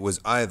 it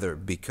was either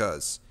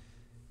because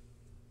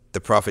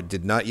the Prophet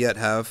did not yet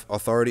have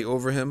authority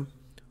over him,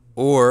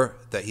 or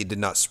that he did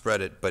not spread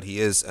it, but he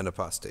is an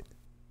apostate.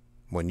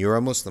 When you're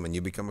a Muslim and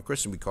you become a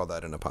Christian, we call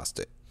that an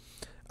apostate.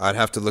 I'd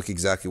have to look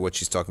exactly what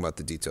she's talking about,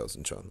 the details,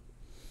 inshallah.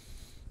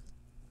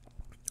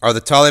 Are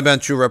the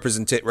Taliban true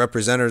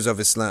representatives of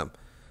Islam?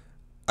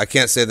 I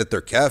can't say that they're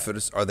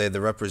kafirs. Are they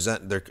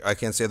I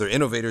can't say they're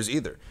innovators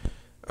either.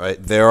 Right?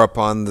 They're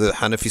upon the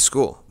Hanafi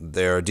school.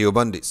 They're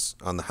Deobandis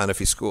on the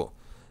Hanafi school.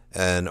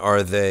 And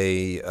are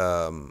they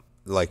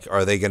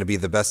going to be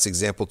the best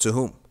example to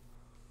whom?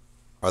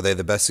 Are they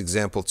the best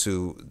example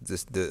to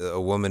a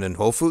woman in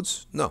Whole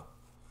Foods? No.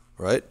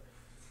 Right?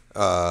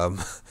 No.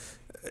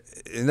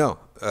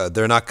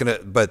 They're not going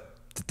to, but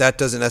that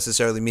doesn't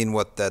necessarily mean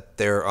that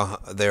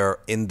they're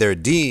in their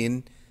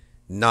deen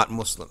not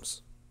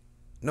Muslims.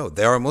 No,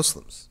 they are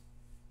Muslims.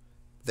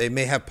 They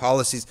may have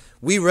policies.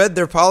 We read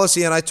their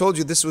policy and I told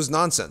you this was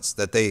nonsense,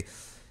 that they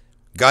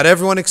got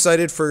everyone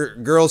excited for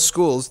girls'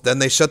 schools, then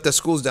they shut the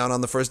schools down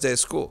on the first day of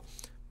school.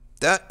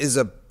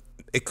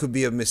 It could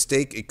be a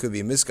mistake, it could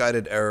be a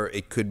misguided error,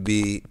 it could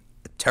be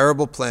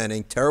terrible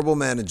planning, terrible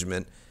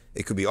management,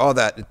 it could be all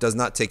that. It does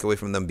not take away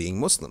from them being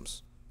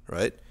Muslims,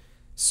 right?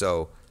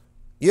 So,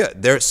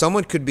 yeah,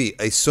 someone could be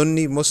a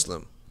Sunni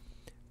Muslim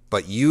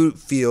but you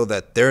feel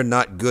that they're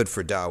not good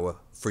for da'wah,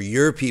 for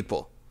your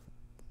people,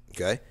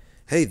 okay?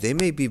 Hey, they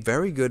may be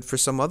very good for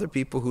some other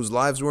people whose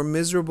lives were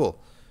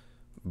miserable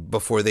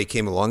before they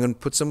came along and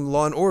put some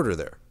law and order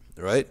there,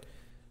 right?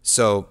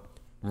 So,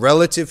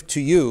 relative to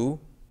you,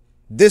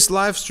 this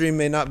live stream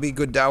may not be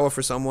good da'wah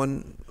for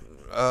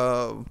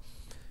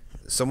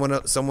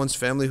someone's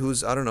family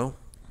who's, I don't know,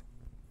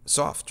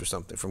 soft or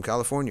something, from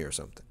California or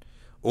something.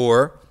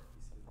 Or,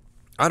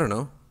 I don't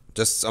know,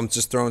 I'm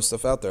just throwing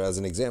stuff out there as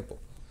an example.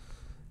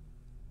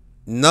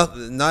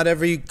 Not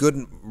every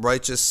good,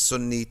 righteous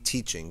Sunni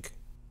teaching,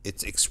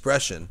 its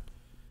expression,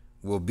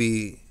 will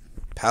be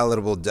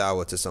palatable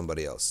da'wah to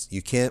somebody else.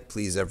 You can't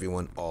please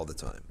everyone all the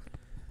time.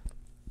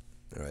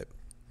 All right.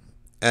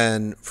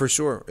 And for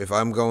sure, if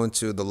I'm going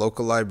to the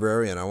local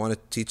library and I want to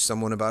teach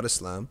someone about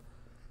Islam,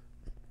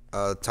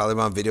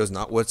 Taliban video is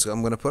not what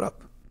I'm going to put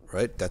up,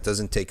 right? That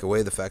doesn't take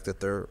away the fact that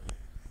they're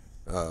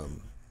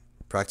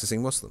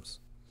practicing Muslims.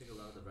 I think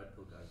a lot of the red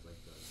pill guys like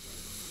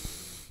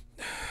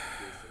that.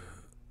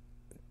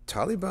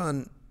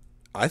 Taliban,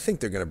 I think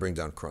they're going to bring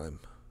down crime.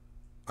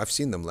 I've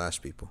seen them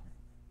lash people,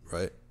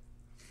 right?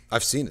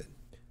 I've seen it.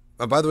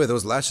 By the way,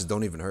 those lashes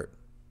don't even hurt.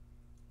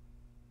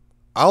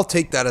 I'll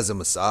take that as a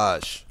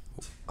massage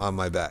on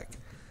my back.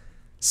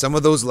 Some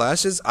of those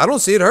lashes, I don't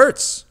see it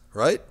hurts,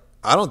 right?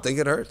 I don't think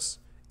it hurts.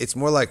 It's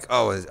more like,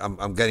 oh,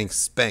 I'm getting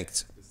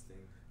spanked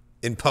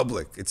in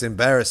public. It's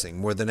embarrassing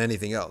more than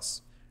anything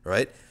else,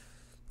 right?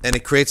 And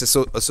it creates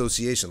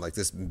association. Like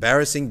this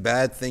embarrassing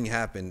bad thing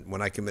happened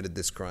when I committed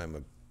this crime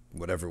of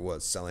whatever it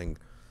was, selling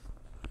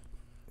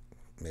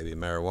maybe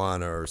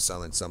marijuana or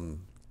selling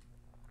some,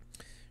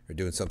 or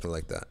doing something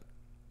like that.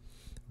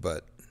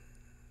 But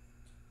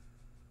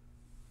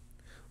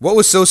what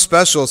was so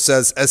special,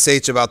 says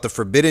SH, about the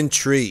forbidden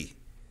tree?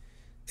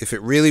 If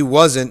it really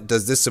wasn't,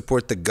 does this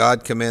support the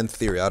God command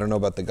theory? I don't know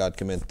about the God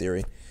command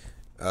theory.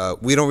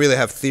 We don't really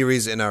have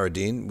theories in our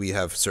deen. We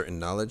have certain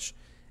knowledge.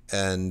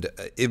 And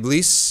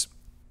Iblis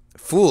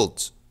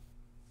fooled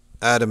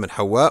Adam and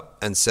Hawa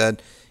and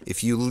said,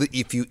 if you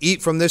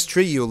eat from this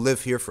tree, you'll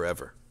live here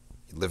forever.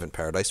 You live in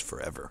paradise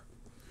forever.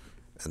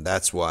 And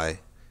that's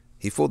why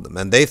he fooled them.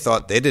 And they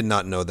did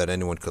not know that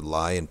anyone could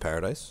lie in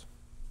paradise.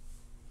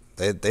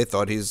 They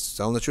thought he's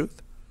telling the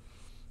truth.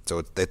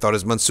 So they thought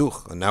it's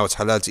mansukh, and now it's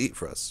halal to eat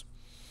for us.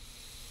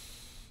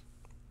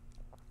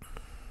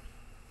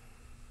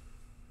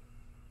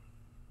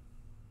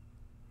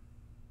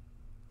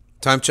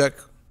 Time check.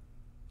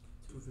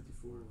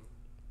 2:54.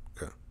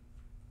 Okay.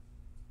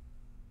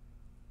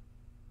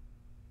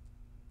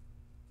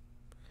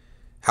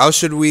 How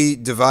should we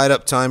divide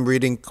up time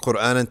reading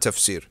Quran and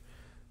tafsir?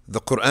 The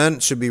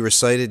Quran should be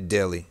recited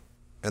daily,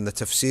 and the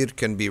tafsir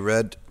can be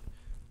read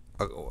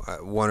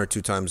 1 or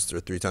 2 times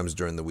or 3 times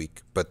during the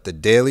week. But the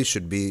daily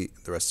should be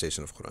the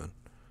recitation of Quran.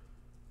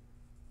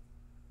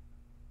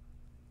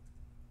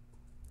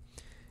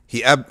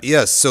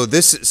 Yes,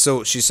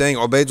 so she's saying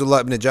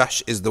Ubaydullah ibn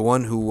Jahsh is the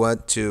one who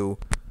went to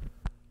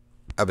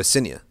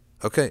Abyssinia.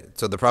 Okay,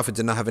 so the Prophet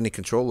did not have any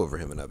control over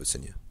him in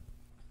Abyssinia.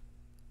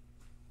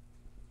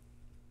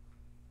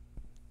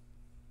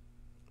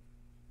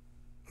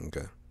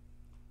 Okay.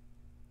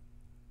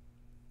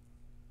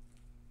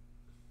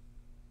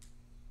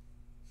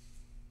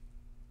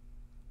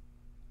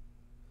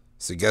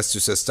 So guest who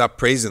says, stop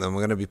praising them.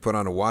 We're going to be put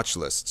on a watch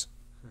list.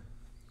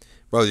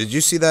 Bro, did you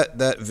see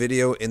that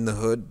video in the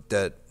hood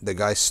that the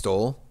guy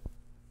stole?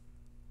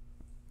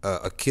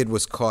 A kid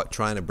was caught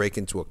trying to break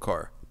into a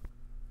car.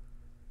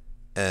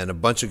 And a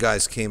bunch of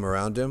guys came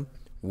around him.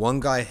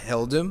 One guy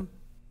held him,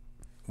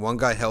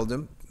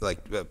 like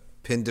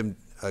pinned him,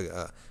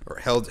 or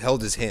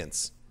held his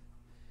hands.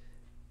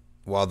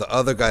 While the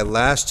other guy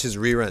lashed his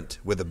rear end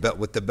with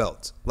the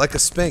belt. Like a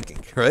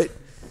spanking, right?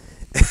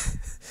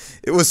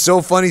 It was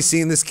so funny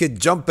seeing this kid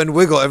jump and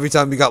wiggle every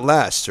time he got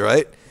lashed,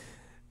 right?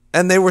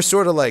 And they were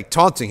sort of like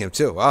taunting him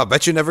too. Oh, I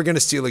bet you're never going to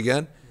steal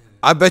again.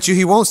 I bet you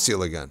he won't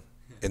steal again.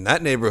 In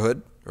that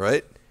neighborhood,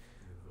 right?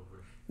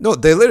 No,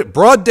 they lit it.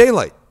 Broad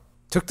daylight.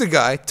 Took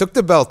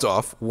the belt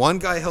off. One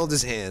guy held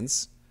his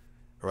hands,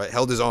 right?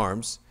 Held his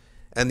arms.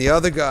 And the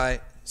other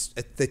guy,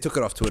 they took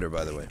it off Twitter,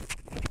 by the way.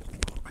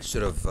 I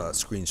should have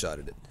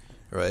screenshotted it,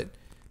 right?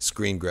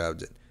 Screen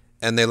grabbed it.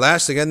 And they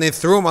lashed again. They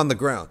threw him on the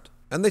ground.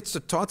 And they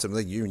taunted him,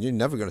 like, you're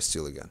never going to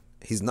steal again.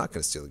 He's not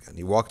going to steal again.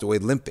 He walked away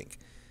limping.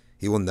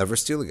 He will never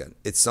steal again.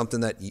 It's something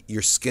that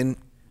your skin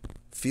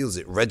feels,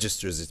 it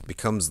registers, it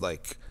becomes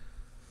like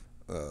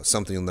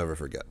something you'll never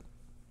forget.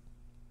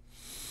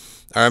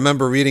 I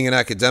remember reading an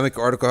academic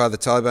article how the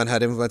Taliban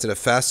had implemented a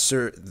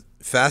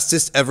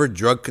fastest ever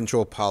drug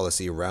control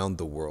policy around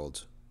the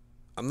world.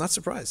 I'm not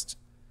surprised,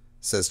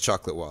 says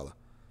Chocolate Walla.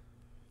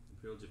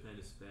 Imperial Japan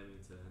is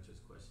spamming to answer this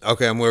question.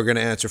 Okay, and we're going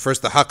to answer.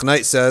 First, the Haq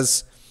Knight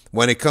says,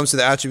 when it comes to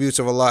the attributes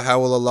of Allah, how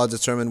will Allah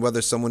determine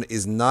whether someone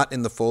is not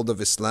in the fold of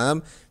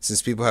Islam,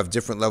 since people have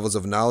different levels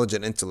of knowledge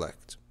and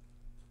intellect?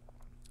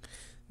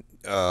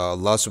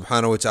 Allah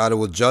subhanahu wa ta'ala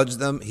will judge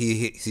them.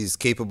 He's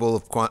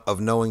capable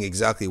of knowing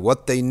exactly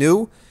what they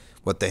knew,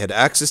 what they had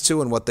access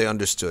to, and what they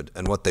understood,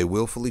 and what they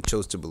willfully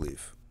chose to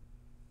believe.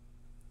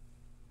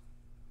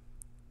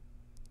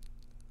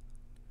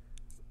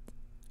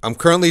 I'm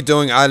currently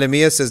doing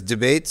Alamiya, says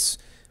debates,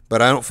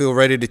 but I don't feel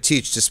ready to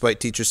teach despite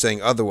teachers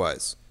saying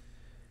otherwise.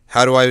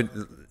 How do I,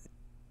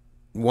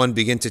 one,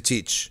 begin to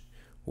teach?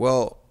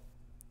 Well,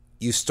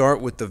 you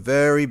start with the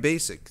very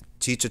basic.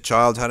 Teach a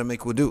child how to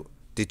make wudu.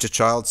 Teach a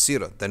child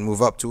sirah. Then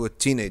move up to a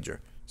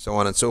teenager. So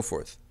on and so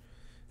forth.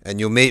 And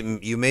you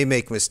may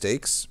make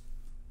mistakes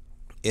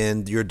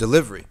in your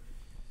delivery,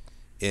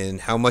 in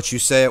how much you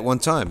say at one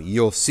time.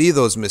 You'll see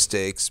those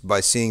mistakes by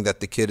seeing that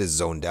the kid is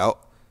zoned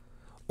out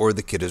or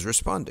the kid is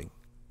responding.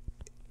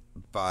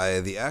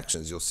 By the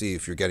actions, you'll see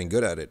if you're getting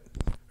good at it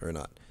or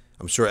not.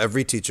 I'm sure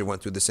every teacher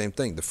went through the same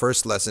thing. The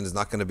first lesson is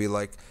not going to be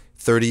like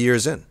 30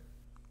 years in.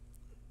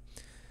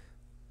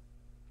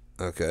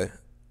 Okay.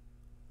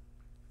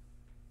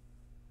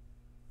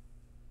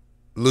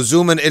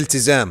 Luzum and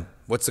iltizam.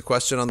 What's the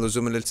question on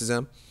luzum and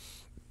iltizam?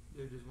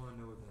 They just want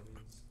to know what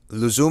that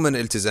means. Luzum and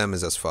iltizam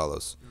is as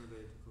follows.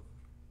 Related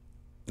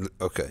to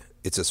kufr. Okay,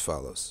 it's as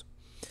follows.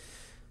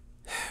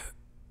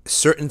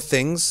 Certain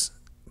things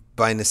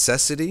by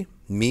necessity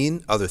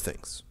mean other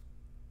things.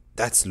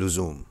 That's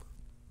luzum.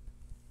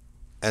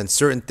 And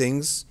certain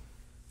things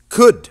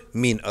could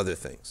mean other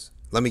things.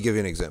 Let me give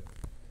you an example.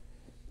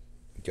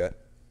 Okay.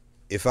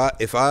 If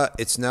I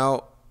it's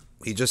now,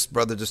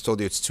 brother just told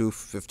you it's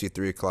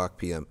 2:53 o'clock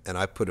p.m. and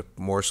I put a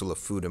morsel of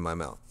food in my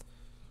mouth.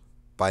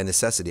 By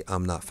necessity,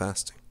 I'm not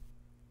fasting.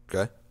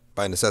 Okay?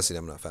 By necessity,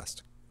 I'm not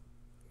fasting.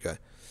 Okay?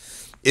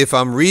 If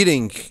I'm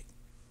reading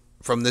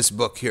from this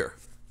book here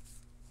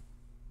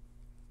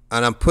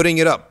and I'm putting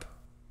it up,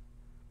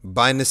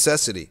 by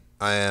necessity,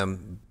 I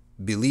am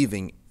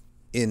believing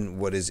in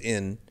what is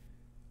in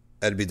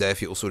Al-Bidayah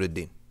fi Usul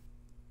al-Din,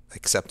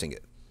 accepting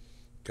it.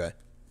 Okay?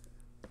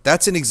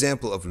 That's an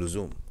example of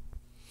luzum.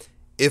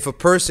 If a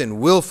person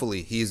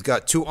willfully, he's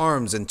got 2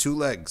 arms and 2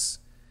 legs,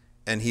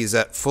 and he's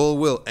at full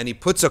will, and he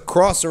puts a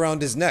cross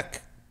around his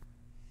neck,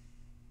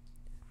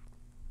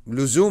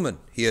 luzuman,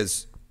 he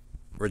has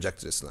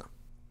rejected Islam.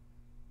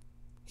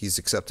 He's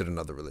accepted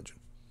another religion.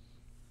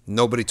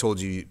 Nobody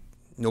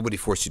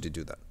forced you to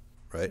do that,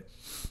 right?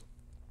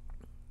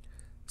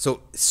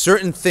 So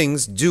certain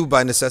things do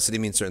by necessity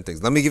mean certain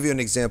things. Let me give you an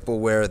example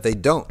where they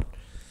don't.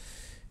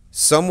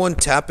 Someone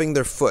tapping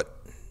their foot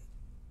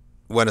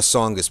when a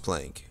song is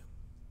playing,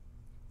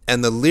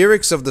 and the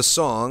lyrics of the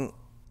song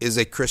is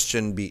a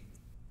Christian beat.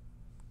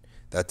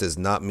 That does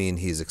not mean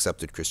he's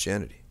accepted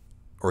Christianity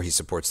or he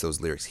supports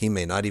those lyrics. He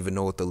may not even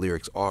know what the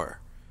lyrics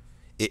are.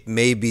 It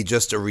may be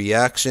just a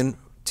reaction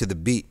to the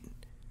beat.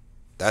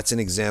 That's an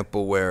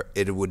example where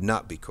it would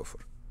not be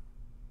kufr.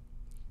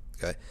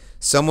 Okay?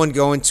 Someone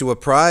going to a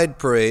pride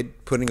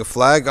parade, putting a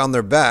flag on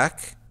their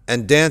back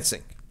and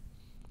dancing.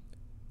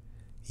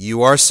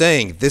 You are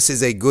saying this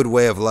is a good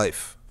way of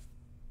life.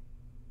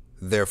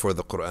 Therefore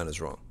the Quran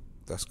is wrong.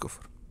 That's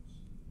kufr.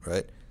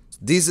 Right?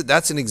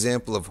 That's an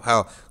example of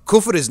how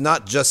kufr is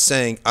not just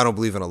saying I don't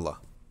believe in Allah.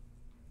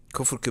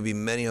 Kufr could be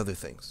many other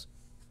things.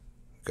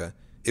 Okay?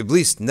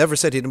 Iblis never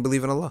said he didn't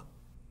believe in Allah.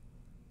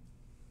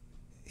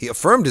 He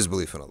affirmed his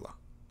belief in Allah.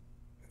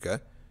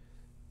 Okay?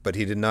 But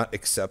he did not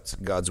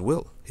accept God's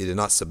will. He did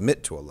not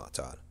submit to Allah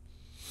Ta'ala.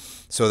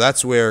 So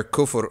that's where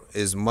kufr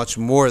is much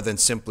more than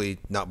simply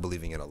not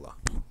believing in Allah.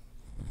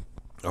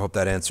 I hope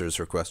that answers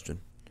her question.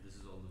 This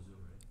is all luzum,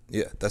 right?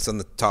 Yeah, that's on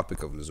the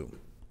topic of luzum.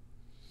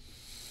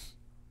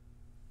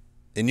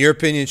 In your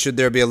opinion, should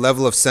there be a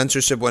level of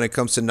censorship when it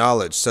comes to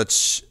knowledge,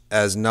 such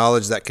as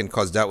knowledge that can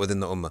cause doubt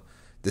within the ummah?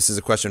 This is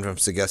a question from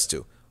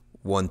Segestu.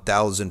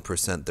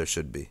 1000% there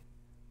should be.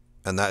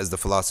 And that is the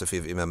philosophy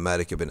of Imam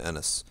Malik ibn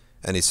Anas.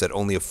 And he said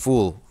only a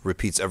fool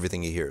repeats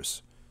everything he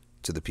hears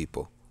to the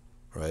people.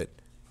 Right?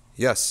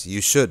 Yes,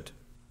 you should.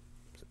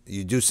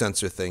 You do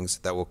censor things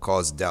that will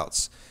cause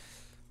doubts.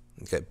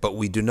 Okay, but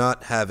we do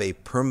not have a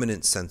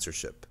permanent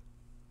censorship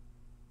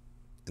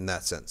in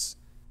that sense.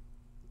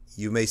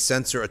 You may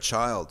censor a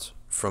child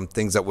from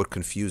things that would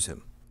confuse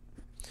him.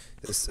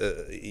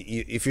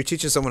 If you're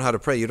teaching someone how to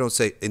pray, you don't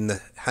say, in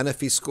the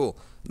Hanafi school,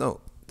 no,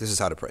 this is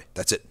how to pray.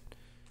 That's it.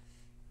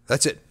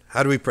 That's it.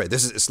 How do we pray?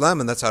 This is Islam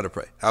and that's how to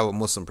pray. How a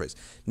Muslim prays.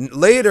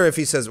 Later, if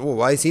he says, well,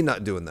 why is he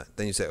not doing that?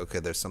 Then you say, okay,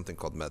 there's something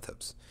called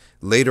madhabs.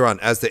 Later on,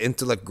 as the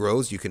intellect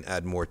grows, you can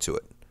add more to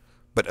it.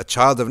 But a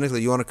child of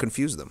intellect, you want to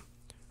confuse them.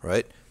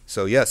 Right?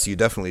 So yes, you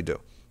definitely do.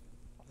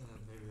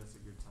 Maybe that's a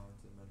good time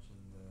to mention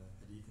the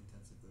hadith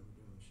intensive that we're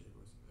doing with Sheikh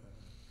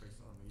Christ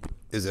on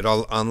YouTube. Is it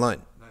all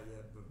online? Not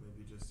yet, but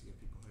maybe just to get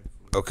people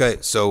hyped for it.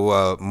 Okay,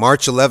 so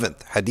March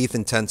 11th, hadith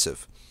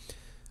intensive.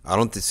 I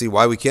don't see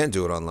why we can't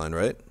do it online,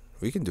 right?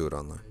 We can do it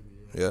online.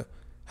 Maybe, Yeah.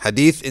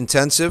 Hadith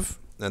intensive,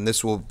 and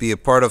this will be a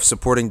part of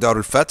supporting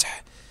Darul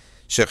Fath.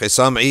 Sheikh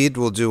Isam Eid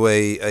will do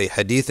a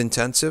hadith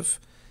intensive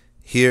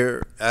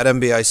here at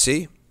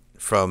MBIC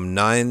from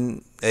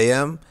 9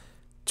 a.m.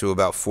 to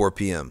about 4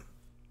 p.m.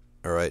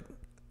 All right.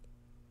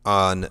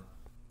 On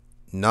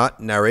not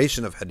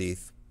narration of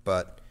hadith,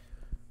 but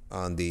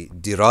on the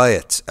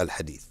dirayat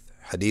al-hadith.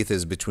 Hadith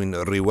is between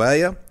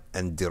riwayah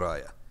and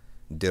dirayah.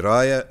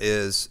 Dirayah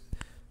is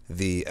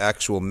the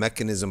actual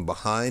mechanism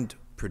behind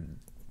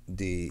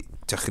the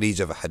takhrij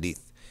of a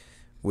hadith.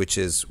 which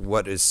is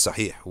what is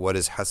sahih, what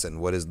is hasan,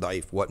 what is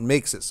da'if, what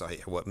makes it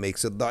sahih, what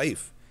makes it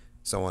da'if,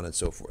 so on and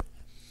so forth.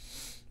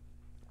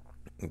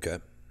 Okay.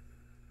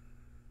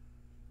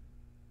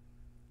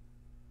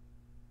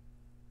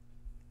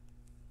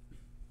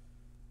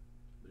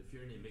 But if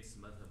you're in a mixed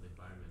madhab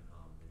environment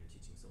and you're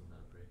teaching someone how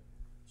to pray,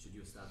 should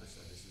you establish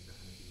that this is the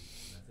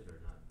Hanafi method or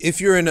not? If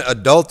you're in an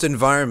adult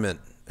environment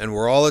and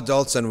we're all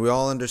adults and we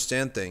all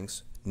understand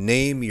things,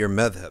 name your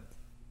madhab.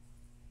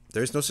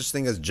 There's no such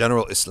thing as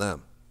general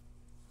Islam.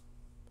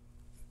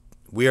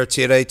 We are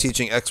today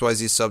teaching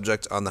XYZ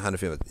subject on the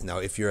Hanafi madhab. Now,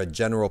 if you're a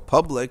general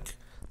public,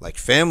 like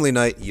family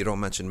night, you don't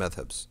mention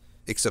madhabs,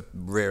 except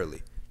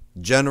rarely.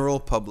 General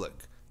public,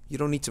 you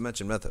don't need to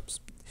mention madhabs.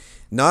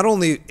 Not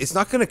only, it's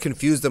not going to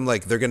confuse them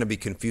like they're going to be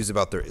confused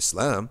about their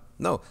Islam.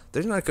 No,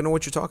 they're not going to know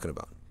what you're talking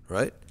about,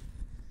 right?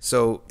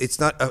 So it's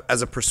not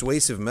as a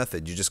persuasive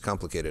method, you just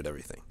complicated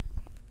everything.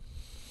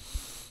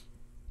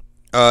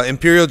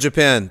 Imperial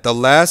Japan, the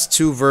last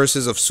 2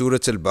 verses of Surah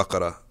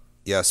Al-Baqarah.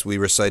 Yes, we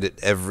recite it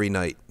every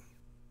night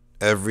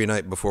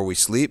before we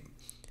sleep,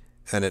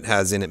 and it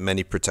has in it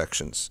many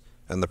protections.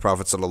 And the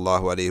Prophet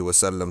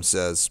ﷺ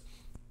says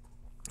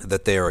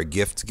that they are a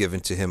gift given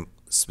to him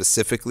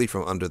specifically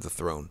from under the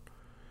throne.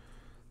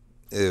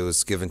 It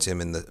was given to him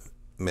in the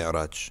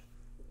Mi'raj.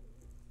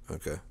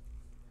 Okay.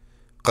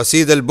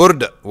 Qasid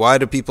al-Burda. Why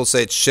do people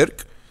say it's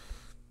shirk?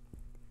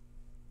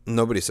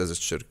 Nobody says it's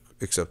shirk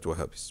except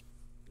Wahhabis.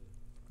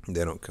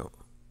 They don't count.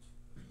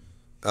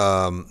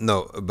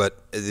 No,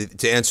 but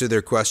to answer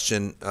their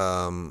question,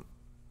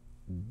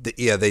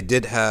 they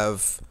did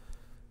have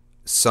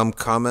some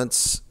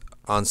comments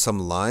on some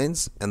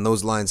lines, and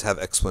those lines have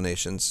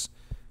explanations,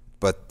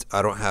 but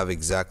I don't have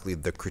exactly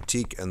the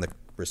critique and the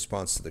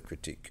response to the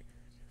critique.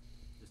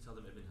 Just tell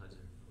them Ibn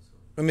Hajar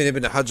also. I mean,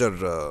 Ibn Hajar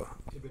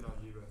Ibn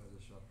Ajiba has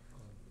a shop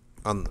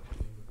on English.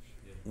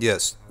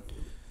 yes.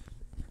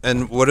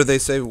 And what do they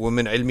say?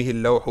 وَمِنْ عِلْمِهِ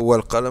اللَّوْحُ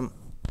وَالْقَلَمُ.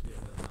 Yeah,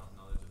 the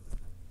knowledge of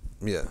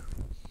the time. Yeah,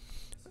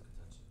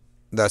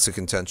 that's a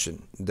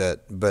contention.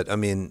 But I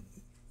mean,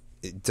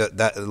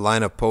 that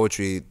line of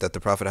poetry that the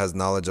Prophet has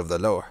knowledge of the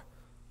lawh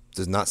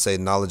does not say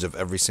knowledge of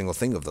every single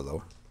thing of the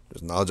lawh.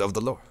 There's knowledge of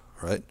the lawh,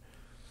 right?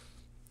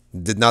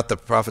 Did not the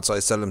Prophet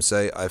ﷺ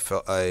say,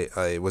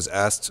 I was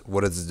asked,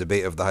 what is the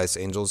debate of the highest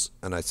angels?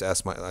 And I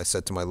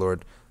said to my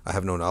Lord, I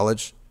have no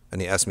knowledge.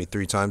 And he asked me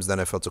 3 times. Then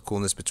I felt a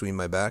coolness between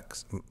my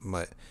backs,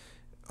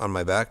 on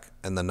my back,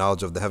 and the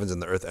knowledge of the heavens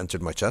and the earth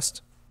entered my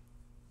chest.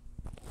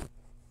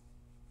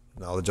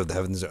 Knowledge of the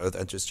heavens and earth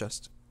enters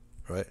chest,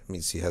 right? It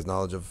means he has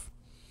knowledge of.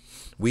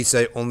 We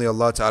say only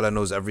Allah Ta'ala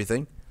knows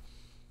everything.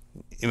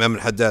 Imam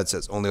al-Haddad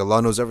says only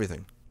Allah knows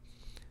everything.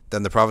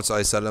 Then the Prophet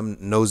ﷺ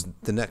knows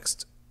the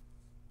next,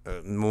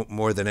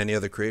 more than any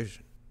other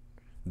creation.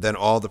 Then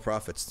all the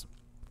prophets.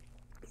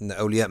 And the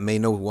awliya may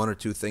know 1 or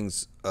 2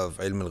 things of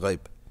ilm al-ghayb,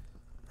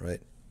 right?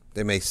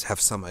 They may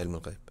have some ilm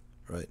al-ghayb,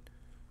 right?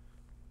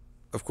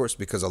 Of course,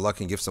 because Allah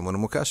can give someone a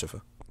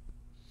mukashafa.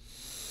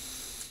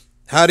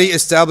 How do you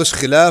establish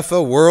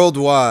khilafah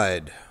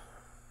worldwide?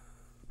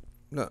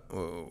 No,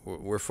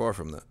 we're far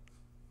from that.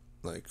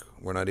 Like,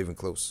 we're not even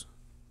close.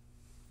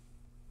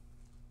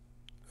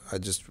 I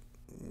just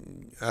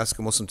ask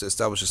a Muslim to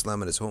establish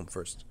Islam in his home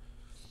first.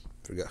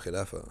 Forget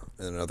khilafah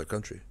in another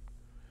country.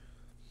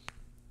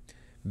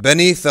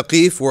 Bani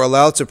Thaqif were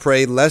allowed to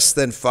pray less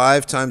than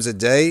 5 times a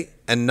day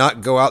and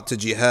not go out to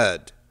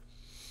jihad.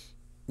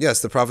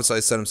 Yes, the Prophet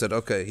ﷺ said,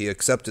 okay, he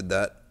accepted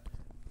that.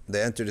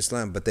 They entered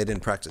Islam, but they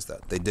didn't practice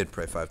that. They did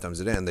pray 5 times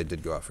a day and they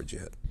did go out for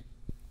jihad.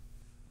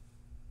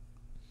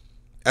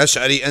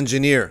 Ash'ari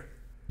engineer.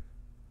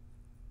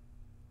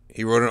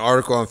 He wrote an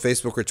article on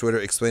Facebook or Twitter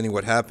explaining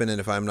what happened, and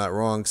if I'm not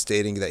wrong,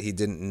 stating that he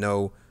didn't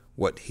know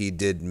what he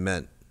did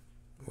meant.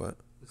 What?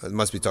 It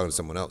must be talking to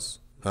someone else.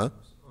 Huh?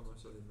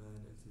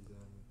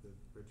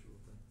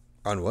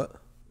 On what?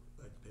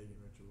 Like pagan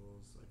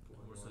rituals, like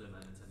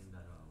Suleiman intending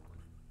that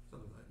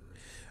something like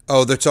that.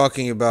 Oh, they're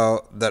talking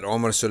about that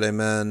Omar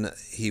Suleiman,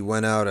 he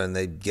went out and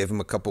they gave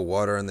him a cup of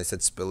water and they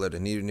said spill it,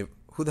 and he didn't even,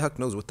 who the heck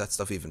knows what that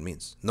stuff even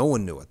means? No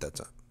one knew at that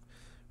time.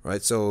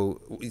 Right?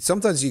 So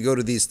sometimes you go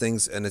to these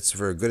things and it's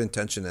for a good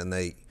intention and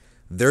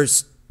they're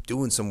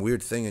doing some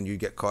weird thing and you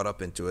get caught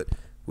up into it.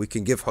 We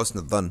can give husn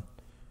al-dhan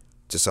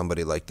to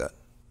somebody like that.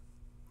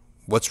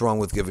 What's wrong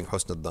with giving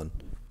husn al-dhan?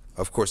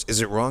 Of course. Is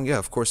it wrong? Yeah,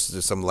 of course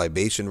there's some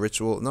libation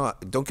ritual. No,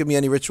 don't give me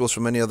any rituals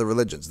from any other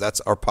religions.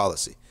 That's our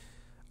policy.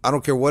 I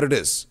don't care what it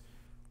is.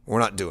 We're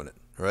not doing it,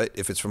 right?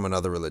 If it's from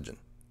another religion.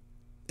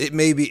 It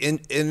may be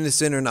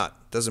innocent or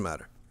not. Doesn't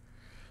matter.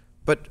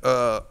 But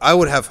I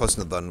would have husn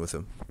al-dhan with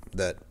him.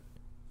 That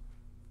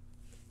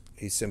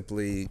he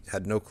simply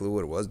had no clue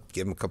what it was.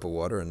 Gave him a cup of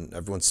water and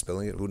everyone's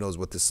spilling it. Who knows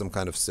what this is, some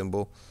kind of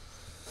symbol.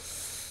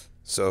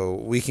 So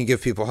we can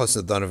give people husn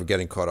al-dhan of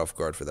getting caught off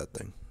guard for that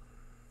thing.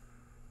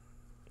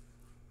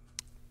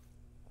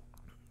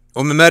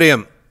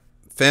 Maryam,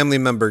 family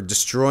member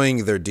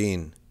destroying their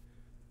deen.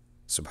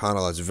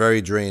 SubhanAllah, it's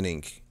very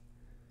draining.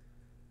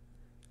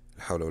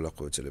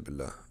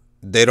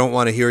 They don't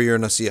want to hear your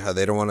nasiha.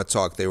 They don't want to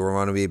talk. They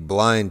want to be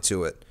blind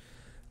to it.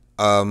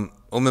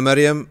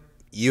 Maryam,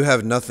 you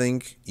have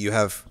nothing you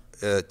have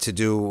to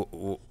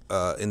do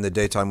in the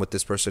daytime with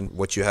this person.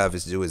 What you have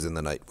is to do is in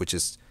the night, which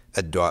is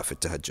ad-du'a fi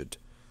tahajjud.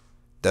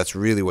 That's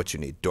really what you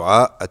need.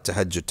 Dua at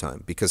tahajjud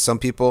time. Because some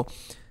people,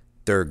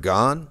 they're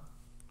gone.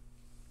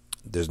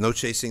 There's no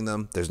chasing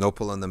them. There's no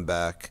pulling them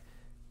back.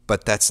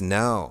 But that's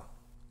now.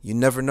 You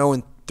never know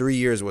in 3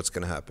 years what's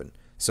going to happen.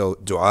 So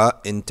dua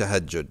in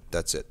tahajjud.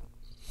 That's it. What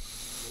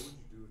would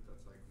you do if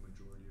that's like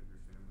majority of your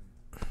family?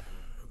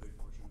 A big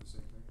portion of the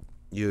same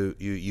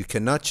thing? You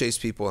cannot chase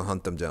people and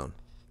hunt them down.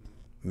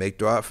 Make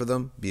dua for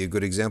them. Be a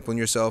good example in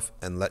yourself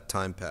and let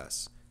time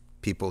pass.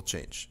 People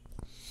change.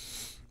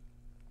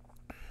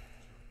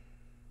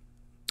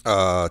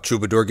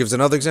 Troubadour gives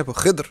another example.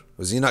 Khidr,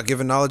 was he not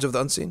given knowledge of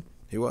the unseen?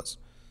 He was.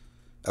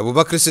 Abu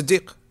Bakr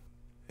Siddiq,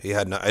 he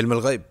had ilm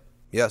al-ghayb.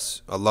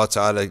 Yes, Allah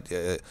Ta'ala,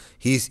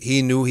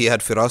 he knew he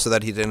had firasa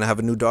that he didn't have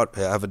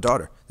a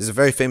daughter. This is a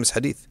very famous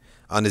hadith.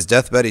 On his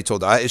deathbed, he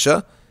told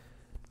Aisha,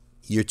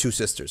 "You're two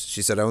sisters."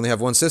 She said, "I only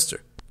have one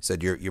sister." He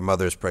said, "Your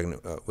mother is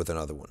pregnant with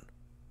another one."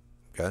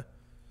 Okay.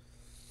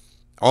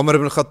 Umar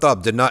ibn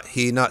Khattab, did not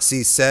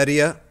see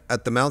Sariya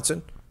at the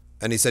mountain?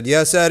 And he said,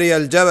 "Ya Sariya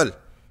al-Jabal."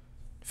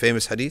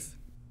 Famous hadith.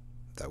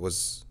 That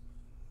was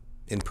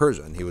in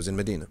Persia and he was in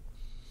Medina.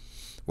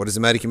 What does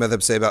the Maliki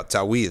madhab say about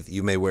ta'weed?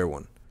 You may wear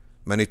one.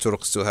 Many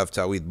turuq still have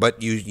ta'weed,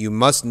 but you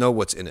must know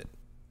what's in it.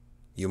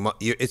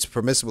 It's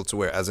permissible to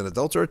wear as an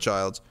adult or a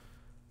child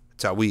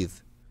ta'weed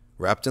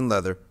wrapped in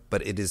leather,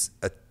 but it is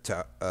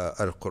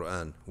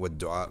al-Quran with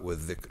dua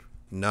with dhikr,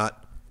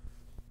 not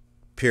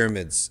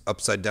pyramids,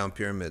 upside down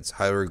pyramids,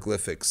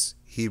 hieroglyphics,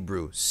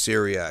 Hebrew,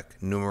 Syriac,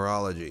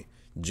 numerology,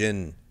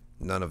 jinn,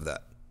 none of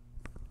that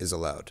is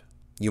allowed.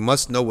 You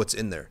must know what's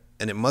in there,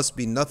 and it must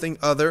be nothing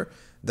other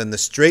than the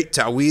straight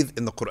ta'weed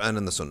in the Quran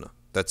and the Sunnah.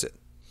 That's it.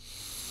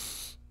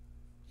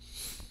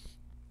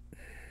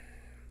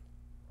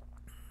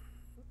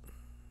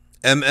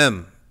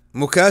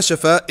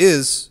 Mukashafa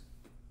is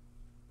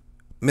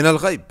min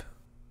al-ghayb.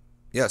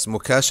 Yes,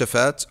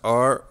 mukashafat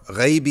are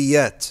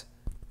ghaybiyat.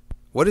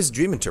 What is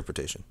dream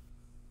interpretation?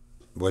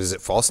 What is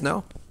it, false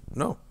now?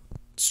 No,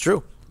 it's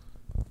true.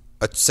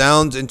 A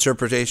sound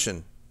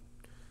interpretation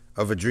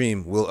of a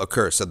dream will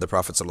occur, said the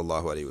Prophet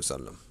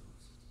ﷺ.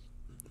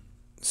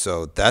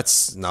 So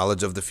that's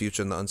knowledge of the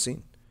future and the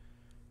unseen,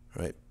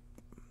 right?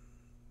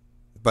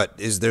 But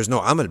there's no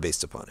amal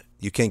based upon it.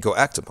 You can't go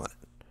act upon it,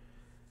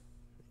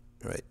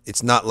 right?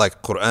 It's not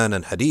like Quran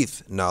and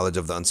Hadith knowledge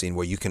of the unseen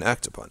where you can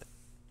act upon it,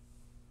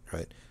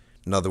 right?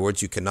 In other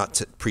words, you cannot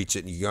preach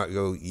it. You cannot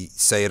go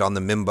say it on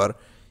the mimbar.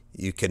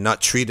 You cannot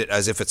treat it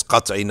as if it's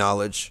qat'i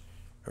knowledge,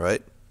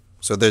 right?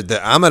 So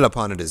the amal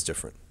upon it is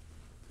different.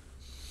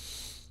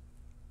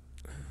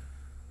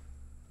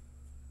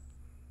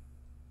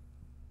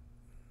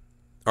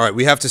 All right,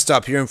 we have to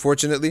stop here,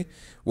 unfortunately.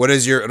 What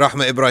is your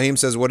Rahma Ibrahim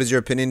says? What is your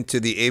opinion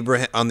to the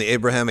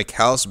Abrahamic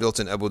house built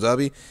in Abu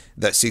Dhabi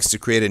that seeks to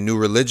create a new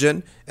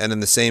religion? And in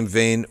the same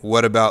vein,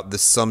 what about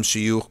some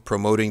shuyukh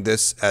promoting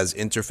this as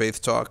interfaith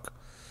talk?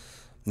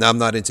 No, I'm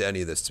not into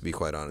any of this, to be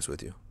quite honest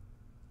with you.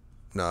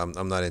 No,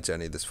 I'm not into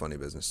any of this funny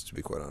business, to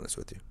be quite honest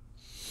with you.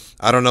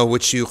 I don't know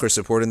which shuyukh are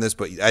supporting this,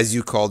 but as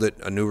you called it,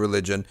 a new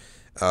religion.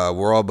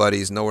 We're all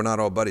buddies. No, we're not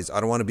all buddies.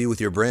 I don't want to be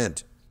with your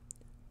brand.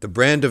 The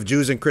brand of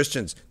Jews and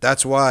Christians.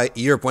 That's why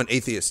Europe went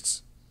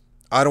atheists.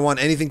 I don't want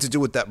anything to do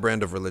with that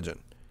brand of religion.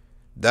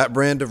 That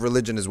brand of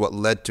religion is what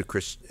led to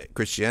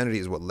Christianity,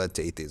 is what led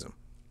to atheism.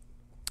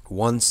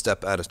 One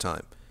step at a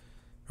time,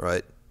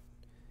 right?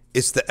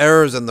 It's the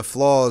errors and the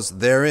flaws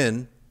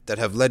therein that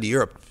have led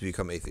Europe to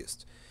become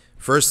atheist.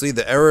 Firstly,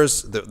 the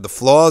errors, the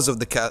flaws of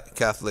the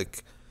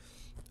Catholic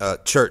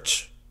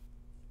Church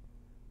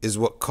is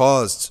what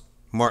caused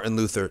Martin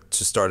Luther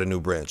to start a new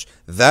branch.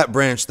 That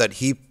branch that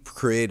he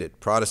created,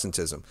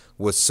 Protestantism,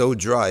 was so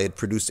dry it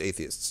produced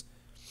atheists.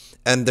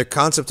 And their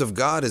concept of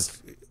God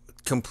is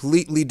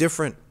completely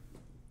different,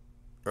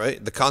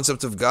 right? The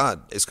concept of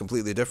God is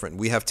completely different.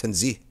 We have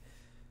tanzih.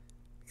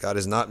 God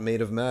is not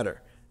made of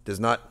matter, does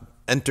not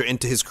enter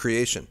into his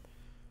creation.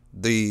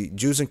 The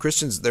Jews and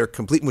Christians, they're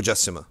complete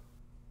mujassima.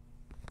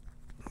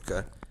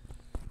 Okay?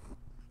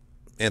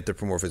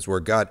 Anthropomorphism,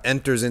 where God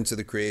enters into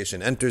the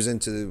creation, enters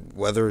into,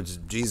 whether it's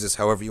Jesus,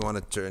 however you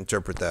want to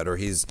interpret that, or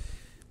he's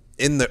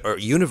in the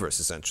universe,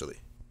 essentially.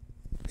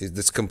 He's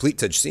this complete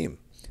tajseem.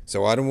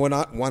 So I don't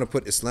want to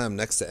put Islam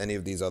next to any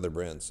of these other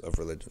brands of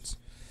religions.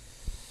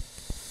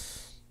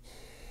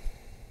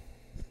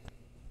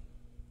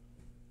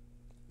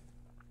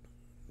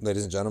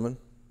 Ladies and gentlemen,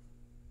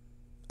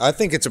 I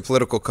think it's a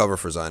political cover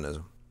for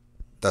Zionism.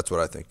 That's what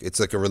I think. It's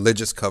like a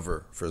religious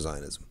cover for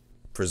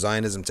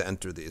Zionism to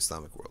enter the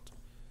Islamic world,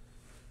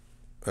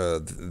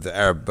 the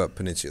Arab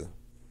Peninsula.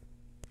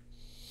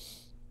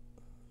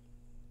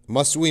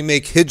 Must we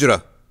make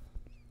hijrah?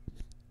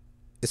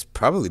 It's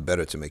probably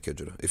better to make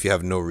hijrah if you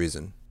have no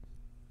reason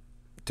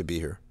to be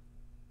here.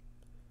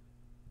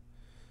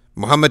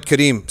 Muhammad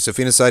Kareem,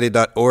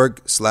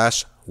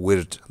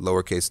 safinasociety.org/wird,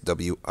 lowercase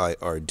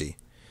WIRD.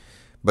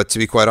 But to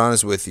be quite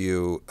honest with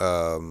you,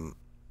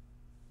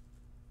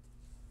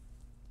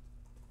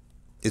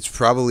 it's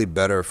probably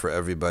better for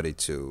everybody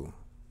to.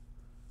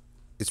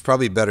 It's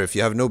probably better if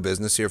you have no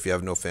business here, if you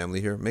have no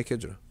family here, make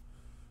hijrah.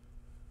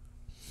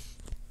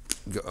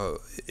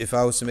 If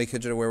I was to make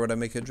hijrah, where would I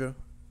make hijrah?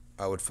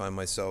 I would find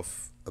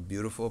myself a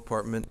beautiful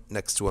apartment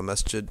next to a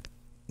masjid.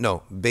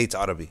 No, Beit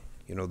Arabi.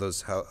 You know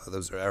those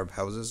those Arab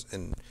houses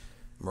in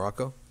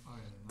Morocco? Oh,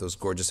 yeah, Those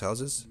nice. gorgeous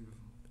houses? Beautiful.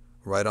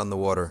 Right on the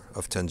water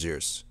of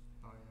Tangiers.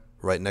 Oh,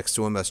 yeah. Right next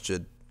to a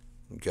masjid.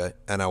 Okay?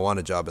 And I want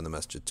a job in the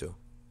masjid too.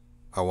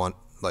 I want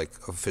like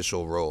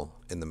official role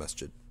in the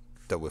masjid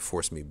that would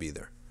force me to be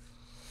there.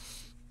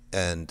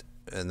 And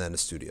then a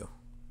studio.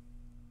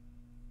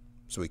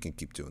 So we can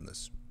keep doing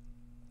this.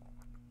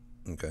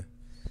 Okay.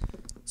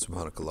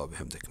 سبحانك الله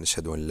وبحمدك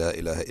نشهد أن لا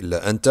إله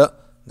إلا أنت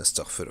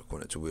نستغفرك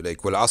ونتوب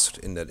إليك والعصر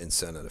إن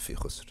الإنسان لفي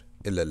خسر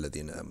إلا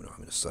الذين آمنوا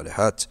وعملوا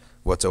الصالحات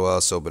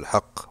وتواصوا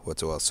بالحق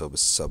وتواصوا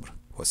بالصبر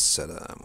والسلام